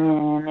 scusate,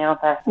 mi ero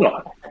perso.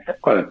 No,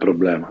 qual è il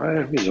problema?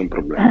 Mica un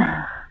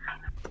problema.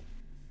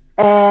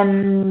 No,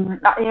 in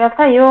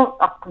realtà io,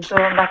 appunto,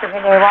 dato che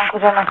li avevo anche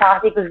già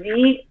notati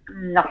così,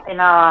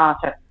 appena,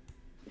 cioè,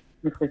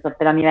 nel senso,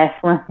 appena mi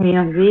resto un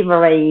attimino così,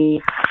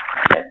 vorrei,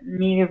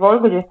 mi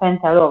rivolgo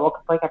direttamente a loro,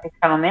 che poi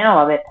capiscano meno,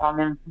 vabbè, però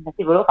almeno un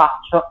tentativo lo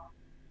faccio,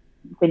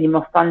 quindi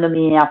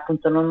mostrandomi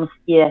appunto non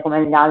ostile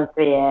come gli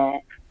altri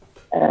e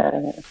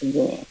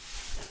quindi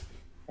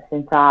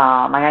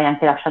senza, magari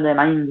anche lasciando le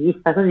mani in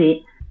vista,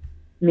 così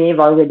mi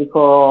rivolgo e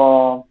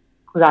dico: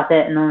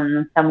 scusate,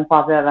 non siamo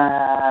qua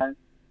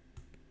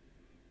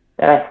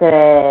per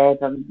essere,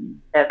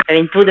 per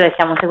intrudere,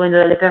 stiamo seguendo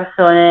delle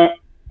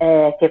persone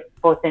che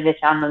forse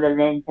invece hanno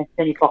delle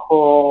intenzioni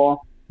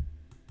poco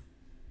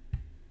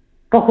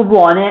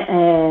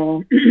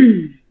buone.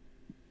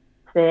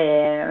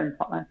 Se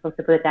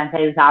forse potete anche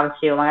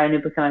aiutarci, o magari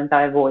noi possiamo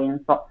aiutare voi,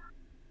 non so.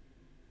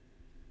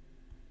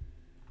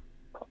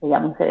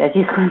 Vediamo se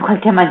reagiscono in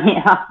qualche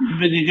maniera.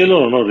 Vedi che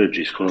loro non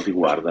reagiscono, ti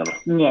guardano.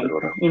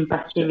 Niente,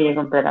 impassibili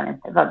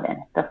completamente. Va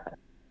bene, perfetto.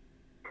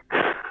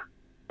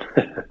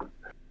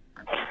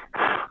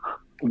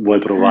 Vuoi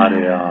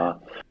provare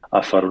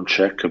a fare un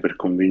check per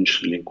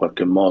convincerli in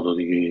qualche modo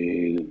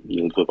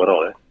delle tue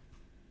parole?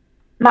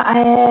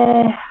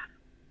 Ma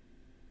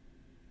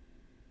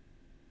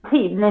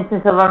sì, nel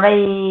senso,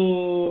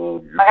 vorrei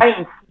magari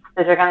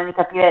insisto cercando di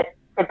capire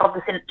se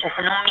proprio se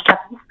non mi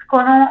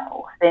capiscono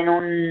o se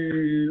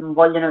non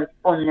vogliono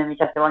rispondermi,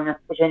 cioè se vogliono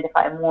semplicemente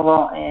fare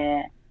muro.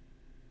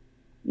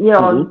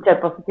 Io cioè,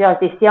 posso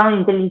tirarti sia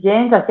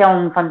un'intelligenza sia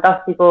un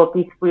fantastico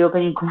peaceful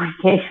opening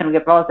communication,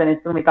 che però se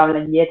nessuno mi parla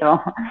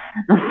indietro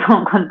non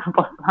so quanto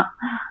possa.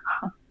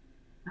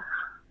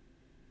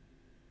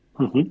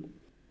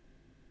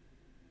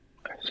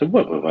 Se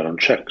vuoi puoi fare un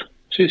check.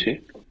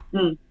 Sì.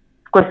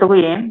 Questo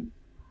qui?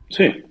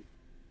 Sì.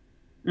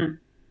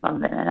 Va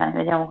bene, dai,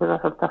 vediamo cosa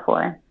salta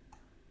fuori.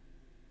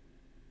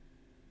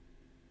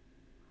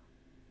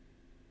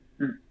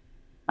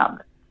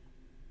 Vabbè.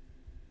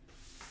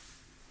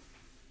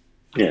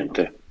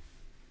 Niente.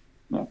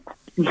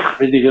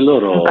 Vedi che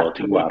loro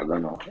ti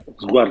guardano,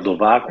 sguardo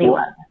vacuo,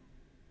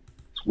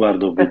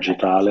 sguardo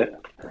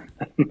vegetale,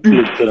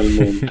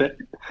 letteralmente,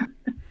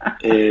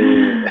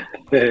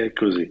 e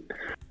così.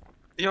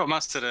 Io,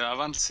 Master,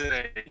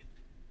 avanzerei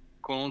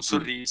con un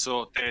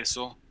sorriso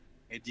teso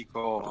e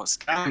dico: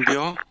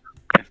 scambio?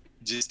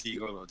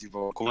 Gesticolo,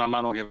 tipo con una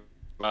mano che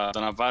va da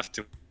una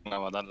parte e una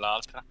va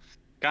dall'altra.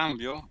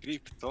 Cambio?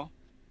 Cripto?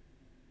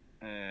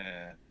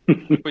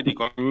 Poi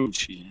dico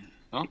amici,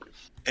 no?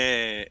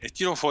 E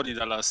tiro fuori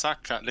dalla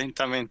sacca,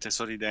 lentamente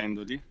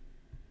sorridendoli,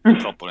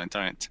 troppo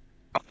lentamente,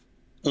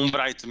 un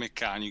bright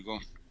meccanico,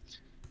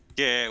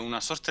 che è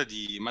una sorta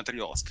di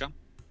matriosca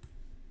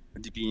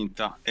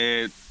dipinta,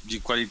 è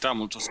di qualità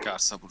molto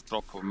scarsa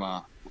purtroppo,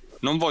 ma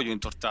non voglio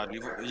intortarli,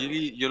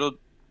 glielo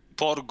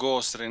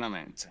porgo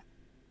serenamente.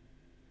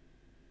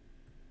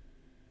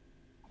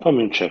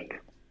 Fammi un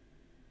check.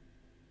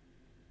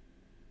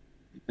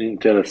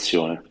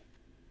 Interazione.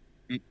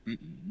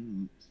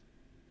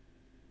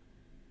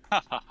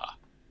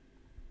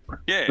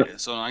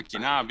 Sono anche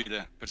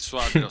inabile,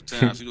 persuadere,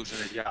 ottenere la fiducia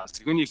degli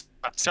altri, quindi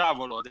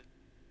facciamolo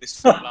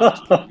adesso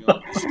dal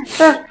mio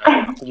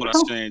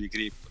accumulazione di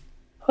grip.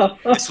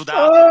 È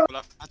sudato con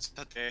la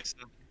faccia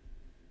testa.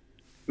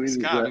 Quindi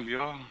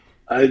scambio?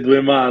 Hai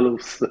 2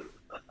 malus.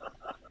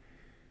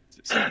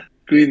 Sì.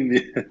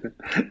 Quindi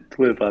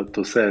tu hai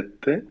fatto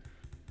 7,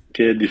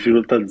 che è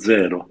difficoltà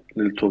 0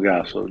 nel tuo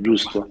caso,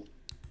 giusto?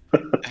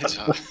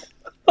 Già.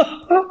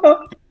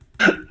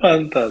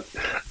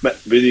 Fantastico. Beh,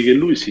 vedi che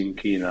lui si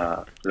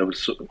inchina,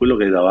 quello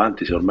che hai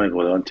davanti, se ormai è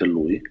davanti a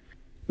lui,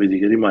 vedi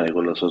che rimane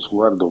con il suo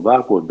sguardo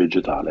vacuo e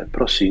vegetale,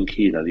 però si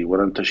inchina di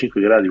 45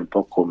 gradi, un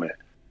po' come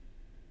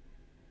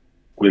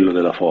quello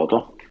della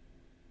foto,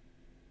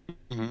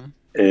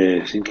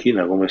 e si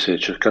inchina come se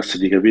cercasse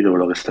di capire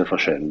quello che stai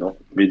facendo.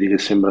 Vedi che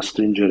sembra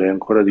stringere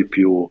ancora di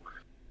più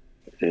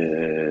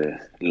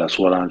la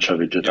sua lancia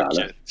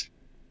vegetale,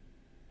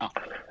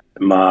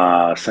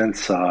 ma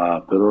senza,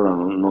 per ora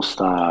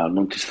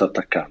non ti sta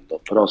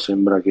attaccando, però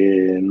sembra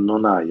che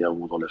non hai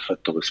avuto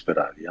l'effetto che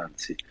speravi,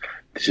 anzi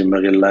ti sembra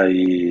che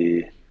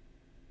l'hai,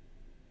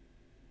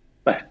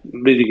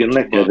 vedi che non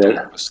è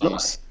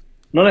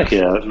che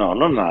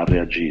non ha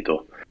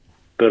reagito,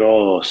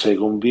 però sei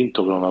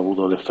convinto che non ha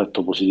avuto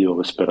l'effetto positivo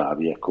che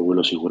speravi, ecco,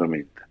 quello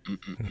sicuramente.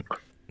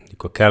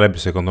 Dico, Caleb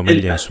secondo me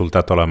gli ha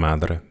insultato la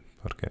madre,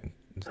 perché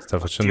sta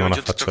facendo una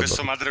faccia che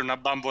sua madre è una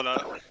bambola.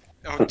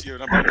 Oddio,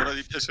 una bambola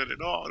di piacere.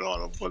 No,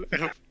 non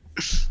volevo.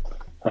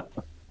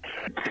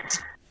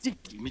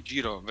 Mi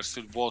giro verso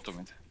il vuoto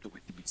mentre tu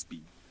questi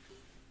bispini.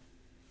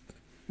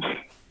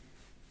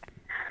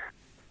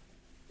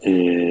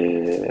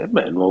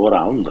 Nuovo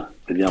round,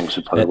 vediamo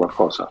se fate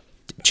qualcosa.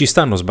 Ci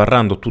stanno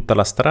sbarrando tutta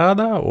la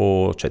strada,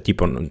 o cioè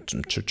tipo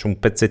c'è un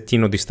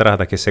pezzettino di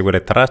strada che segue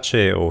le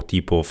tracce, o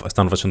tipo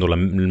stanno facendo la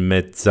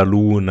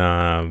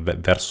mezzaluna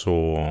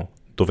verso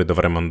dove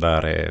dovremmo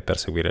andare per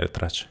seguire le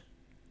tracce?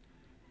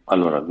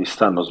 Allora, vi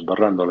stanno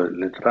sbarrando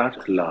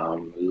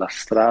la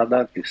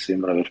strada che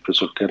sembra aver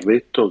preso il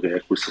carretto, che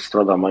è questa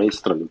strada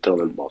maestra all'interno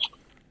del bosco.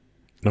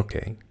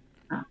 Ok.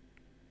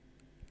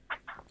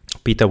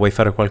 Pita, vuoi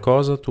fare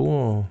qualcosa tu?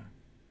 O...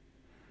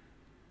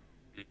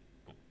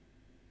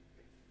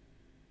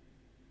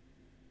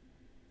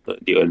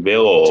 Dire il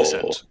vero,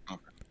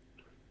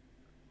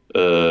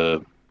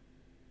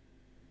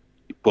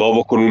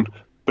 provo con un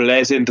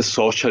pleasant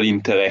social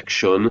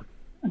interaction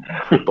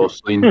se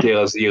posso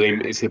interagire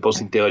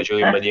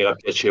in maniera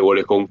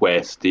piacevole con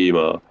questi,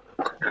 ma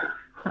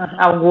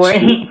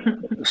auguri.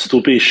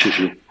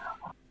 Stupiscici.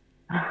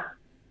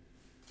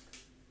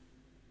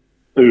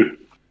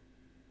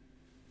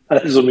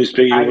 Adesso mi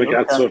spieghi come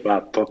cazzo hai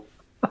fatto.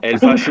 È il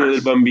fascino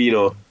del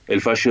bambino. È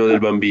il fascino del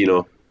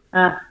bambino.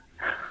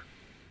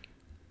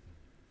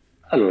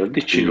 Allora,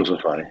 dici cosa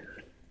fai.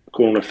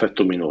 Con un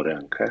effetto minore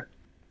anche.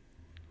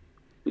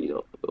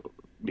 Io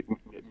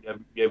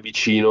mi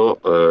avvicino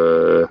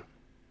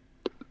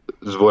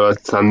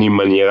svolazzando in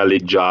maniera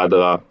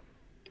leggiadra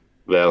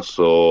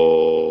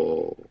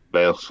verso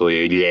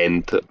gli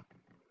Ent,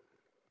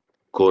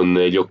 con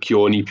gli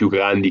occhioni più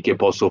grandi che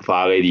posso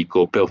fare,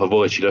 dico: per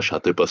favore ci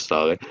lasciate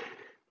passare.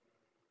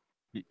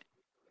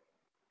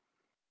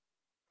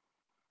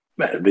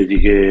 Vedi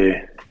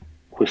che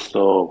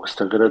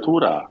questa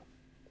creatura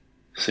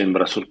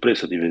sembra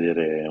sorpresa di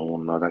vedere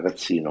un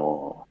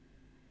ragazzino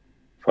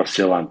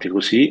farsi avanti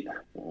così,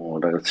 un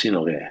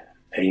ragazzino che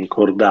è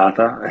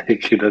incordata e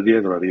che da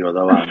dietro arriva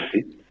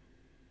davanti,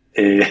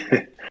 e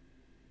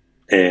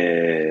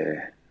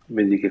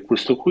vedi che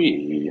questo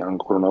qui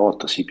ancora una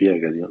volta si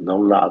piega da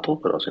un lato,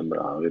 però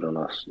sembra avere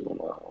una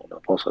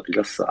posa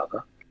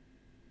rilassata.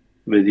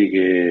 Vedi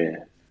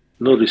che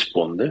non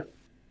risponde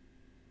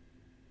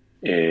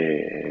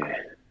e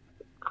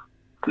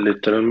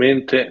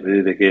letteralmente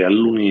vedete che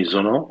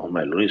all'unisono, o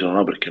meglio all'unisono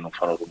no, perché non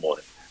fanno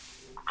rumore,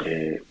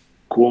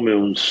 come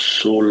un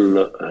soul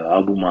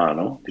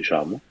abumano,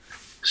 diciamo,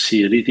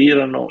 si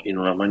ritirano in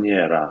una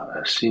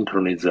maniera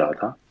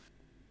sincronizzata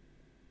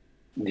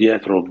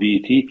dietro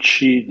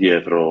viticci,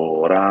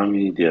 dietro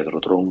rami, dietro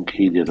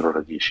tronchi, dietro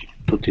radici,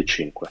 tutti e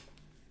 5.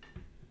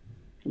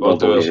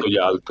 Volto verso gli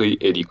altri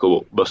e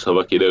dico: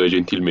 bastava chiedere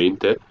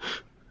gentilmente.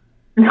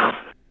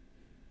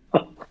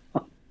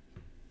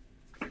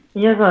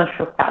 Io sono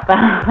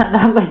scioccata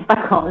da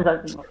questa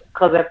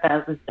cosa è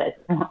appena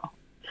successo.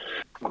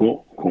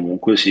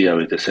 Comunque sì,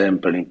 avete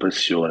sempre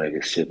l'impressione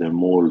che siete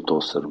molto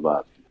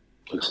osservati,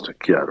 questo è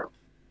chiaro.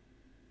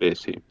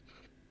 Sì.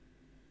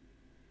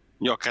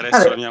 Io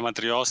accarezzo la mia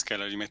matriosca e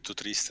la rimetto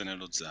triste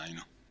nello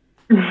zaino.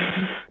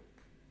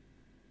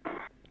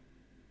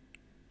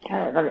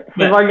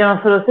 Se vogliono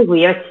solo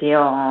seguirci,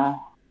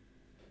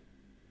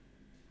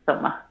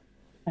 insomma,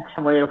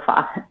 lasciamoglielo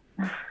fare.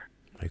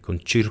 E con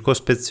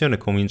circospezione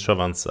comincio a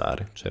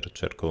avanzare.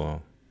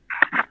 Cerco.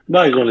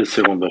 Vai con il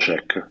secondo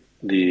check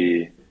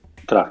di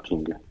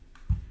tracking.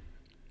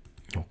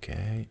 Ok.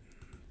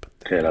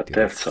 Che è la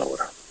terza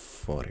ora.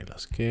 Fuori la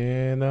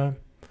scheda.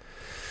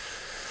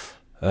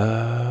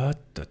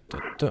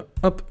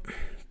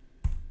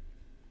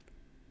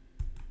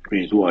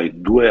 Quindi tu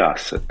hai 2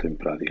 asset in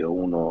pratica,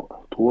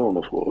 uno tuo e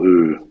uno suo.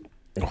 In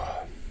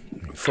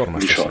forma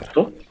 18.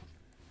 Stasera.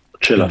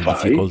 Ce la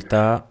fai.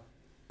 Difficoltà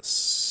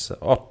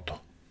 8.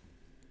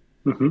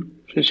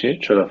 Sì,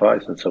 ce la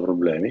fai senza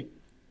problemi.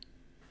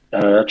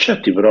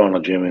 Accetti però una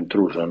GM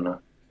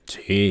intrusion?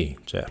 Sì,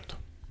 certo.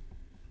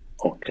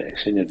 Ok,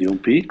 segnati un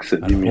PX.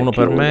 Allora, uno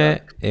per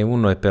me e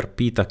uno è per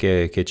Pita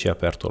che ci ha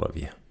aperto la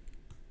via.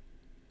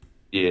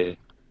 Yeah.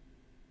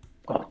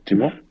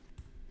 Ottimo.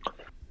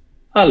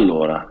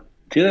 Allora,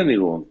 ti rendi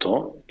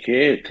conto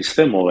che ti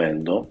stai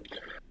muovendo,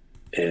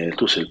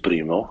 tu sei il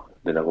primo,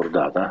 della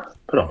cordata,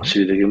 però si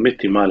vede che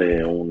metti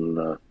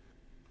un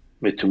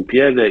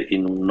piede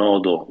in un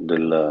nodo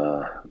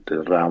del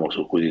ramo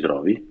su cui ti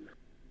trovi,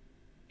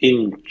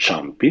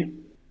 inciampi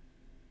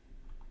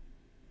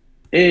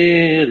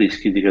e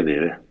rischi di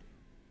cadere.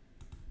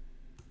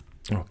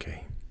 Ok.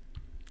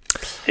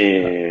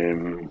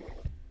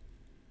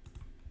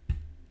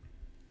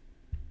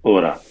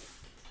 Ora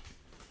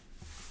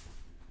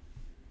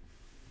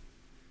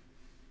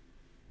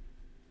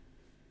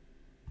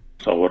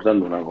sto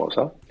guardando una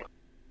cosa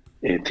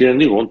e ti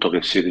rendi conto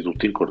che siete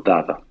tutti in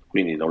cordata,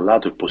 quindi da un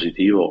lato è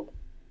positivo,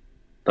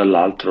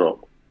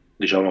 dall'altro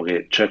diciamo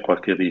che c'è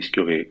qualche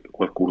rischio che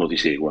qualcuno ti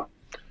segua.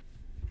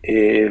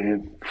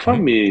 E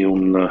fammi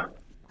un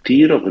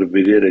tiro per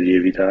vedere di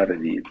evitare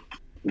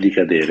di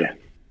cadere.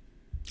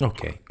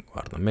 Ok,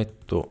 guarda,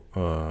 metto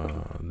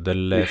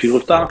delle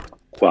Difficoltà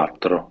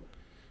 4.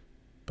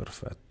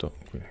 Perfetto.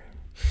 Quindi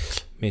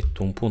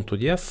metto un punto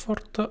di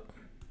effort.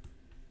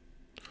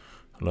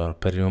 Allora,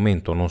 per il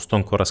momento non sto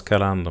ancora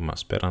scalando, ma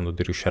sperando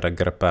di riuscire a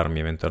aggrapparmi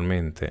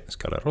eventualmente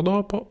scalerò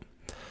dopo.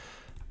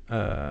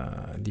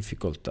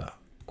 Difficoltà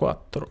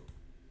 4,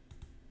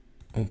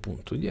 un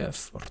punto di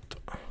effort.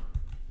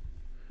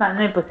 Ma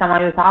noi possiamo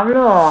aiutarlo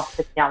o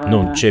aspettiamo?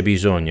 Non c'è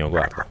bisogno,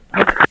 guarda.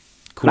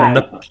 Con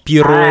una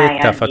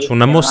piroetta faccio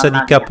una mossa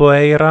di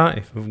capoeira,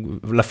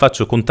 la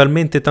faccio con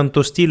talmente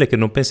tanto stile che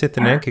non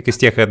pensate neanche che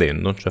stia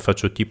cadendo. Cioè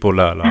faccio tipo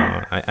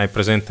hai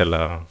presente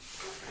la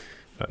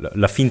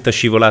finta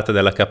scivolata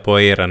della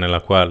capoeira nella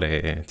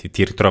quale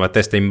ti ritrova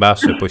testa in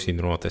basso e poi si di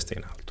nuovo testa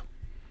in alto.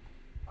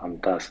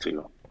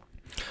 Fantastico.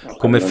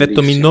 Come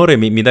effetto minore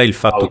mi dà il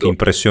fatto che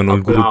impressiono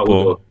il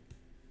gruppo.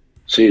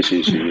 Sì,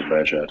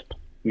 beh, certo.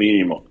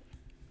 Minimo.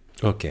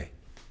 Ok.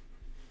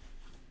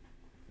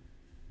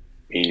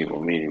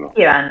 Minimo.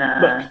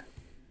 Ivan,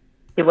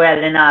 ti vuoi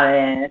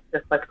allenare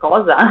per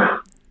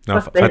qualcosa? No,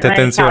 fate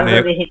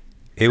attenzione,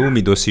 è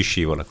umido, si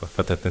scivola qua,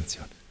 fate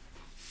attenzione.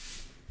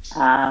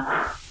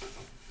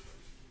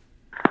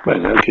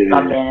 Bene, anche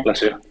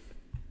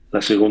la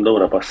seconda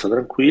ora passa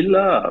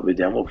tranquilla,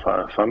 vediamo,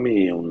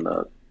 fatemi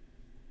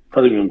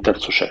un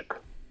terzo check.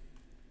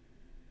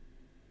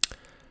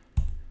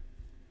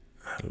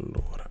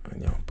 Allora,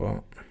 vediamo un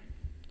po'.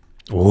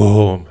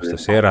 Oh,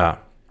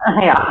 stasera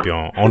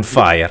proprio on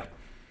fire.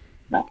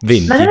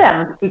 20. Ma noi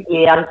eravamo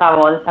tutti l'altra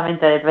volta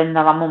mentre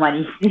prendevamo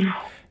malissimo.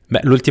 Beh,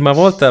 l'ultima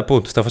volta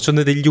appunto sto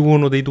facendo degli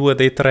 1, dei 2,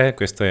 dei 3,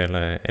 questo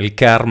è il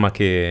karma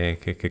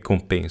che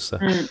compensa.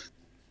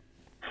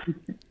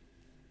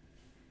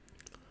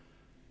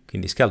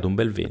 Quindi scaldo un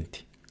bel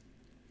 20.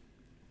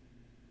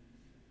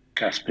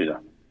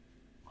 Caspita.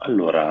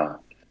 Allora,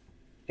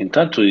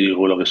 intanto ti dico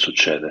quello che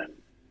succede.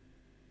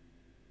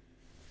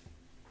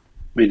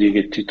 Vedi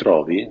che ti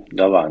trovi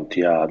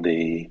davanti a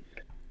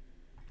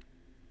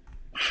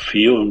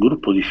un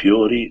gruppo di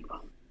fiori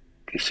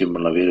che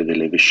sembrano avere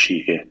delle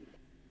vesciche,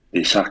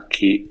 dei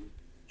sacchi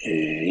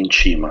in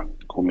cima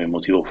come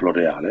motivo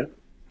floreale,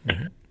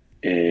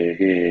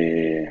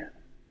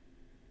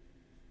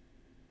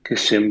 che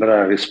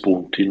sembra che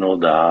spuntino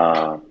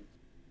da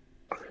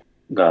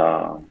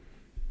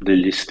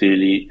degli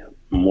steli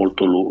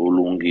molto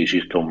lunghi,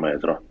 circa 1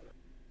 metro.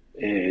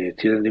 E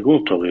ti rendi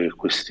conto che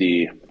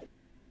queste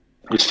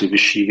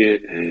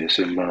vesciche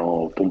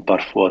sembrano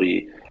pompar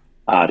fuori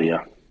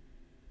aria.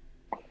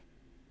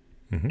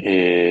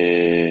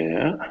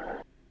 E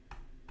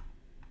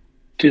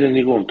ti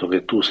rendi conto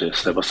che tu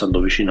stai passando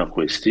vicino a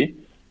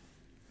questi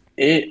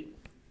e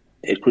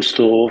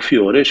questo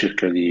fiore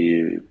cerca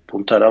di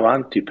puntare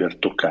avanti per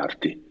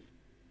toccarti.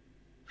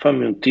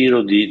 Fammi un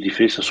tiro di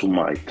difesa su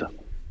Might.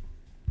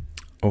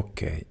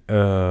 Ok,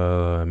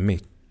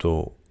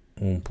 metto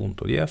un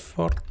punto di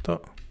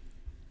effort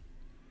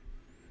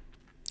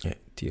e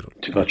tiro.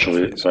 Ti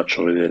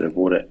faccio vedere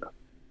pure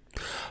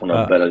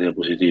una bella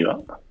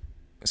diapositiva.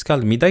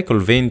 Scal, mi dai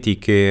col 20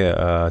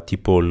 che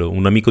tipo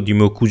un amico di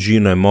mio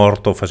cugino è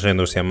morto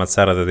facendosi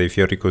ammazzare da dei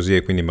fiori così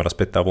e quindi me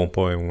l'aspettavo un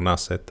po' un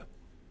asset.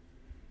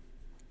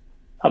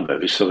 Vabbè,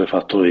 visto che hai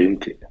fatto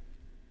 20.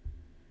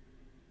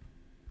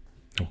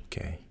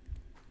 Ok.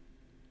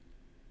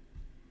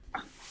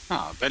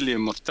 Belli e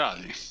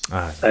mortali.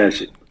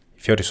 Sì. I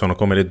fiori sono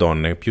come le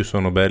donne, più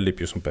sono belli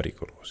più sono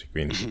pericolosi,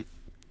 quindi.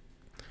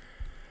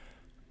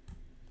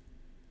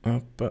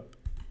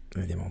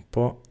 Vediamo un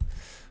po'.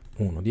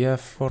 1 di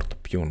effort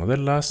più 1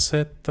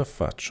 dell'asset,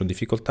 faccio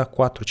difficoltà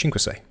 4, 5,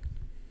 6.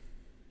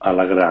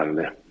 Alla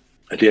grande.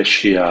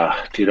 Riesci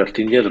a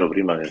tirarti indietro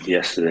prima di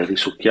essere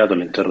risucchiato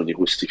all'interno di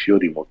questi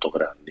fiori molto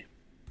grandi.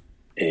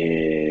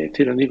 E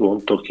ti rendi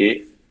conto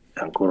che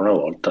ancora una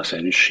volta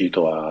sei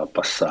riuscito a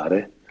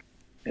passare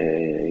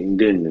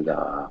indenne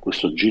da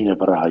questo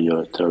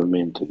ginepraio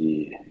letteralmente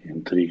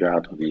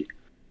intricato di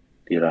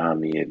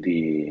rami e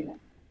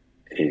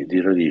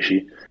di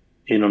radici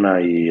e non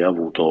hai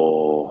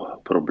avuto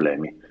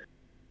problemi.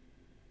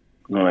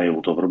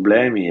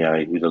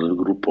 Hai guidato il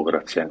gruppo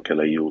grazie anche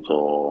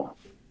all'aiuto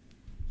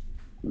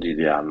di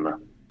Diana.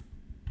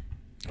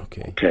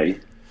 Ok?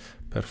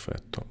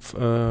 Perfetto.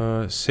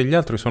 Se gli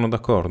altri sono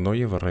d'accordo,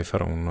 io vorrei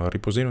fare un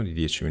riposino di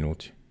 10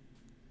 minuti.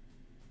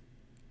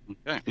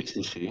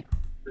 Sì.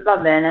 Va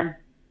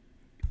bene.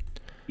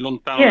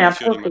 Lontano Io ne dai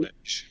fiori approfitto.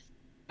 maledici.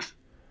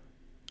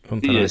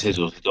 Sì, nel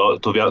senso, se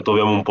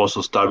troviamo un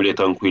posto stabile e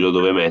tranquillo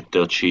dove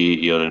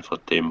metterci, io nel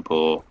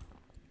frattempo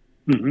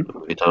in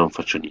realtà non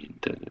faccio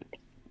niente,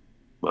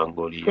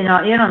 rimango lì. Sì, no,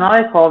 io non ho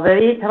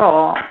recovery,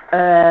 però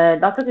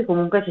dato che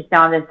comunque ci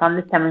stiamo addentrando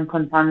e stiamo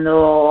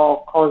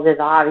incontrando cose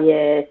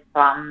varie,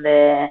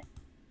 strane,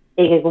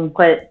 e che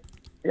comunque,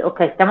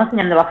 ok, stiamo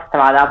segnando la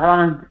strada, però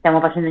non stiamo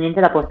facendo niente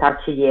da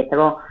portarci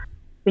dietro.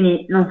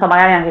 Quindi, non so,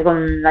 magari anche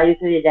con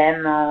l'aiuto di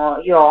Dem,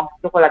 io ho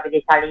anche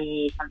quell'abilità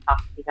lì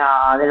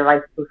fantastica del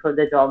Right Tool for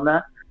the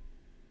Job.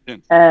 Sì.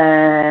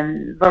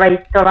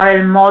 Vorrei trovare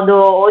il modo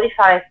o di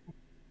fare,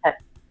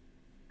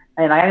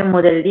 magari un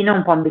modellino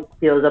un po'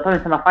 ambizioso, però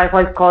insomma fare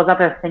qualcosa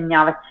per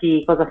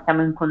segnarci cosa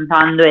stiamo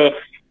incontrando e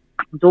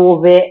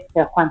dove,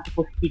 per quanto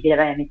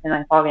possibile, mi sembra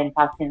che poi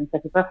orientarsi non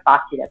sia super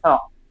facile,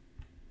 però...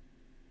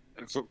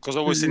 Cosa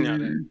vuoi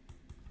segnare?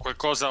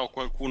 Qualcosa o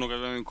qualcuno che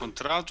abbiamo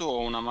incontrato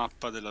o una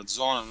mappa della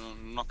zona?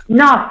 Non ho capito.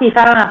 No, sì,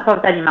 fare una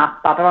sorta di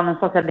mappa, però non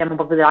so se abbiamo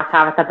proprio della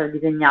carta per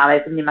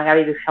disegnare, quindi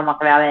magari riusciamo a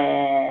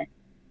creare,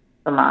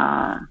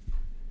 insomma,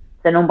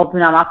 se non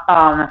proprio una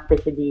mappa, una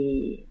specie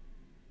di...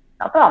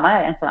 No, però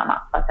magari anche una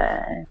mappa,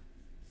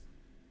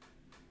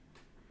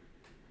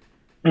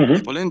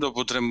 cioè... Volendo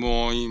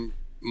potremmo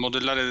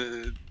modellare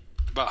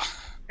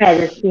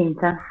del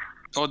synth.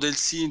 o del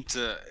synth.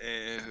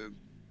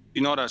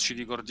 Finora ci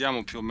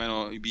ricordiamo più o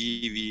meno i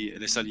bivi e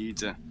le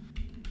salite.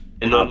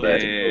 Non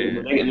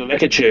è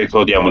che ci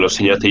ricordiamo, le ho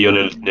segnate io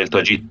nel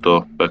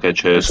tragitto, perché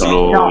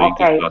sono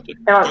incastrate.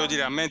 Voglio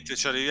dire, a mente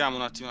ci arriviamo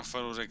un attimo a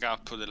fare un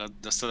recap della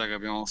strada che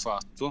abbiamo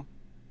fatto.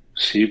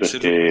 Sì,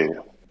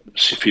 perché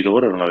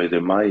finora non avete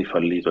mai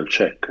fallito il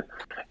check,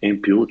 e in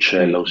più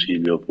c'è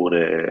l'ausilio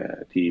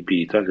pure di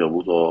Pita, che ha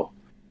avuto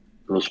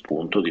lo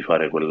spunto di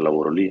fare quel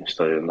lavoro lì,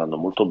 sta andando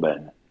molto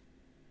bene.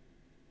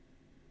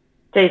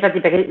 Cioè, infatti,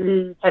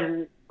 perché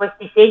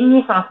questi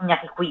segni sono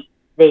segnati qui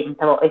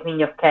dentro, e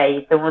quindi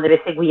ok, se uno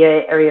deve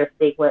seguire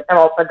segue,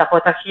 però da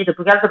portarci dietro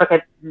più che altro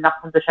perché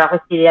appunto c'era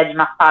questa idea di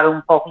mappare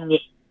un po', quindi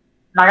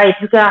magari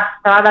più che la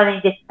strada nei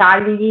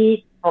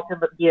dettagli, proprio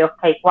per dire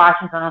ok, qua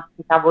ci sono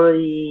questi tavolo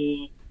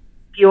di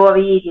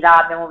fiori, di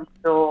là abbiamo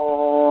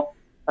visto,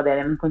 vabbè,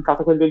 abbiamo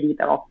incontrato quelli lì,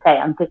 però ok,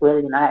 anche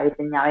quelli magari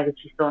segnare che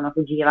ci sono,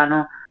 che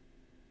girano.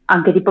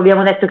 Anche tipo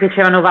abbiamo detto che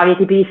c'erano vari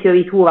tipi di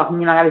fioritura,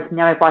 quindi magari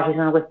segnare qua ci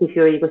sono questi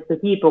fiori di questo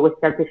tipo,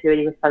 questi altri fiori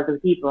di quest'altro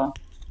tipo.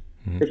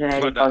 Questo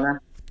genere di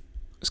cose.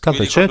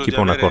 Scalpe, c'è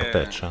tipo una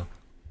corteccia?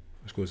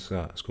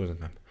 Scusa.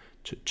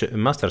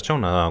 Master, c'è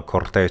una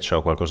corteccia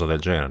o qualcosa del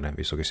genere,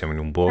 visto che siamo in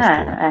un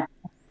bosco?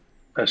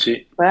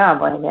 Sì. Quella è una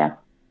buona idea.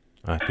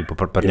 Tipo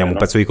prendiamo un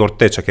pezzo di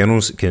corteccia che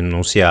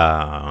non sia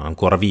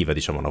ancora viva,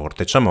 diciamo una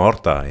corteccia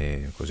morta,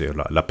 e così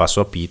la passo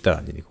a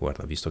Pita, gli dico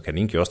guarda, visto che è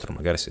l'inchiostro,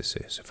 magari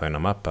se fai una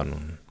mappa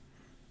non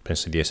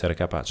pensi di essere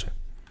capace.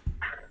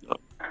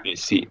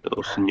 Sì,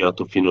 ho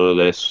segnato fino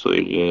adesso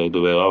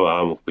dove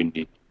eravamo,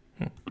 quindi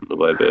non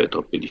dovrei avere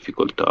troppe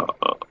difficoltà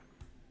a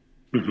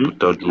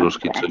buttare giù uno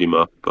schizzo di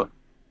mappa.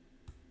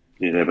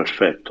 Direi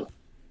perfetto.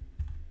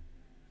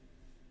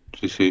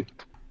 Sì.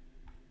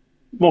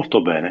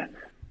 Molto bene.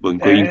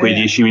 In quei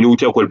 10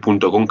 minuti, a quel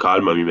punto, con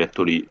calma, mi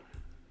metto lì.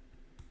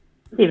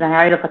 Sì,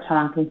 magari lo facciamo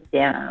anche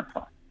insieme, non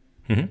so.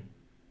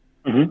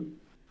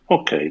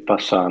 Ok,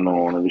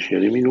 passano una decina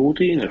di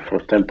minuti, nel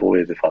frattempo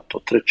avete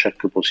fatto 3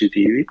 check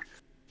positivi,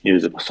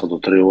 avete passato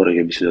 3 ore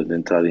che vi siete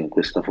addentrati in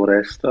questa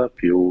foresta,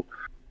 più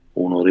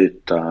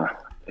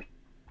un'oretta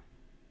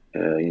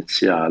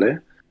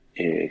iniziale,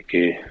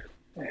 che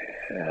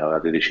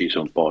avete deciso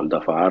un po' il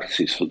da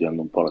farsi,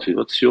 studiando un po' la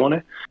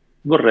situazione.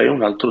 Vorrei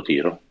un altro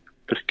tiro,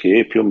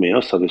 perché più o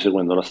meno state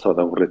seguendo la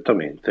strada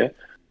correttamente,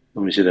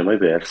 non vi siete mai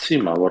persi,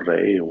 ma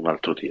vorrei un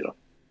altro tiro.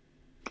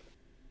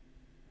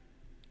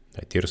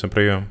 Tiro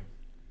sempre io?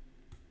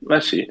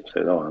 Sì,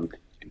 sei davanti.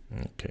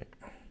 Ok.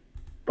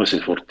 Poi sei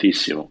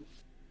fortissimo.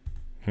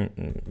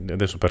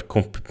 Adesso per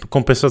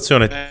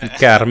compensazione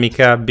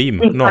karmica,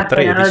 bim, no,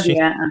 13.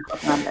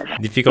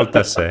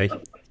 Difficoltà 6.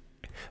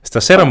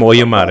 Stasera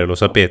muoio male, lo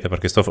sapete,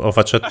 perché ho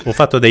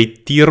fatto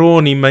dei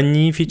tironi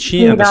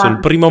magnifici. Adesso il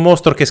primo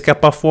mostro che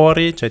scappa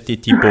fuori, cioè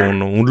tipo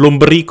un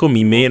lombrico,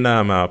 mi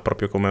mena, ma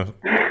proprio come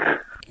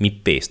mi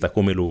pesta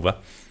come l'uva.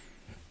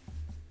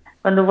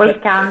 Quando vuoi il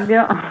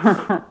cambio.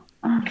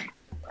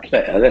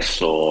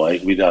 Adesso hai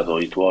guidato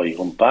i tuoi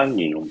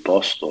compagni in un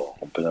posto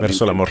completamente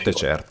verso la morte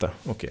certa,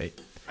 ok.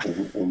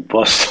 Un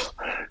posto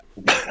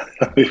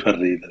mi fa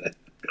ridere,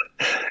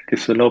 che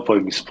sennò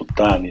poi mi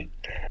sputtani.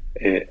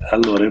 E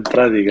allora in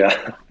pratica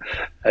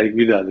hai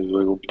guidato i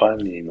tuoi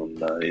compagni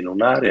in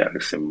un'area che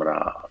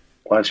sembra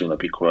quasi una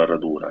piccola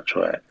radura,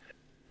 cioè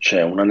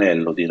c'è un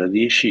anello di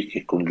radici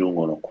che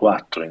congiungono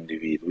 4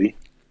 individui,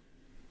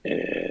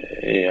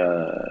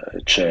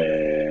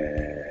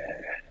 c'è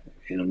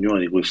in ognuno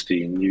di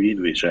questi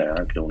individui c'è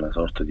anche una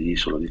sorta di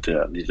isola di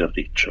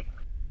terriccio,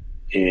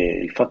 e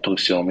il fatto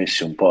che siamo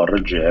messi un po' a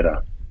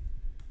raggiera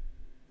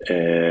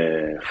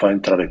fa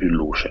entrare più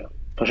luce,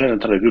 facendo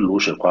entrare più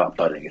luce, qua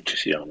pare che ci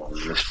sia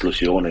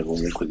un'esplosione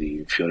comunque di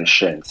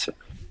infiorescenze.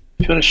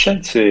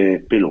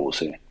 Fiorescenze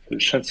pelose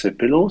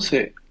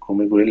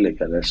come quelle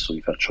che adesso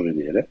vi faccio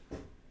vedere,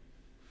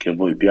 che a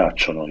voi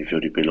piacciono i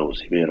fiori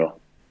pelosi, vero?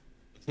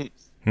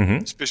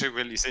 Mhm. Specie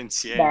quelli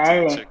senzienti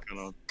che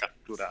cercano di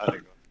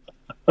catturare.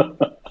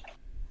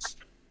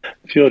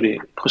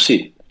 Fiori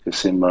così, che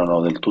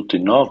sembrano del tutto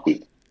innocui.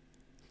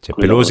 Cioè,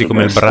 Quello pelosi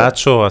come il potrebbe essere-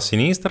 braccio a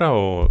sinistra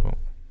o...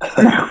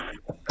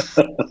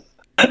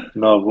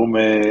 No,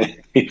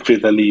 come i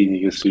petalini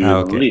che si Ah,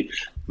 vedono ok. lì,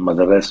 ma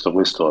del resto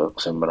questo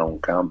sembra un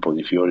campo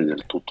di fiori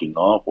del tutto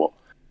innocuo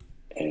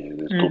e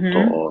del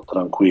tutto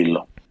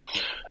tranquillo.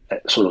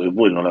 Solo che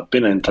voi non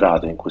appena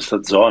entrate in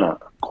questa zona,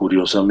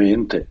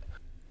 curiosamente,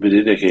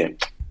 vedete che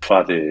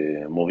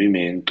fate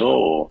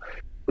movimento,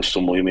 questo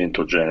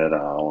movimento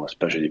genera una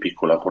specie di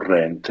piccola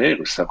corrente,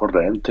 questa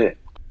corrente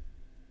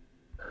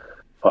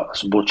fa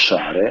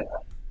sbocciare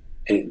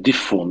e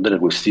diffondere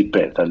questi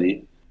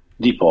petali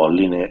di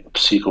polline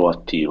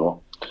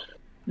psicoattivo.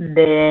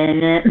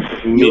 Bene.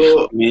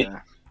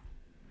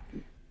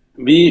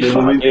 Vi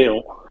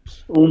fate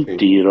un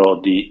tiro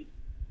di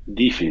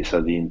difesa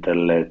di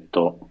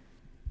intelletto.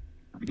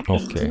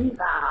 Ok.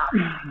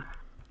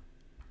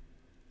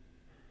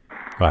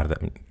 Guarda,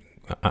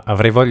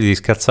 avrei voglia di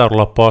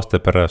scazzarlo apposta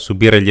per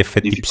subire gli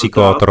effetti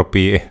Difficoltà?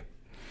 psicotropi.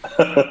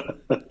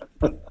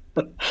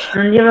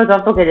 Non dirlo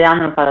troppo che le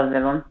hanno fa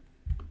davvero.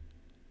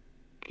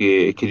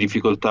 Che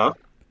difficoltà?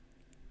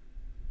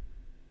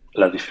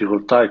 La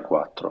difficoltà è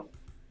 4.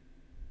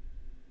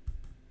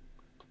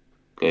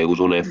 Ok,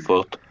 uso un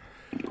effort.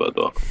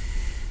 Vado a...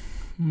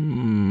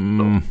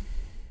 No.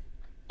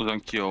 Uso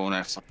anch'io un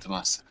effort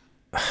master.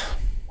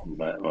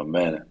 Beh, va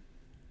bene.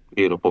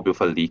 Io ero proprio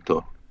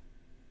fallito.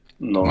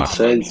 Non Mamma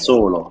sei il mia.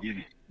 solo.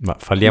 Ma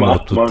falliamolo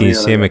Mamma tutti mia,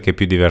 insieme ragazzi. che è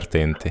più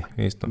divertente.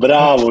 Visto?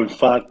 Bravo,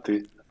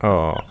 infatti.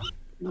 Oh.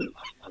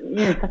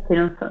 Io infatti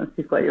non sono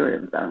sicura di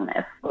voler usare un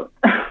effort.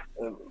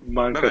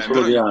 Manca Vabbè, solo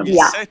però di il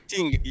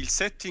anni.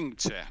 setting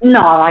c'è.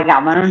 No, raga,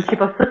 ma non ci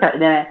posso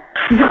credere.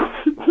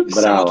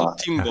 Siamo Brava.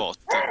 tutti in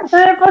botta.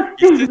 Non è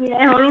possibile,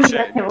 è l'unica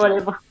c'è. che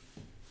volevo.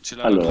 Ce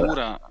l'ha Allora.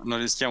 natura, non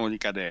rischiamo di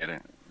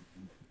cadere.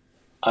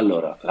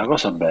 Allora, la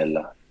cosa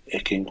bella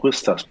è che in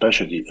questa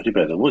specie di,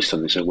 ripeto, voi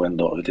state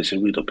seguendo, avete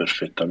seguito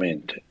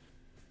perfettamente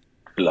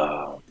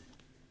la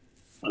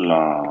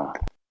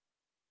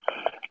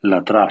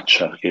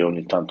traccia che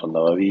ogni tanto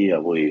andava via.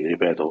 Voi,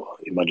 ripeto,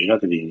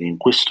 immaginatevi in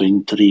questo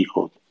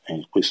intrico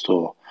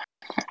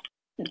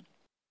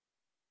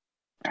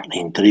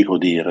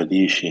di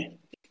radici,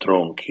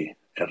 tronchi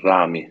e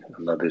rami,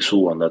 andate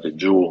su, andate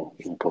giù,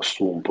 un po'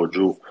 su, un po'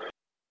 giù,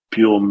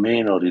 più o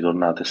meno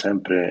ritornate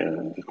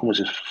sempre, è come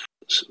se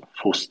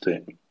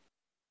foste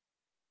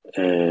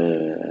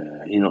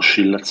in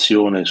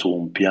oscillazione su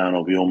un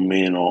piano più o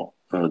meno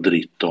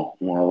dritto.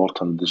 Una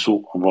volta andate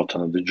su, una volta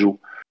andate giù,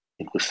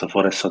 in questa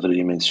foresta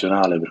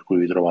tridimensionale, per cui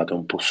vi trovate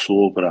un po'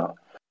 sopra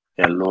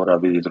e allora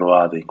vi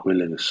ritrovate in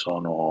quelle che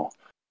sono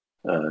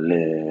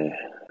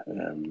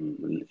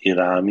i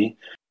rami,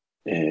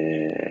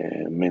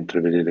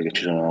 mentre vedete che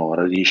ci sono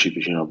radici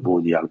vicino a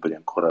voi di alberi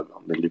ancora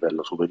del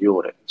livello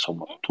superiore,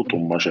 insomma tutto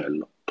un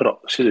macello,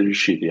 però siete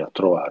riusciti a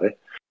trovare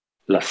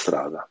la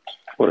strada.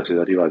 Ora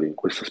siete arrivati in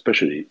questa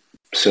specie di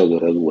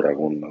pseudoradura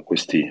con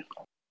questi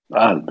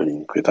alberi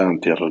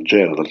inquietanti a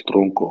raggiera dal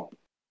tronco,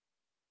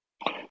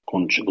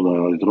 con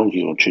i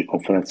tronchi con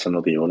circonferenza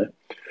notevole,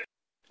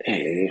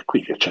 e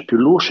qui che c'è più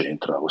luce,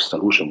 entra questa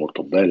luce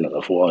molto bella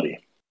da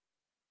fuori.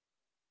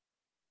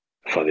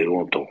 Fate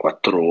conto,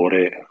 4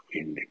 ore,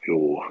 quindi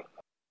più,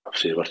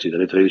 siete partite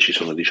alle 13,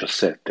 sono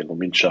 17,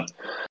 comincia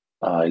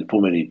il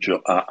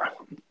pomeriggio a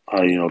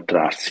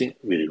inoltrarsi.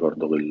 Vi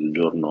ricordo che il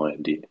giorno è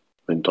di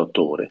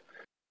 28 ore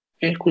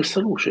e questa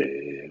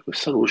luce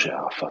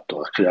ha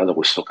creato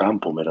questo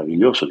campo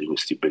meraviglioso di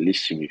questi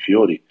bellissimi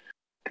fiori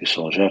che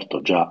sono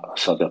certo già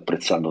state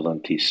apprezzando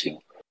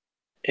tantissimo,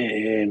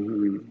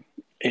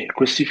 e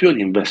questi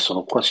fiori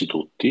investono quasi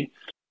tutti.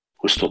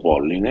 Questo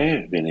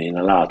polline viene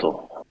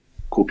inalato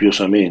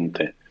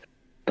copiosamente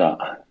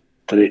da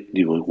 3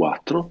 di voi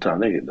 4,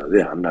 tranne che da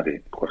Deanna, che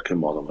in qualche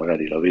modo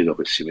magari la vedo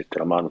che si mette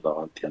la mano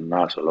davanti al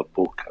naso e alla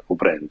bocca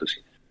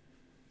coprendosi.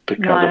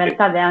 Peccato No, in che...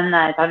 realtà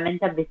Deanna è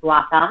talmente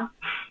abituata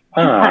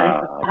Ah.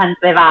 alle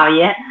sostanze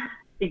varie,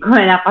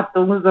 siccome ne ha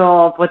fatto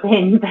uso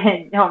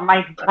potente,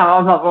 ormai questa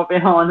roba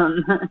proprio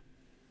non...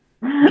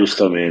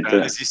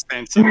 Giustamente.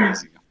 Resistenza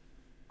fisica.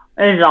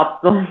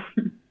 Esatto.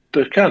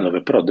 Peccato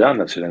che però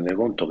Deanna si rende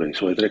conto che i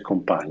suoi 3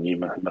 compagni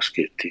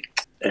maschietti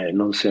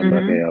non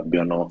sembra che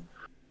abbiano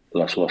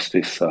la sua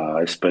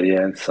stessa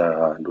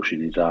esperienza,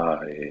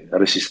 lucidità e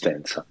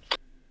resistenza.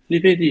 Li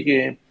vedi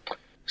che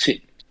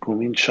sì,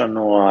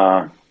 cominciano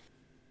a,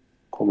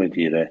 come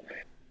dire,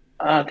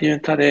 a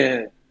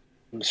diventare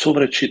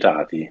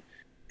sovraeccitati,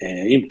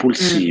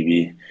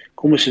 impulsivi,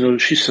 come se non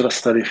riuscissero a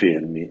stare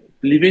fermi.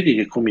 Li vedi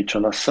che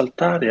cominciano a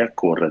saltare e a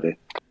correre.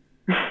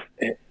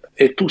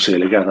 E tu sei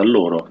legata a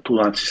loro, tu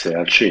anzi sei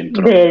al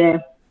centro.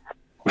 Bene.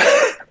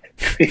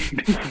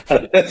 Quindi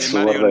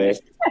adesso vorrei...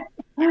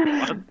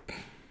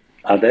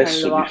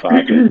 Adesso vi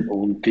fate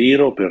un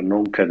tiro per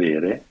non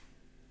cadere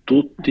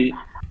tutti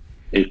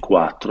e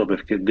 4,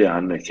 perché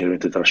Deanna è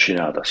chiaramente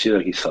trascinata sia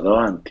da chi sta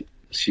davanti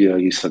sia da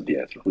chi sta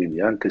dietro, quindi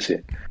anche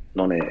se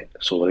non è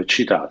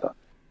sovraeccitata,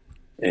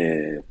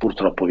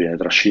 purtroppo viene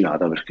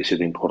trascinata perché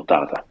siete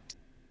incordata,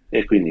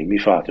 e quindi mi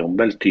fate un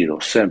bel tiro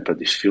sempre di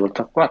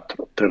difficoltà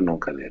 4 per non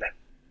cadere.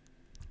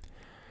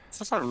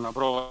 Posso fare una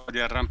prova di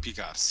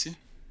arrampicarsi?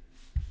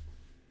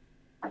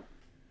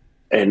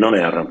 E non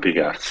è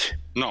arrampicarsi.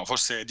 No,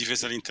 forse è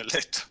difesa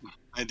all'intelletto.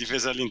 È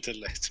difesa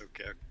all'intelletto,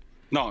 ok.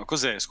 No,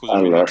 cos'è? Scusami.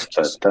 Allora,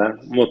 aspetta,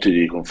 mo ti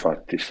dico,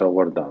 infatti, sto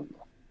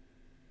guardando.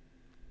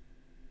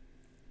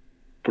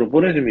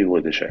 Proponetemi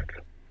voi dei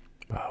check.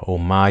 O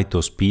might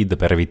o speed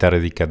per evitare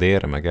di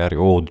cadere, magari.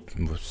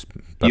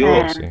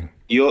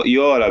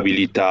 Io ho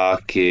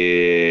l'abilità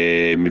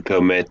che mi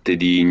permette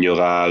di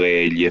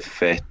ignorare gli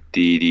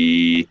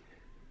effetti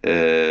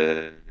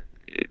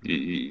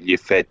gli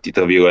effetti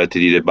tra virgolette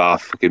di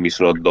debuff che mi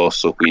sono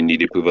addosso, quindi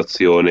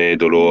deprivazione,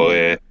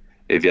 dolore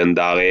e via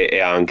andare, e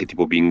anche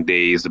tipo being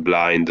dazed,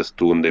 blind,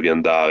 stun devi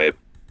andare,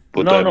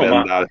 potrebbe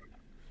andare.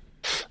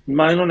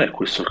 Ma non è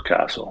questo il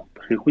caso,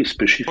 perché qui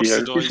specifica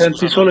che ti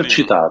senti solo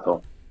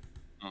eccitato.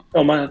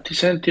 No, ma ti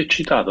senti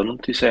eccitato, non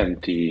ti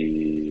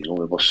senti,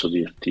 come posso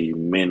dirti,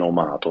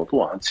 menomato, tu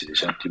anzi ti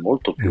senti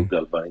molto più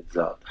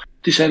galvanizzato.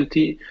 Ti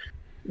senti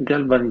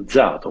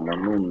galvanizzato, ma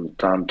non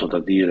tanto da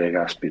dire,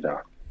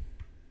 caspita,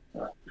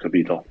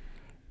 capito?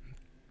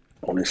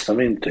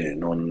 Onestamente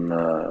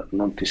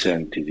non ti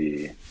senti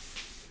di...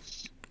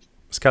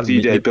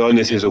 Sì, però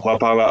nel senso qua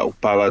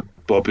parla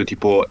proprio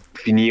tipo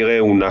finire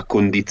una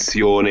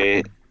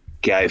condizione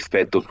che ha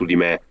effetto su di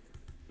me.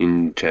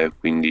 Cioè,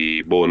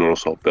 quindi, non lo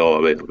so, però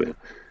vabbè.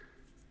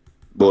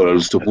 A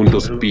questo punto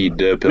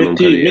speed per non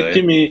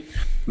cadere.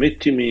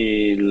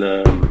 Mettimi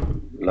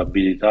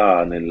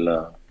l'abilità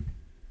nel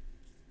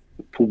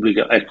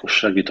pubblica, ecco,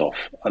 shake it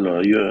off. Allora,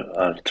 you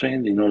are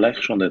trained in all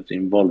action that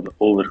involve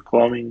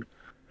overcoming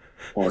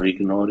or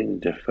ignoring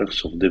the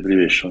effects of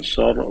deprivation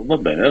sorrow. Va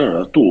bene,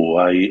 allora tu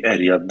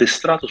eri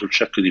addestrato sul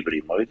check di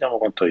prima, vediamo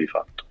quanto avevi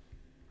fatto.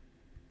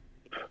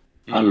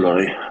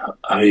 Allora,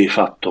 avevi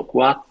fatto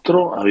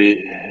 4,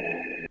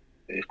 e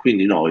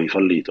quindi no, avevi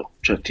fallito,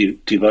 cioè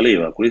ti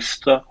valeva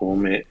questa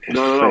come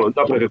effetto.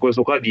 No, perché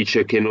questo qua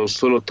dice che non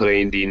sono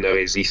trained in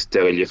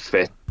resistere gli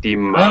effetti,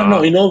 ma... Ah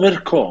no, in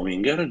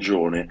overcoming, hai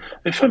ragione,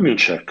 e fammi un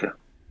check.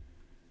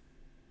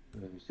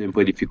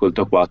 Sempre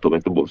difficoltà 4,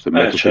 metto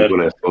sempre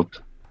un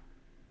effort.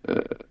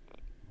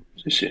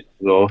 Sì.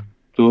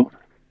 8.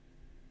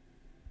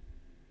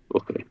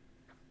 Ok.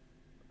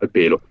 Al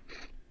pelo.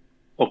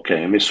 Ok,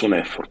 hai messo un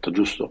effort,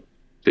 giusto?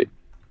 Sì.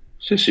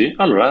 Sì,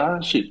 allora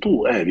sì,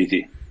 tu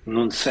eviti,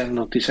 non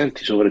ti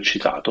senti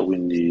sovraeccitato,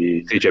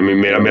 quindi... Sì, cioè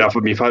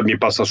mi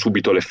passa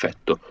subito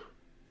l'effetto.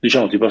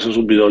 Diciamo, ti passa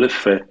subito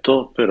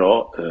l'effetto,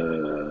 però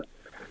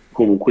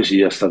comunque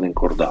sia stata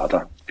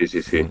incordata.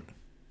 Sì.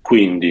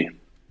 Quindi,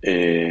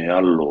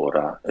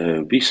 allora,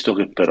 visto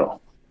che però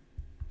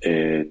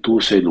tu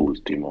sei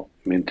l'ultimo,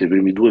 mentre i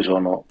primi 2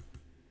 sono...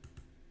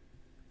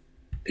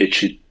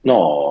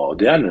 No,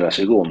 Deanna è la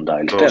seconda,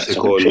 è il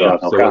terzo che ha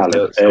giocato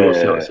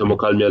Caleb. Siamo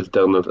calmi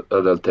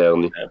ad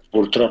alterni.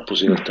 Purtroppo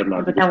si è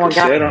alternato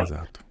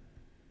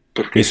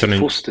perché Io se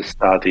foste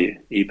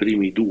stati i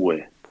primi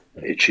 2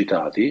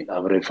 eccitati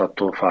avrei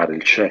fatto fare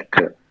il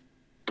check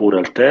pure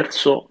al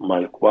terzo, ma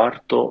il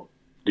quarto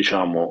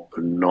diciamo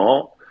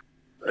no,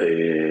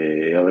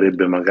 e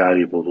avrebbe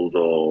magari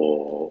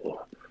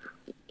potuto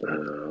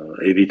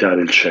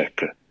evitare il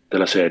check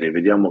della serie.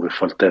 Vediamo che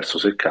fa il terzo,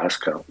 se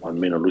casca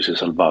almeno lui si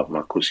salvava,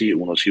 ma così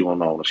uno sì o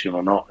no,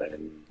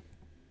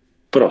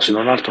 però se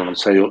non altro non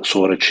sei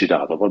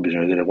sovraeccitato, poi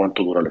bisogna vedere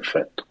quanto dura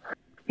l'effetto.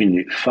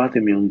 Quindi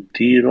fatemi un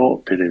tiro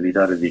per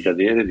evitare di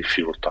cadere,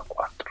 difficoltà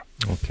 4.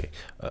 Ok.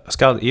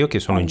 Scout, io che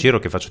sono in giro,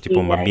 che faccio tipo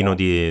un bambino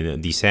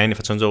di 6 anni,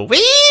 faccio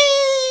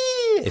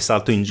e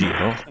salto in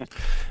giro,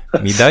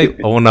 mi dai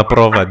una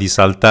prova di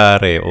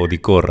saltare o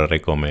di correre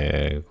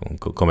come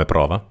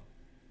prova?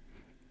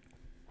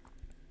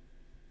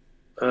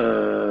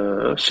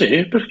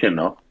 Sì, perché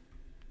no?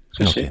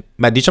 Sì, Okay. sì.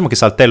 Beh, diciamo che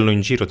saltello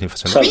in giro ti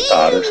facendo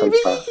Saltare.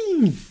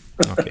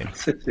 Okay.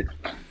 Sì.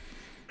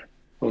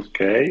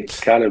 Ok,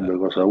 Caleb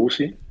cosa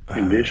usi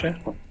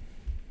invece?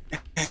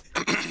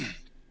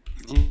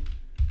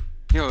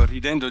 Io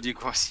ridendo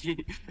dico sì,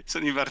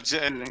 sono i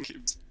Vargellen che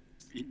mi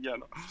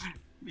spigliano,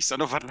 mi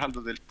stanno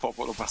parlando del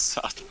popolo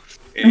passato,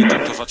 e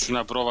intanto faccio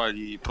una prova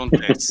di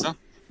prontezza.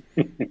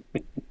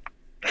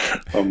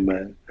 Va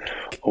bene.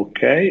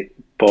 Ok,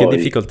 poi che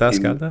difficoltà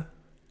scalda?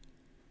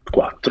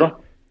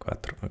 4,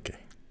 ok.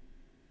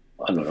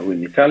 Allora,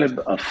 quindi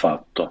Caleb ha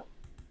fatto,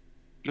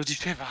 lo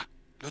diceva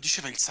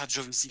il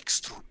saggio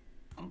Visixtru,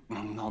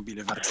 un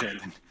nobile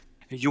Vargellen.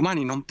 E gli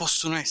umani non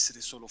possono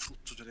essere solo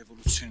frutto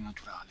dell'evoluzione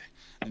naturale.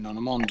 Nel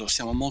nono mondo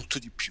siamo molto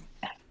di più.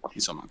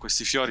 Insomma,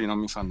 questi fiori non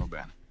mi fanno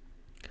bene.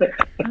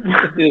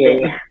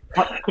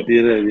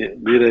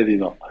 direi di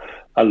no.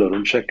 Allora,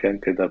 un check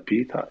anche da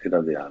Pita e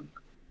da Deanna.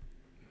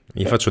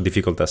 Io faccio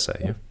difficoltà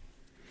 6.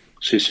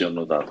 Sì, ho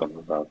notato.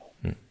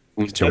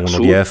 C'è uno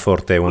di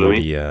effort e uno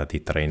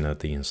di train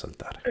di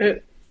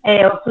saltare.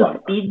 Ho su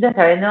speed,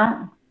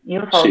 credo. Io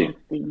lo faccio su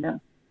speed.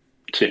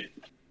 Sì.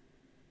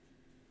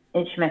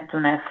 E ci metto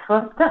un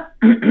effort.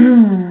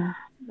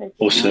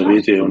 O se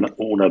avete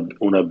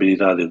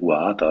un'abilità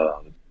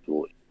adeguata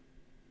voi.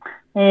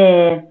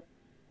 In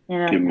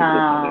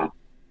realtà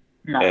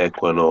no.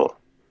 Qua no.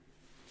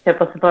 Cioè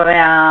posso provare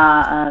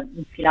a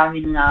infilarmi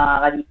in una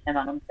radice,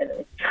 ma non credo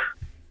che sia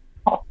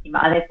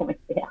ottimale come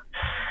sia.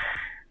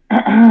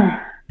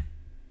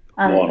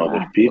 Buona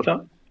per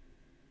Pita.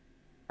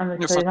 Io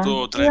ho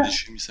fatto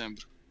 13, mi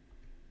sembra.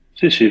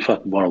 Sì,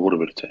 fatto buona pure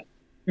per te.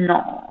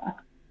 No.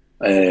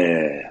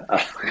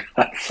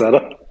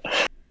 Cazzo,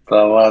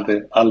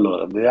 stavate.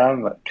 Allora,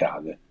 Deanna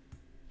cade.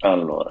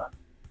 Allora.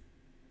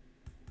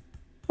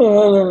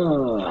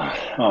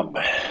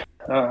 Vabbè.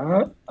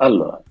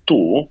 Allora,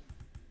 tu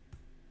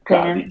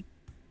cadi,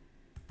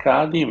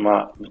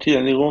 ma ti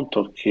rendi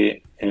conto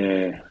che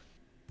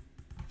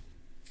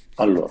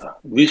allora,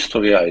 visto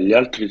che hai gli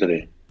altri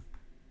 3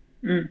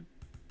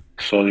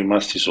 sono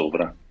rimasti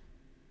sopra,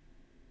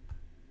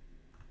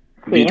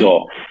 vi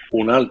do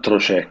un altro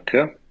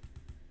check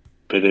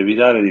per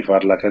evitare di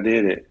farla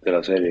cadere,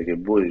 della serie che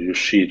voi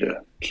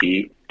riuscite,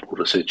 chi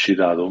pur se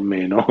citato o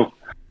meno,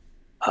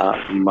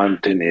 a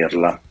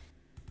mantenerla,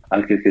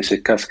 anche che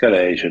se casca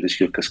lei c'è il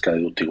rischio di cascare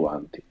tutti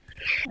quanti.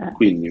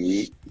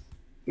 Quindi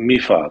mi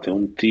fate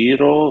un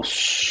tiro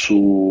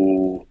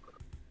su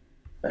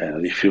la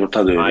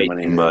difficoltà deve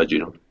rimanere,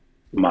 immagino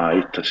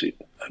might,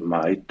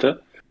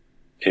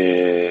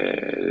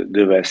 e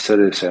deve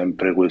essere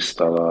sempre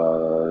questa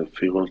la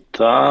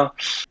difficoltà,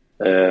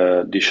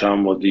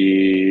 diciamo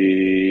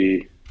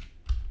di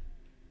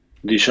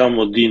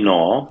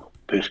no,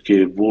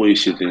 perché voi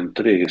siete in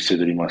 3 che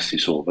siete rimasti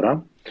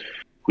sopra,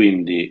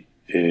 quindi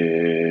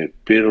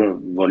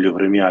voglio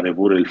premiare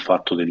pure il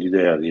fatto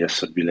dell'idea di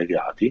esservi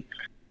legati,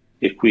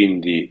 e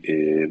quindi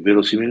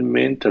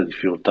verosimilmente la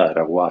difficoltà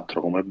era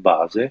 4 come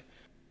base,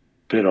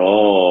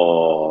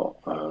 però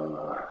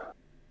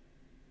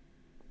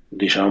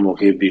diciamo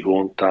che vi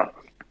conta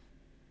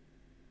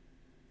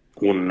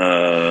un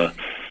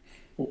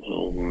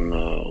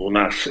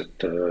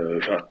asset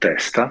a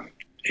testa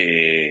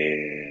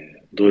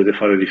e dovete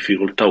fare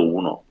difficoltà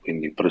 1,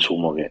 quindi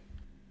presumo che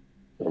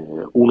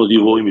uno di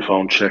voi mi fa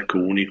un check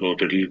unico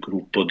per il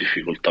gruppo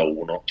difficoltà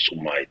 1 su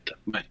Might.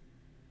 Beh,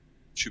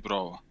 ci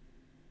provo.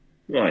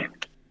 Vai.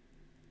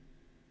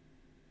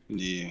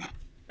 Quindi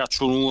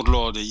faccio un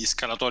urlo degli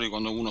scalatori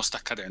quando uno sta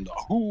cadendo.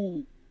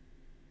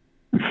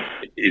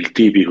 Il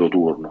tipico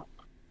urlo.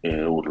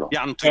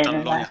 Pianto i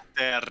talloni a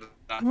terra.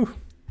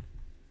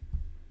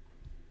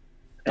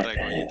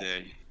 Prego gli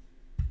dei.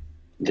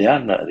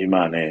 Deanna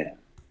rimane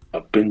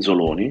a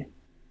penzoloni,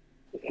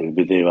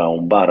 vedeva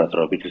un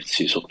baratro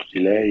aprirsi sotto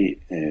di lei,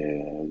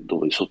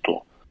 dove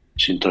sotto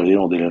si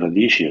intravedevano delle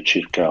radici a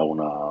circa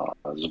una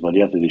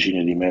svariate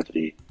decine di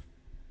metri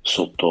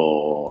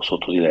sotto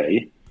di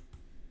lei,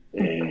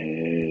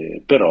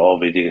 però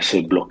vedi che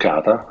sei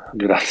bloccata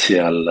grazie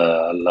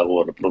al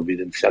lavoro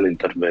provvidenziale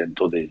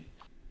intervento dei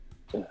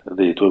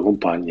tuoi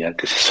compagni,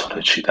 anche se sono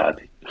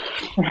eccitati.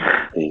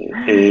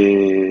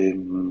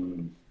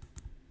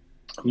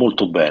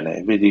 Molto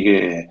bene, vedi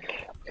che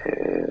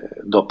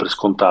do per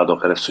scontato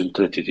che adesso in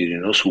 3 ti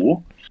tirino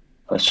su,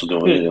 adesso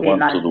devo vedere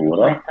quanto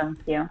dura.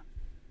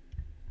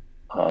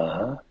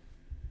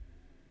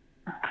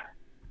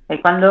 E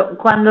quando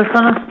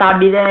sono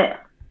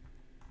stabile,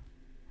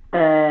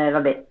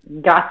 vabbè,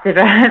 grazie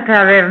per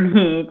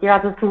avermi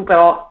tirato su,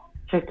 però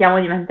cerchiamo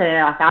di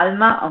mantenere la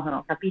calma.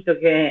 Ho capito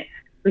che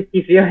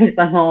questi fiori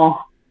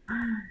sono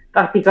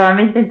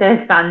particolarmente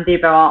interessanti,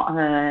 però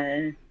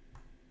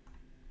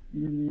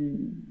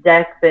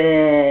Jax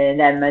e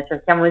Lem,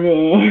 cerchiamo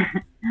di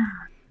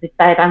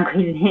stare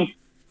tranquilli.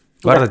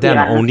 Guarda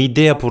Dan, ho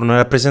un'idea per una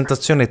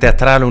rappresentazione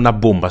teatrale, una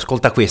bomba,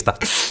 ascolta questa,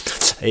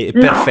 è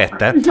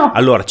perfetta. No.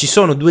 Allora, ci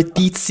sono 2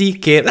 tizi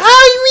che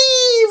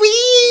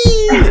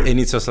e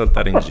inizio a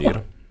saltare in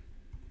giro.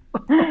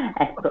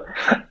 Ecco,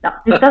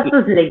 no,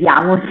 piuttosto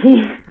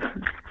sleghiamoci,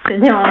 se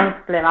devono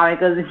sclerare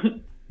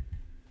così.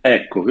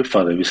 Ecco, che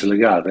fate? Vi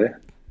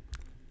slegate?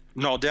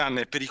 No, Dean,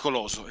 è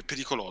pericoloso.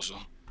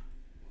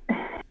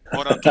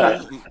 Ora tu,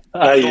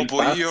 hai il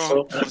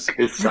dopo pazzo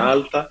che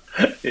salta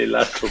e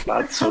l'altro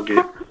pazzo che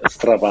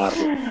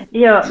straparla.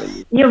 Io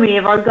mi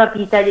rivolgo a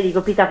Pita e gli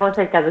dico: Pita,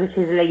 forse è il caso che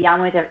ci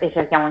sleghiamo e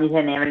cerchiamo di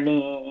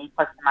tenerli in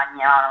qualche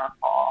maniera, non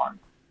so,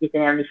 di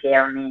tenerli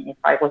fermi e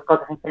fare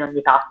qualcosa finché non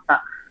gli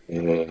passa.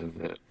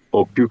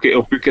 O più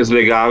che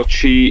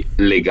slegarci,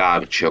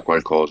 legarci a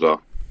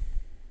qualcosa.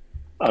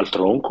 Al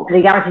tronco.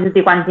 Legarci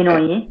tutti quanti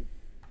noi?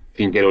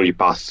 Finché non gli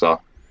passa.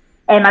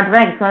 Ma il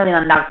problema è che sono devo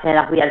andarcene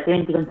da qui,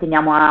 altrimenti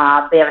continuiamo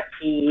a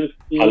berci.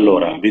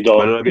 Allora, vi do.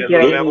 Ma non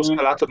avevamo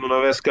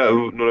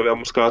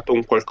scalato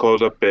un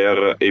qualcosa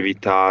per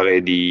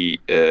evitare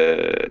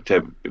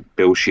cioè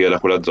per uscire da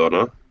quella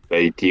zona?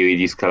 I tiri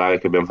di scalare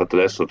che abbiamo fatto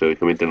adesso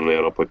teoricamente non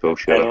erano poi per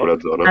uscire da quella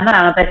zona. Ah, no,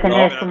 erano per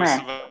tenere su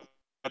me.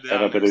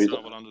 Era per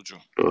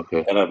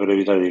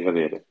evitare di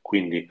cadere.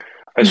 Quindi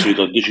Adesso vi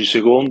do 10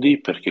 secondi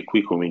perché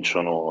qui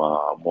cominciano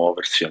a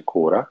muoversi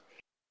ancora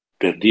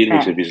per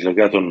dirmi se vi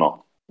slegate o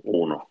no.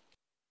 1,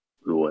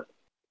 2,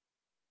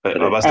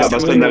 Ma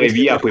basta andare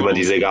via prima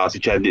di slegarsi,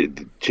 cioè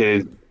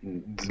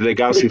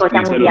slegarsi in sé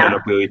non è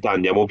una priorità,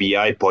 andiamo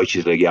via e poi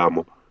ci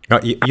sleghiamo. No,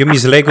 io mi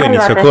slego e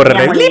inizio a Allora,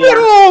 correre. teniamo Libero!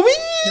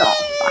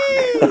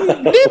 No.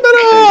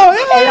 Libero!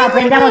 No,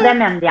 prendiamo Dem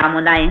e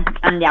andiamo, dai.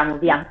 Andiamo,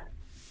 via.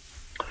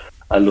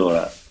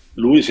 Allora,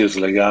 lui si è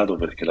slegato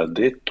perché l'ha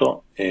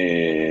detto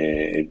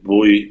e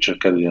voi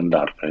cercate di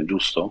andarvene,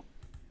 giusto?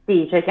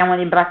 Sì, cerchiamo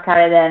di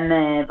braccare Dem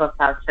e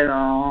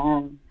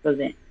portarcelo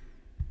così.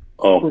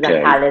 Ok.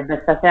 Scusa,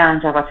 Caleb, stasera non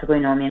ce la faccio con i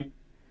nomi.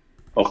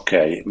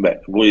 Ok,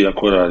 beh, voi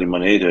ancora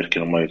rimanete perché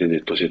non mi avete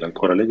detto siete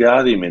ancora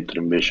legati, mentre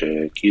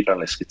invece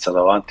Kiran è schizzato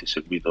avanti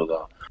seguito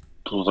da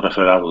tutto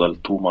trafelato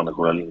dal Tuman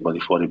con la lingua di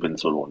fuori i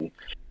penzoloni.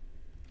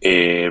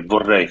 E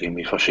vorrei che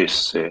mi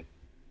facesse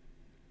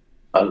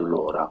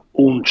allora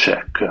un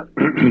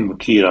check.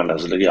 Kiran ha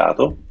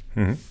slegato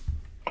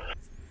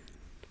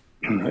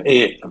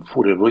e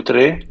pure voi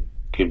tre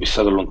che vi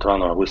state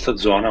allontanando da questa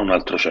zona un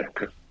altro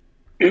check.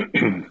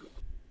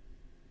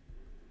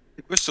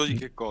 E questo di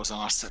che cosa,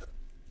 Master?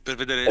 Per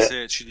vedere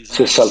se ci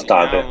se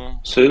saltate.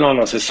 Se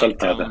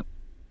saltate.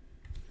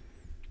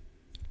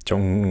 C'è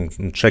un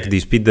check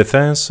di speed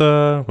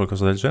defense,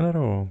 qualcosa del genere?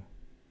 O...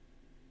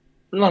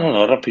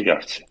 No,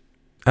 arrampicarsi.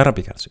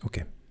 Arrampicarsi,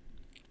 ok.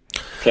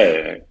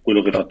 Cioè,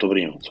 quello che hai fatto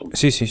prima, insomma.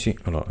 Sì.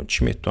 Allora,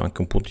 ci metto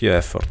anche un punto di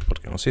effort,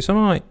 perché non si sa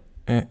mai.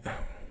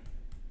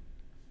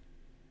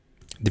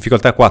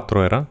 Difficoltà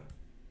 4 era?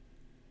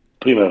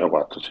 Prima era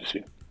 4,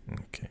 sì.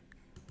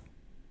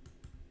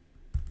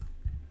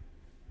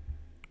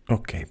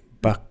 Ok,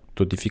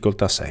 batto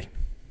difficoltà 6.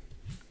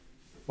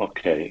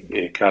 Ok,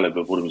 e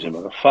Caleb pure mi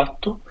sembra che ha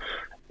fatto.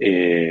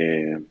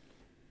 E...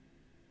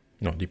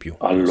 No, di più.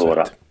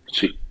 Allora, 7.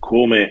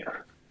 siccome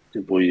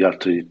voi gli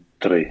altri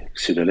tre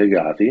siete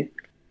legati,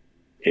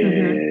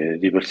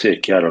 di per sé è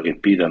chiaro che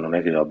Pita non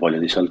è che ha voglia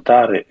di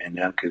saltare e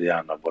neanche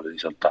Deanna ha voglia di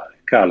saltare.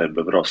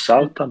 Caleb però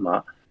salta,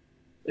 ma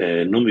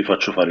non vi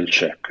faccio fare il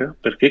check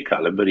perché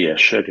Caleb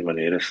riesce a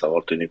rimanere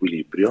stavolta in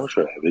equilibrio,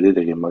 cioè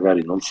vedete che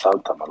magari non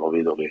salta, ma lo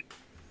vedo che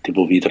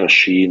tipo vi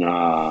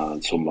trascina,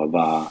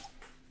 insomma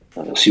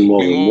si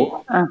muove.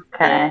 Ok.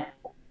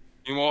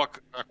 Mi muovo a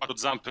 4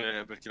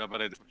 zampe perché la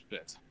parete è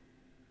scesa.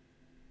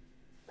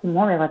 Si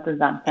muove a 4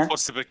 zampe?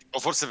 O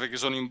forse perché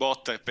sono in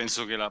botta e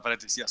penso che la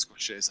parete sia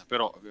scoscesa,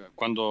 però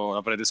quando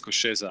la parete è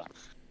scoscesa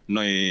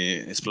noi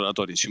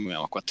esploratori ci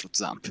muoviamo a 4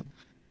 zampe.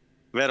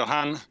 Vero,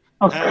 Han?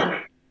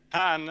 Ok.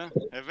 Han,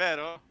 è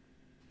vero?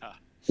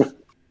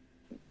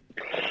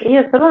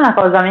 Io solo una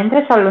cosa,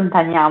 mentre ci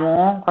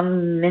allontaniamo,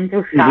 mentre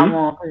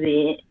usciamo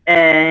così,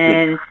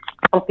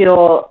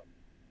 proprio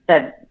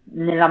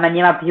nella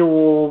maniera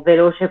più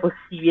veloce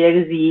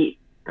possibile, così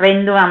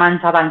prendo una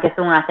manciata anche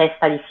solo una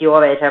testa di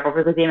fiore, cioè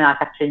proprio così me la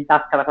caccio in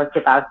tasca da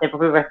qualche parte,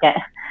 proprio perché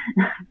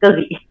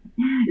così,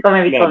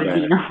 come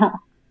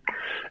ricordino.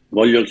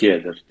 Voglio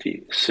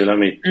chiederti se la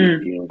metti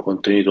in un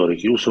contenitore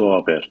chiuso o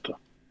aperto?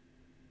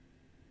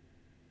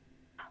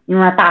 In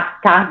una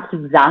tasca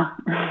chiusa.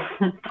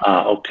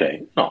 Ah,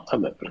 ok. No,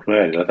 vabbè, perché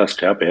magari la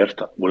tasca è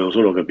aperta, volevo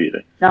solo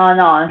capire. No,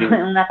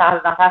 una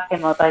tasca in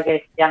modo tale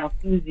che siano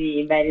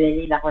chiusi belli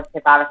lì da qualche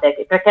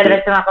parte, perché deve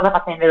essere una cosa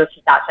fatta in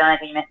velocità, cioè non è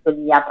che mi metto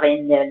lì a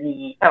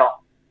prenderli, però...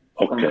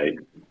 Ok,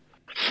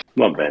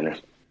 va bene.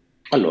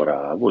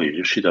 Allora, voi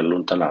riuscite a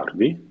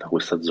allontanarvi da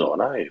questa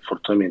zona e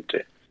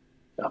fortunatamente,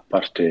 a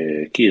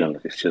parte Kiran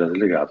che si era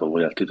slegato,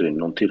 voi altri tre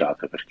non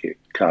tirate perché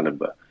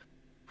Caleb,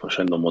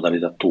 facendo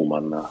modalità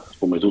Tuman,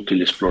 come tutti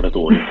gli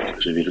esploratori,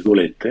 tra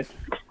virgolette,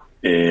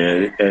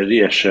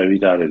 riesce a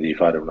evitare di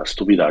fare una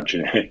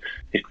stupidaggine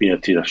e quindi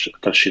a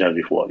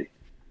trascinarvi fuori.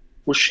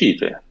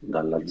 Uscite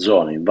dalla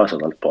zona invasa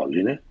dal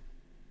polline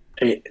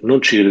e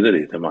non ci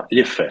crederete, ma gli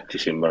effetti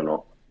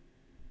sembrano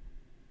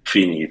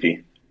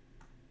finiti.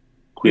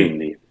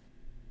 Quindi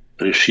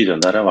riuscite ad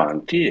andare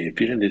avanti e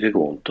vi rendete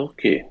conto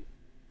che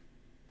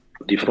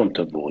di fronte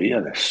a voi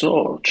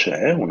adesso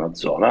c'è una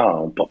zona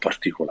un po'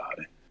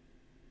 particolare.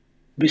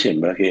 Vi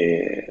sembra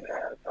che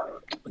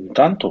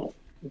intanto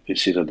vi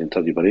siete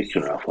addentrati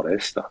parecchio nella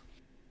foresta,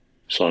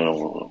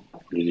 sono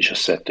le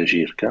 17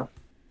 circa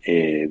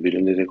e vi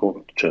rendete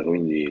conto, cioè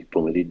quindi il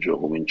pomeriggio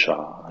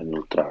comincia a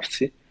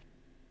inoltrarsi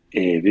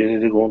e vi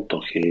rendete conto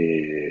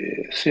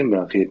che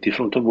sembra che di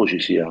fronte a voi ci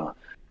sia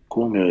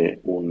come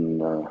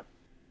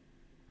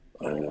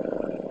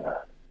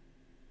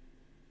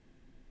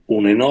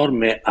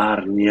un'enorme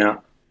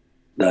arnia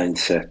da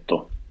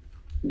insetto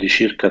di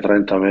circa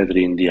 30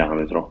 metri in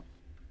diametro.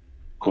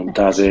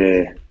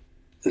 Contate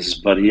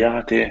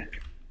svariate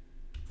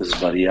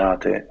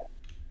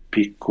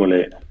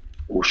piccole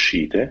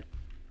uscite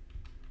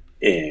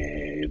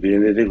e vi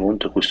rendete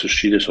conto che queste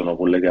uscite sono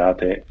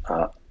collegate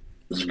a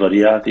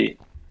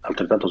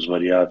altrettanto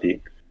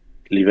svariati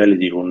livelli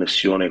di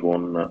connessione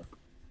con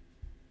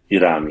i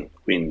rami,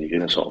 quindi che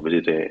ne so,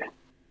 vedete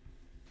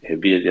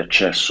vie di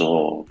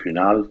accesso più in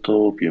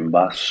alto, più in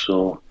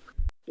basso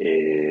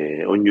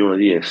e ognuna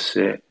di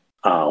esse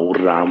ha un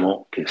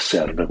ramo che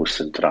serve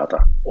questa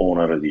entrata o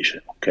una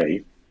radice,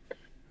 ok?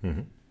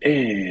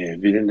 E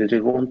vi rendete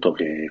conto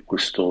che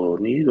questo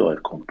nido è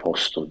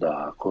composto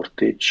da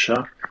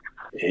corteccia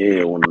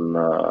e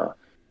una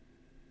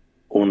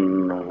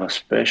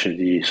specie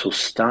di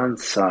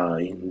sostanza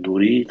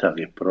indurita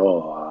che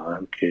però ha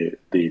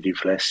anche dei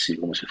riflessi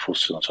come se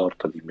fosse una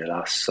sorta di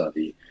melassa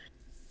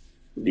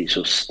di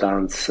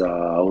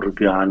sostanza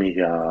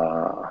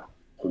organica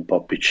un po'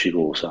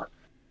 appiccicosa,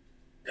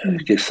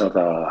 che è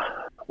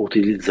stata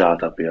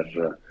utilizzata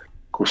per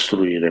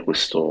costruire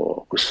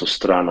questo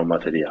strano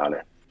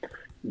materiale.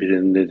 Vi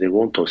rendete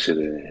conto che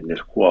siete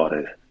nel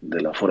cuore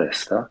della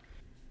foresta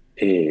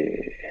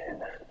e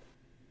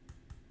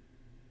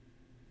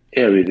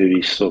avete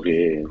visto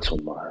che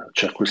insomma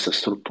c'è questa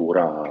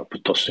struttura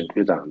piuttosto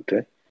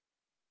inquietante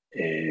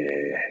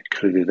e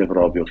credete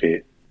proprio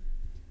che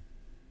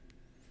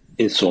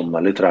insomma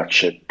le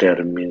tracce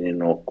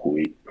terminino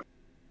qui.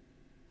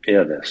 E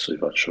adesso vi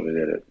faccio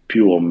vedere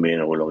più o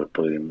meno quello che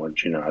potete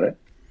immaginare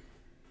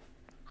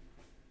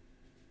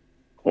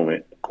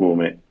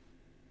come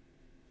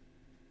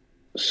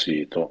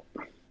sito.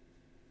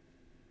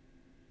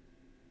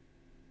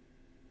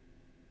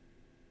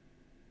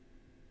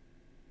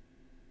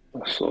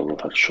 Adesso lo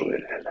faccio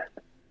vedere.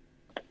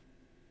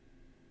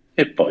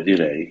 E poi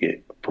direi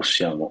che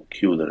possiamo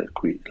chiudere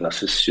qui la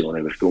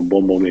sessione, perché è un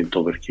buon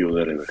momento per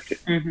chiudere, perché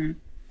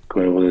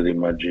come potete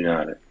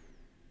immaginare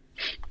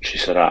ci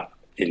sarà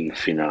il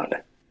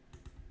finale.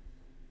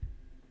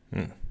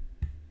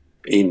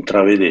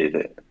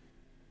 Intravedete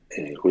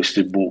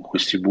questi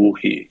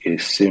buchi che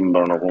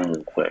sembrano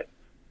comunque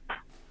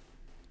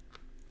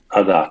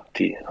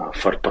adatti a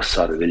far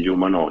passare degli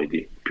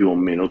umanoidi più o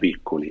meno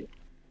piccoli,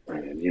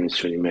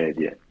 dimensioni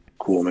medie,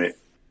 come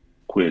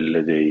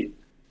quelle degli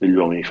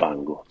uomini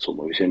fango.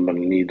 Insomma, vi sembra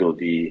il nido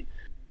di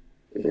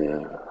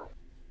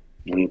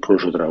un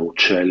incrocio tra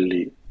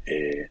uccelli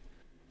e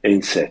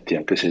insetti,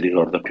 anche se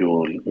ricorda più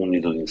un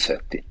nido di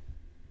insetti.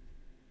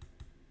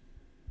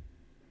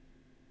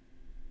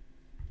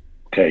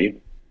 Ok?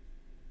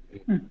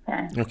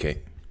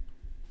 Ok.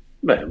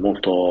 Beh,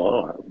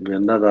 molto vi è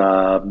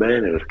andata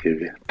bene,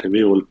 perché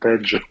temevo il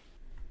peggio,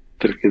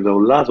 perché da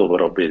un lato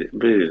però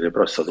vedete,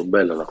 però è stato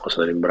bella la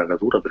cosa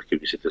dell'imbragatura, perché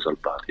vi siete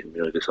salvati, mi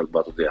avete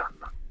salvato di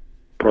Anna,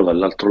 però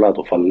dall'altro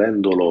lato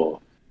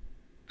fallendolo,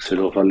 se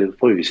lo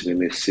poi vi siete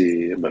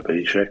messi, beh, per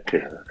i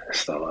check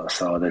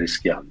stavate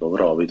rischiando,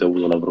 però avete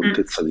avuto la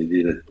prontezza di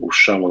dire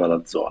usciamo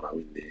dalla zona,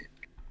 quindi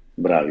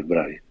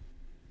bravi.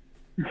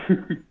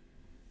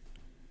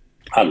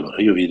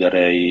 Allora io vi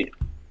darei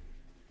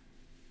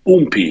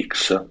un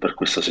PX per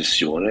questa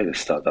sessione, che è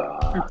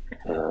stata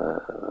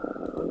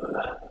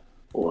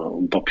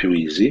un po' più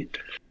easy,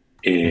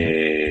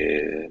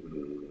 e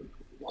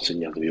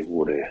segnatevi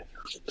pure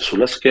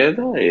sulla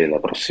scheda, e la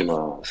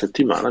prossima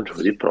settimana,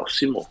 giovedì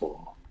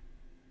prossimo,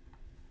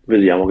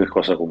 vediamo che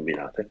cosa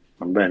combinate,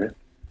 va bene?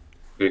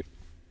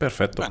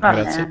 Perfetto, Va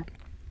grazie. bene.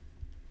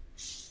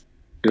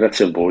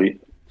 Grazie a voi,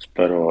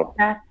 spero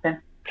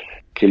Grazie.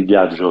 che il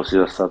viaggio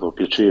sia stato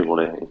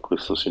piacevole in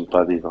questa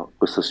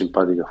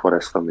simpatica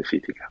foresta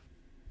mefitica.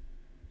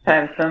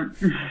 Certo,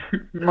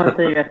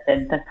 molto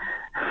divertente.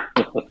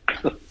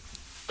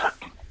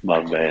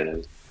 Va bene,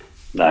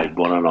 dai,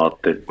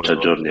 buonanotte, ci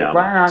aggiorniamo.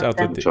 Buonanotte. Ciao a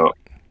tutti. Ciao.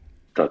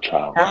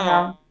 Ciao.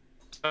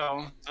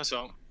 Ciao.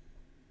 Ciao.